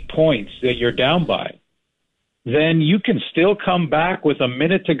over 8 points that you're down by, then you can still come back with a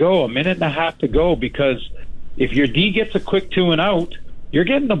minute to go, a minute and a half to go, because if your D gets a quick 2 and out, you're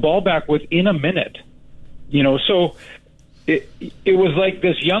getting the ball back within a minute. So it was like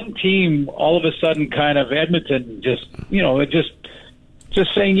this young team all of a sudden, kind of Edmonton, just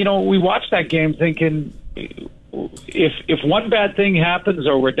saying, we watched that game thinking, if one bad thing happens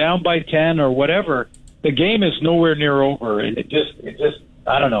or we're down by 10 or whatever, the game is nowhere near over. And it just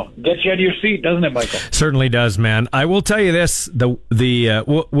I don't know, gets you out of your seat, doesn't it, Michael? Certainly does, man. I will tell you this: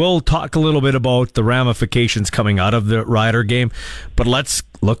 we'll talk a little bit about the ramifications coming out of the Rider game, but let's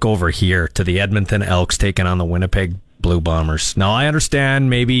look over here to the Edmonton Elks taking on the Winnipeg Blue Bombers. Now, I understand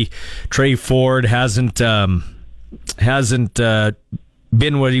maybe Trey Ford hasn't been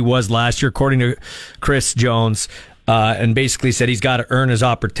what he was last year, according to Chris Jones. and basically said he's got to earn his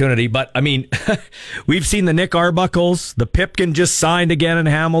opportunity. But, I mean, we've seen the Nick Arbuckles. The Pipkin just signed again in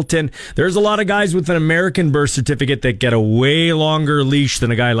Hamilton. There's a lot of guys with an American birth certificate that get a way longer leash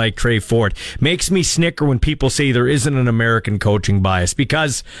than a guy like Trey Ford. Makes me snicker when people say there isn't an American coaching bias,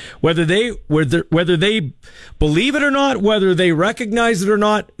 because whether they believe it or not, whether they recognize it or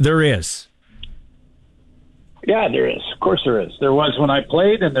not, there is. Yeah, there is. Of course there is. There was when I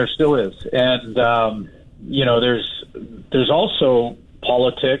played, and there still is. And, there's also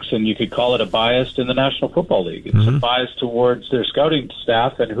politics, and you could call it a bias in the National Football League. It's a bias towards their scouting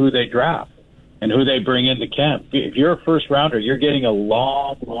staff and who they draft and who they bring into camp. If you're a first-rounder, you're getting a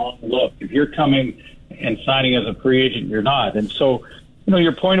long, long look. If you're coming and signing as a free agent, you're not. And so,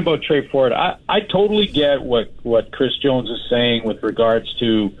 your point about Trey Ford, I totally get what Chris Jones is saying with regards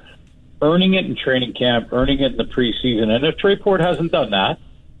to earning it in training camp, earning it in the preseason. And if Trey Ford hasn't done that,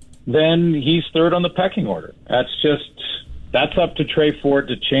 then he's third on the pecking order. That's up to Trey Ford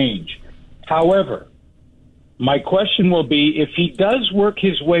to change. However, my question will be, if he does work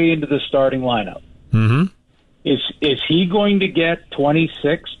his way into the starting lineup, is he going to get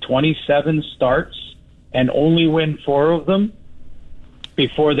 26, 27 starts and only win 4 of them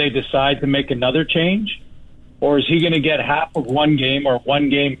before they decide to make another change? Or is he going to get half of one game or one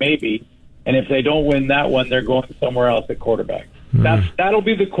game maybe, and if they don't win that one, they're going somewhere else at quarterback? That'll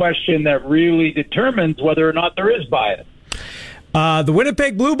be the question that really determines whether or not there is bias. The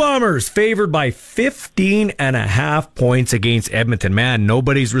Winnipeg Blue Bombers favored by 15.5 points against Edmonton. Man,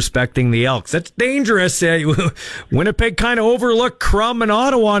 nobody's respecting the Elks. That's dangerous. Winnipeg kind of overlooked Crum and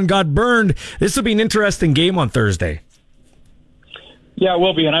Ottawa and got burned. This will be an interesting game on Thursday. Yeah, it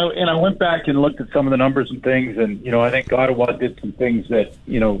will be. And I went back and looked at some of the numbers and things, and, I think Ottawa did some things that,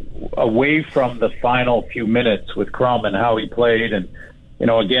 away from the final few minutes with Crum and how he played. And,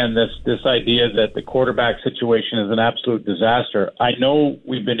 again, this idea that the quarterback situation is an absolute disaster. I know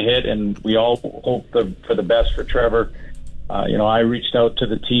we've been hit, and we all hope for the best for Trevor. I reached out to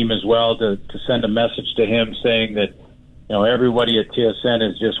the team as well to send a message to him saying that, everybody at TSN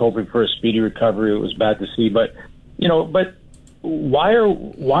is just hoping for a speedy recovery. It was bad to see. But why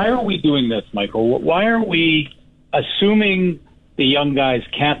are we doing this, Michael? Why are we assuming the young guys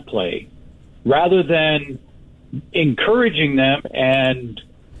can't play rather than encouraging them and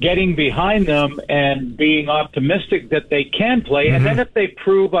getting behind them and being optimistic that they can play? And then if they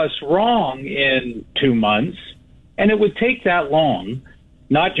prove us wrong in 2 months, and it would take that long,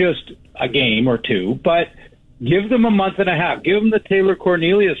 not just a game or two, but give them a month and a half, give them the Taylor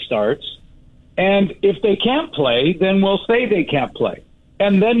Cornelius starts. And if they can't play, then we'll say they can't play.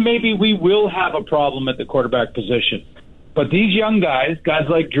 And then maybe we will have a problem at the quarterback position. But these young guys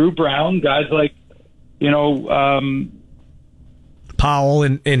like Drew Brown, guys like, Powell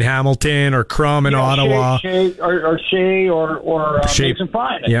in Hamilton, or Crum in Ottawa. Shea or Mason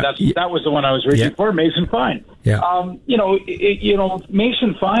Fine. Yeah. That was the one I was reaching for, Mason Fine. Yeah.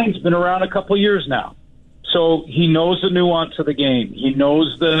 Mason Fine's been around a couple of years now. So he knows the nuance of the game. He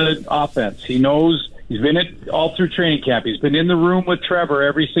knows the offense. He knows he's been all through training camp. He's been in the room with Trevor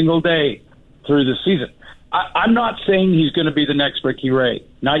every single day through the season. I'm not saying he's going to be the next Ricky Ray.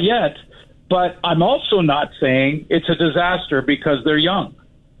 Not yet. But I'm also not saying it's a disaster because they're young.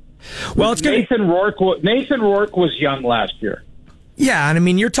 Well, Nathan Rourke was young last year. Yeah, and I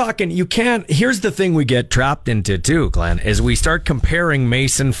mean, here's the thing we get trapped into too, Glenn, is we start comparing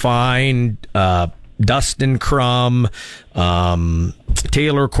Mason Fine, Dustin Crum,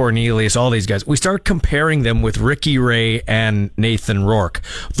 Taylor Cornelius, all these guys. We start comparing them with Ricky Ray and Nathan Rourke.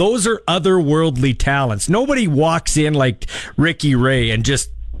 Those are otherworldly talents. Nobody walks in like Ricky Ray and just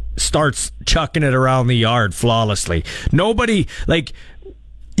starts chucking it around the yard flawlessly. Nobody, like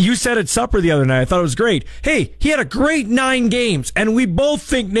you said at supper the other night, I thought it was great. Hey, he had a great 9 games, and we both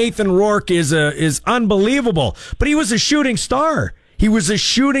think Nathan Rourke is unbelievable, but he was a shooting star. He was a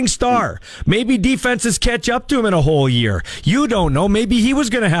shooting star. Maybe defenses catch up to him in a whole year. You don't know. Maybe he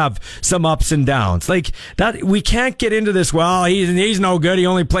was going to have some ups and downs. Like that, we can't get into this. Well, he's no good. He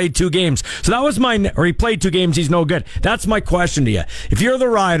only played 2 games. So that was he played 2 games. He's no good. That's my question to you. If you're the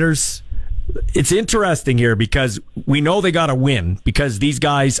Riders, it's interesting here because we know they got to win because these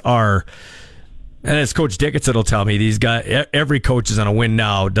guys are. And as Coach Dickinson will tell me, these guys, every coach is on a win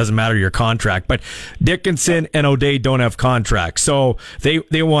now. It doesn't matter your contract. But Dickinson and O'Day don't have contracts. So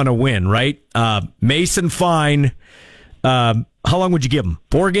they want to win, right? Mason Fine, how long would you give him?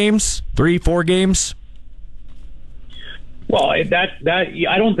 4 games? 3, 4 games? Well, that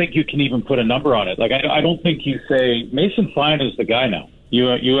I don't think you can even put a number on it. Like I don't think you say Mason Fine is the guy now.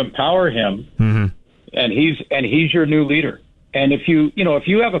 You empower him, and he's your new leader. And if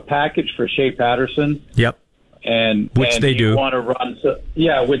you have a package for Shea Patterson, yep, and they do. Want to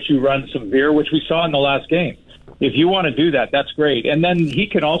run, which you run some veer, which we saw in the last game. If you want to do that, that's great. And then he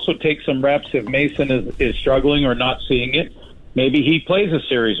can also take some reps if Mason is struggling or not seeing it. Maybe he plays a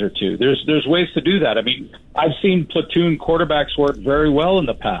series or two. There's ways to do that. I mean, I've seen platoon quarterbacks work very well in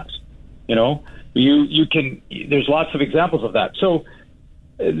the past. You know, you can. There's lots of examples of that. So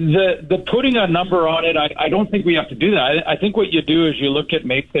the putting a number on it, I don't think we have to do that. I think what you do is you look at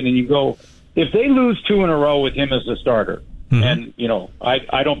Mason and you go, if they lose 2 in a row with him as the starter, and you know,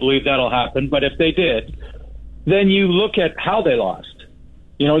 I don't believe that'll happen, but if they did, then you look at how they lost.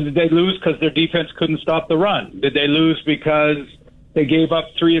 You know, did they lose because their defense couldn't stop the run? Did they lose because they gave up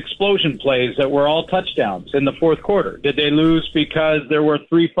 3 explosion plays that were all touchdowns in the fourth quarter? Did they lose because there were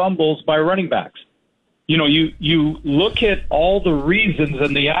 3 fumbles by running backs? You know, you look at all the reasons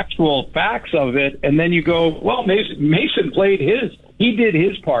and the actual facts of it, and then you go, well, Mason played his. He did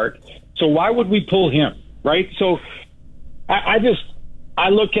his part. So why would we pull him, right? So I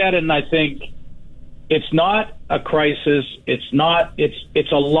look at it and I think, it's not a crisis. It's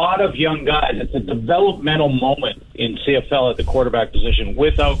a lot of young guys. It's a developmental moment in CFL at the quarterback position,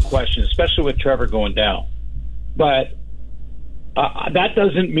 without question, especially with Trevor going down. But that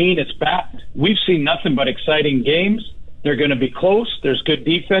doesn't mean it's bad. We've seen nothing but exciting games. They're going to be close. There's good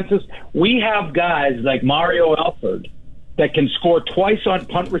defenses. We have guys like Mario Alford that can score twice on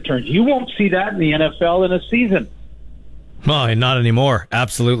punt returns. You won't see that in the NFL in a season. Well, not anymore.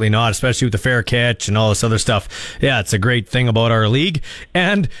 Absolutely not, especially with the fair catch and all this other stuff. Yeah, it's a great thing about our league.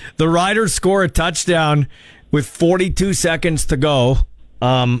 And the Riders score a touchdown with 42 seconds to go.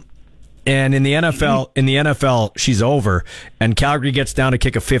 And in the NFL, she's over. And Calgary gets down to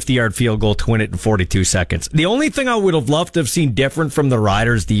kick a 50-yard field goal to win it in 42 seconds. The only thing I would have loved to have seen different from the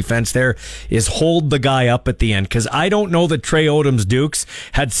Riders' defense there is hold the guy up at the end. Because I don't know that Trey Odoms-Dukes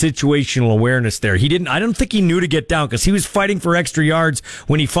had situational awareness there. I don't think he knew to get down because he was fighting for extra yards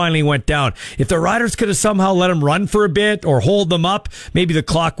when he finally went down. If the Riders could have somehow let him run for a bit or hold them up, maybe the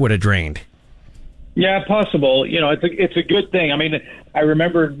clock would have drained. Yeah, possible. You know, it's a good thing. I mean, I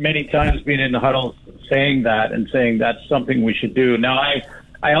remember many times being in the huddle saying that and saying that's something we should do. Now,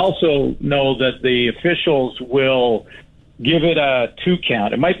 I also know that the officials will give it a 2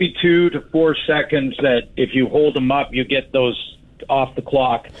 count. It might be 2 to 4 seconds that if you hold them up, you get those off the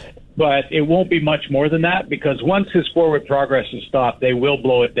clock. But it won't be much more than that because once his forward progress is stopped, they will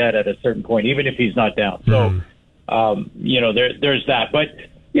blow it dead at a certain point, even if he's not down. So, you know, there's that. But,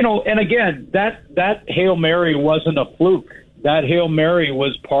 you know, and again, that Hail Mary wasn't a fluke. That Hail Mary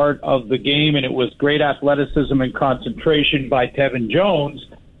was part of the game, and it was great athleticism and concentration by Tevin Jones.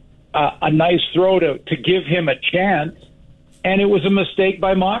 A nice throw to give him a chance, and it was a mistake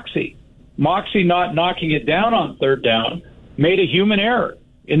by Moxie. Moxie not knocking it down on third down made a human error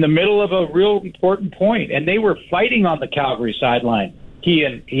in the middle of a real important point, and they were fighting on the Calgary sideline, he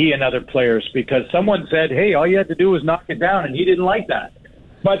and other players, because someone said, hey, all you had to do was knock it down, and he didn't like that.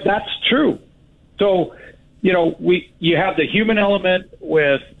 But that's true. So, you know, you have the human element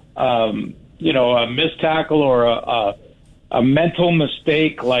with, you know, a missed tackle or a mental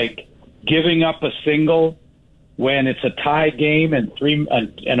mistake like giving up a single when it's a tie game and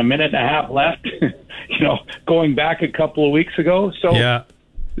a minute and a half left, you know, going back a couple of weeks ago. So, yeah.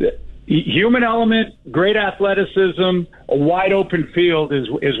 Human element, great athleticism, a wide open field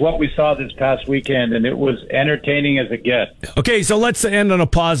is what we saw this past weekend, and it was entertaining as it gets. Okay, so let's end on a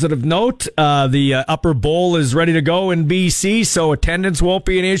positive note. The Upper Bowl is ready to go in BC, so attendance won't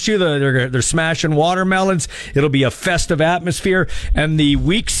be an issue. They're smashing watermelons. It'll be a festive atmosphere, and the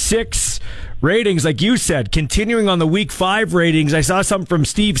Week 6 ratings, like you said, continuing on the Week 5 ratings. I saw something from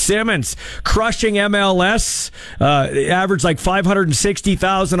Steve Simmons crushing MLS. Averaged like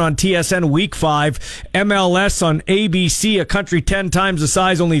 560,000 on TSN Week 5. MLS on ABC, a country 10 times the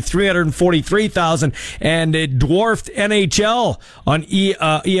size, only 343,000, and it dwarfed NHL on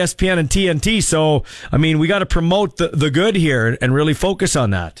ESPN and TNT. So, I mean, we got to promote the good here and really focus on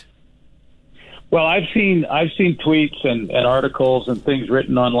that. Well, I've seen tweets and articles and things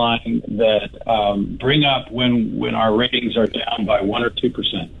written online that bring up when our ratings are down by 1 or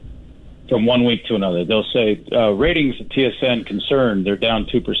 2% from one week to another. They'll say ratings at TSN concerned, they're down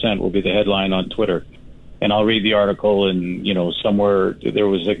 2% will be the headline on Twitter. And I'll read the article, and, you know, somewhere there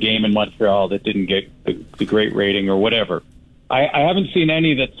was a game in Montreal that didn't get the great rating or whatever. I haven't seen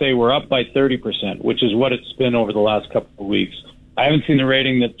any that say we're up by 30%, which is what it's been over the last couple of weeks. I haven't seen the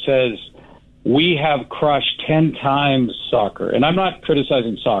rating that says we have crushed 10 times soccer. And I'm not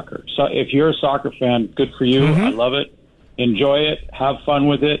criticizing soccer. So if you're a soccer fan, good for you. I love it. Enjoy it. Have fun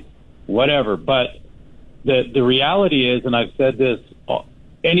with it. Whatever. But the reality is, and I've said this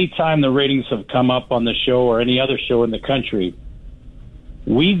anytime the ratings have come up on the show or any other show in the country,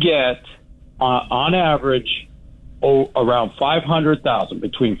 we get, on average, around 500,000,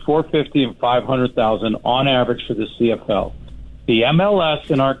 between 450 and 500,000 on average for the CFL. The MLS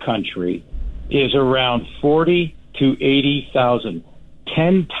in our country is around 40 to 80,000,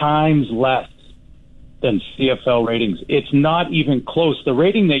 10 times less than CFL ratings. It's not even close. The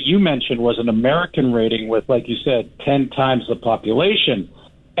rating that you mentioned was an American rating with, like you said, 10 times the population,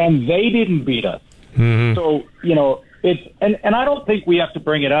 and they didn't beat us. Mm-hmm. So, it's, and I don't think we have to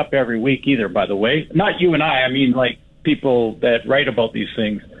bring it up every week either, by the way. Not you and I mean, like, people that write about these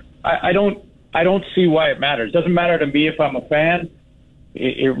things. I don't see why it matters. It doesn't matter to me if I'm a fan.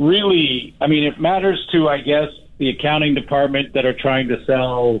 It really, it matters to, I guess, the accounting department that are trying to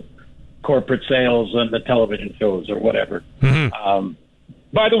sell corporate sales on the television shows or whatever. Mm-hmm.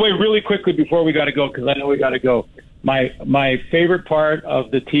 By the way, really quickly before we got to go, because I know we got to go, my favorite part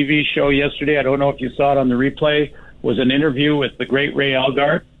of the TV show yesterday, I don't know if you saw it on the replay, was an interview with the great Ray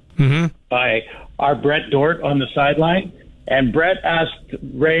Algard by our Brett Dort on the sideline. And Brett asked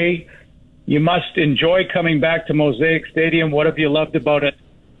Ray, "You must enjoy coming back to Mosaic Stadium. What have you loved about it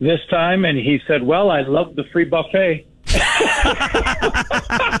this time?" And he said, "Well, I love the free buffet."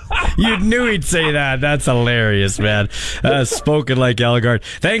 You knew he'd say that. That's hilarious, man. Spoken like Algard.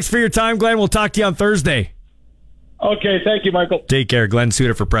 Thanks for your time, Glenn. We'll talk to you on Thursday. Okay, thank you, Michael. Take care. Glenn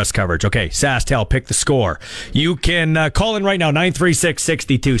Suter for press coverage. Okay, SaskTel, pick the score. You can call in right now,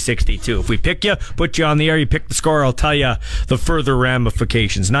 936-6262. If we pick you, put you on the air, you pick the score, I'll tell you the further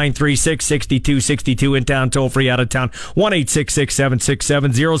ramifications. 936-6262 in town, toll free, out of town,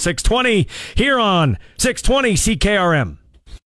 1-866-767-0620 here on 620 CKRM.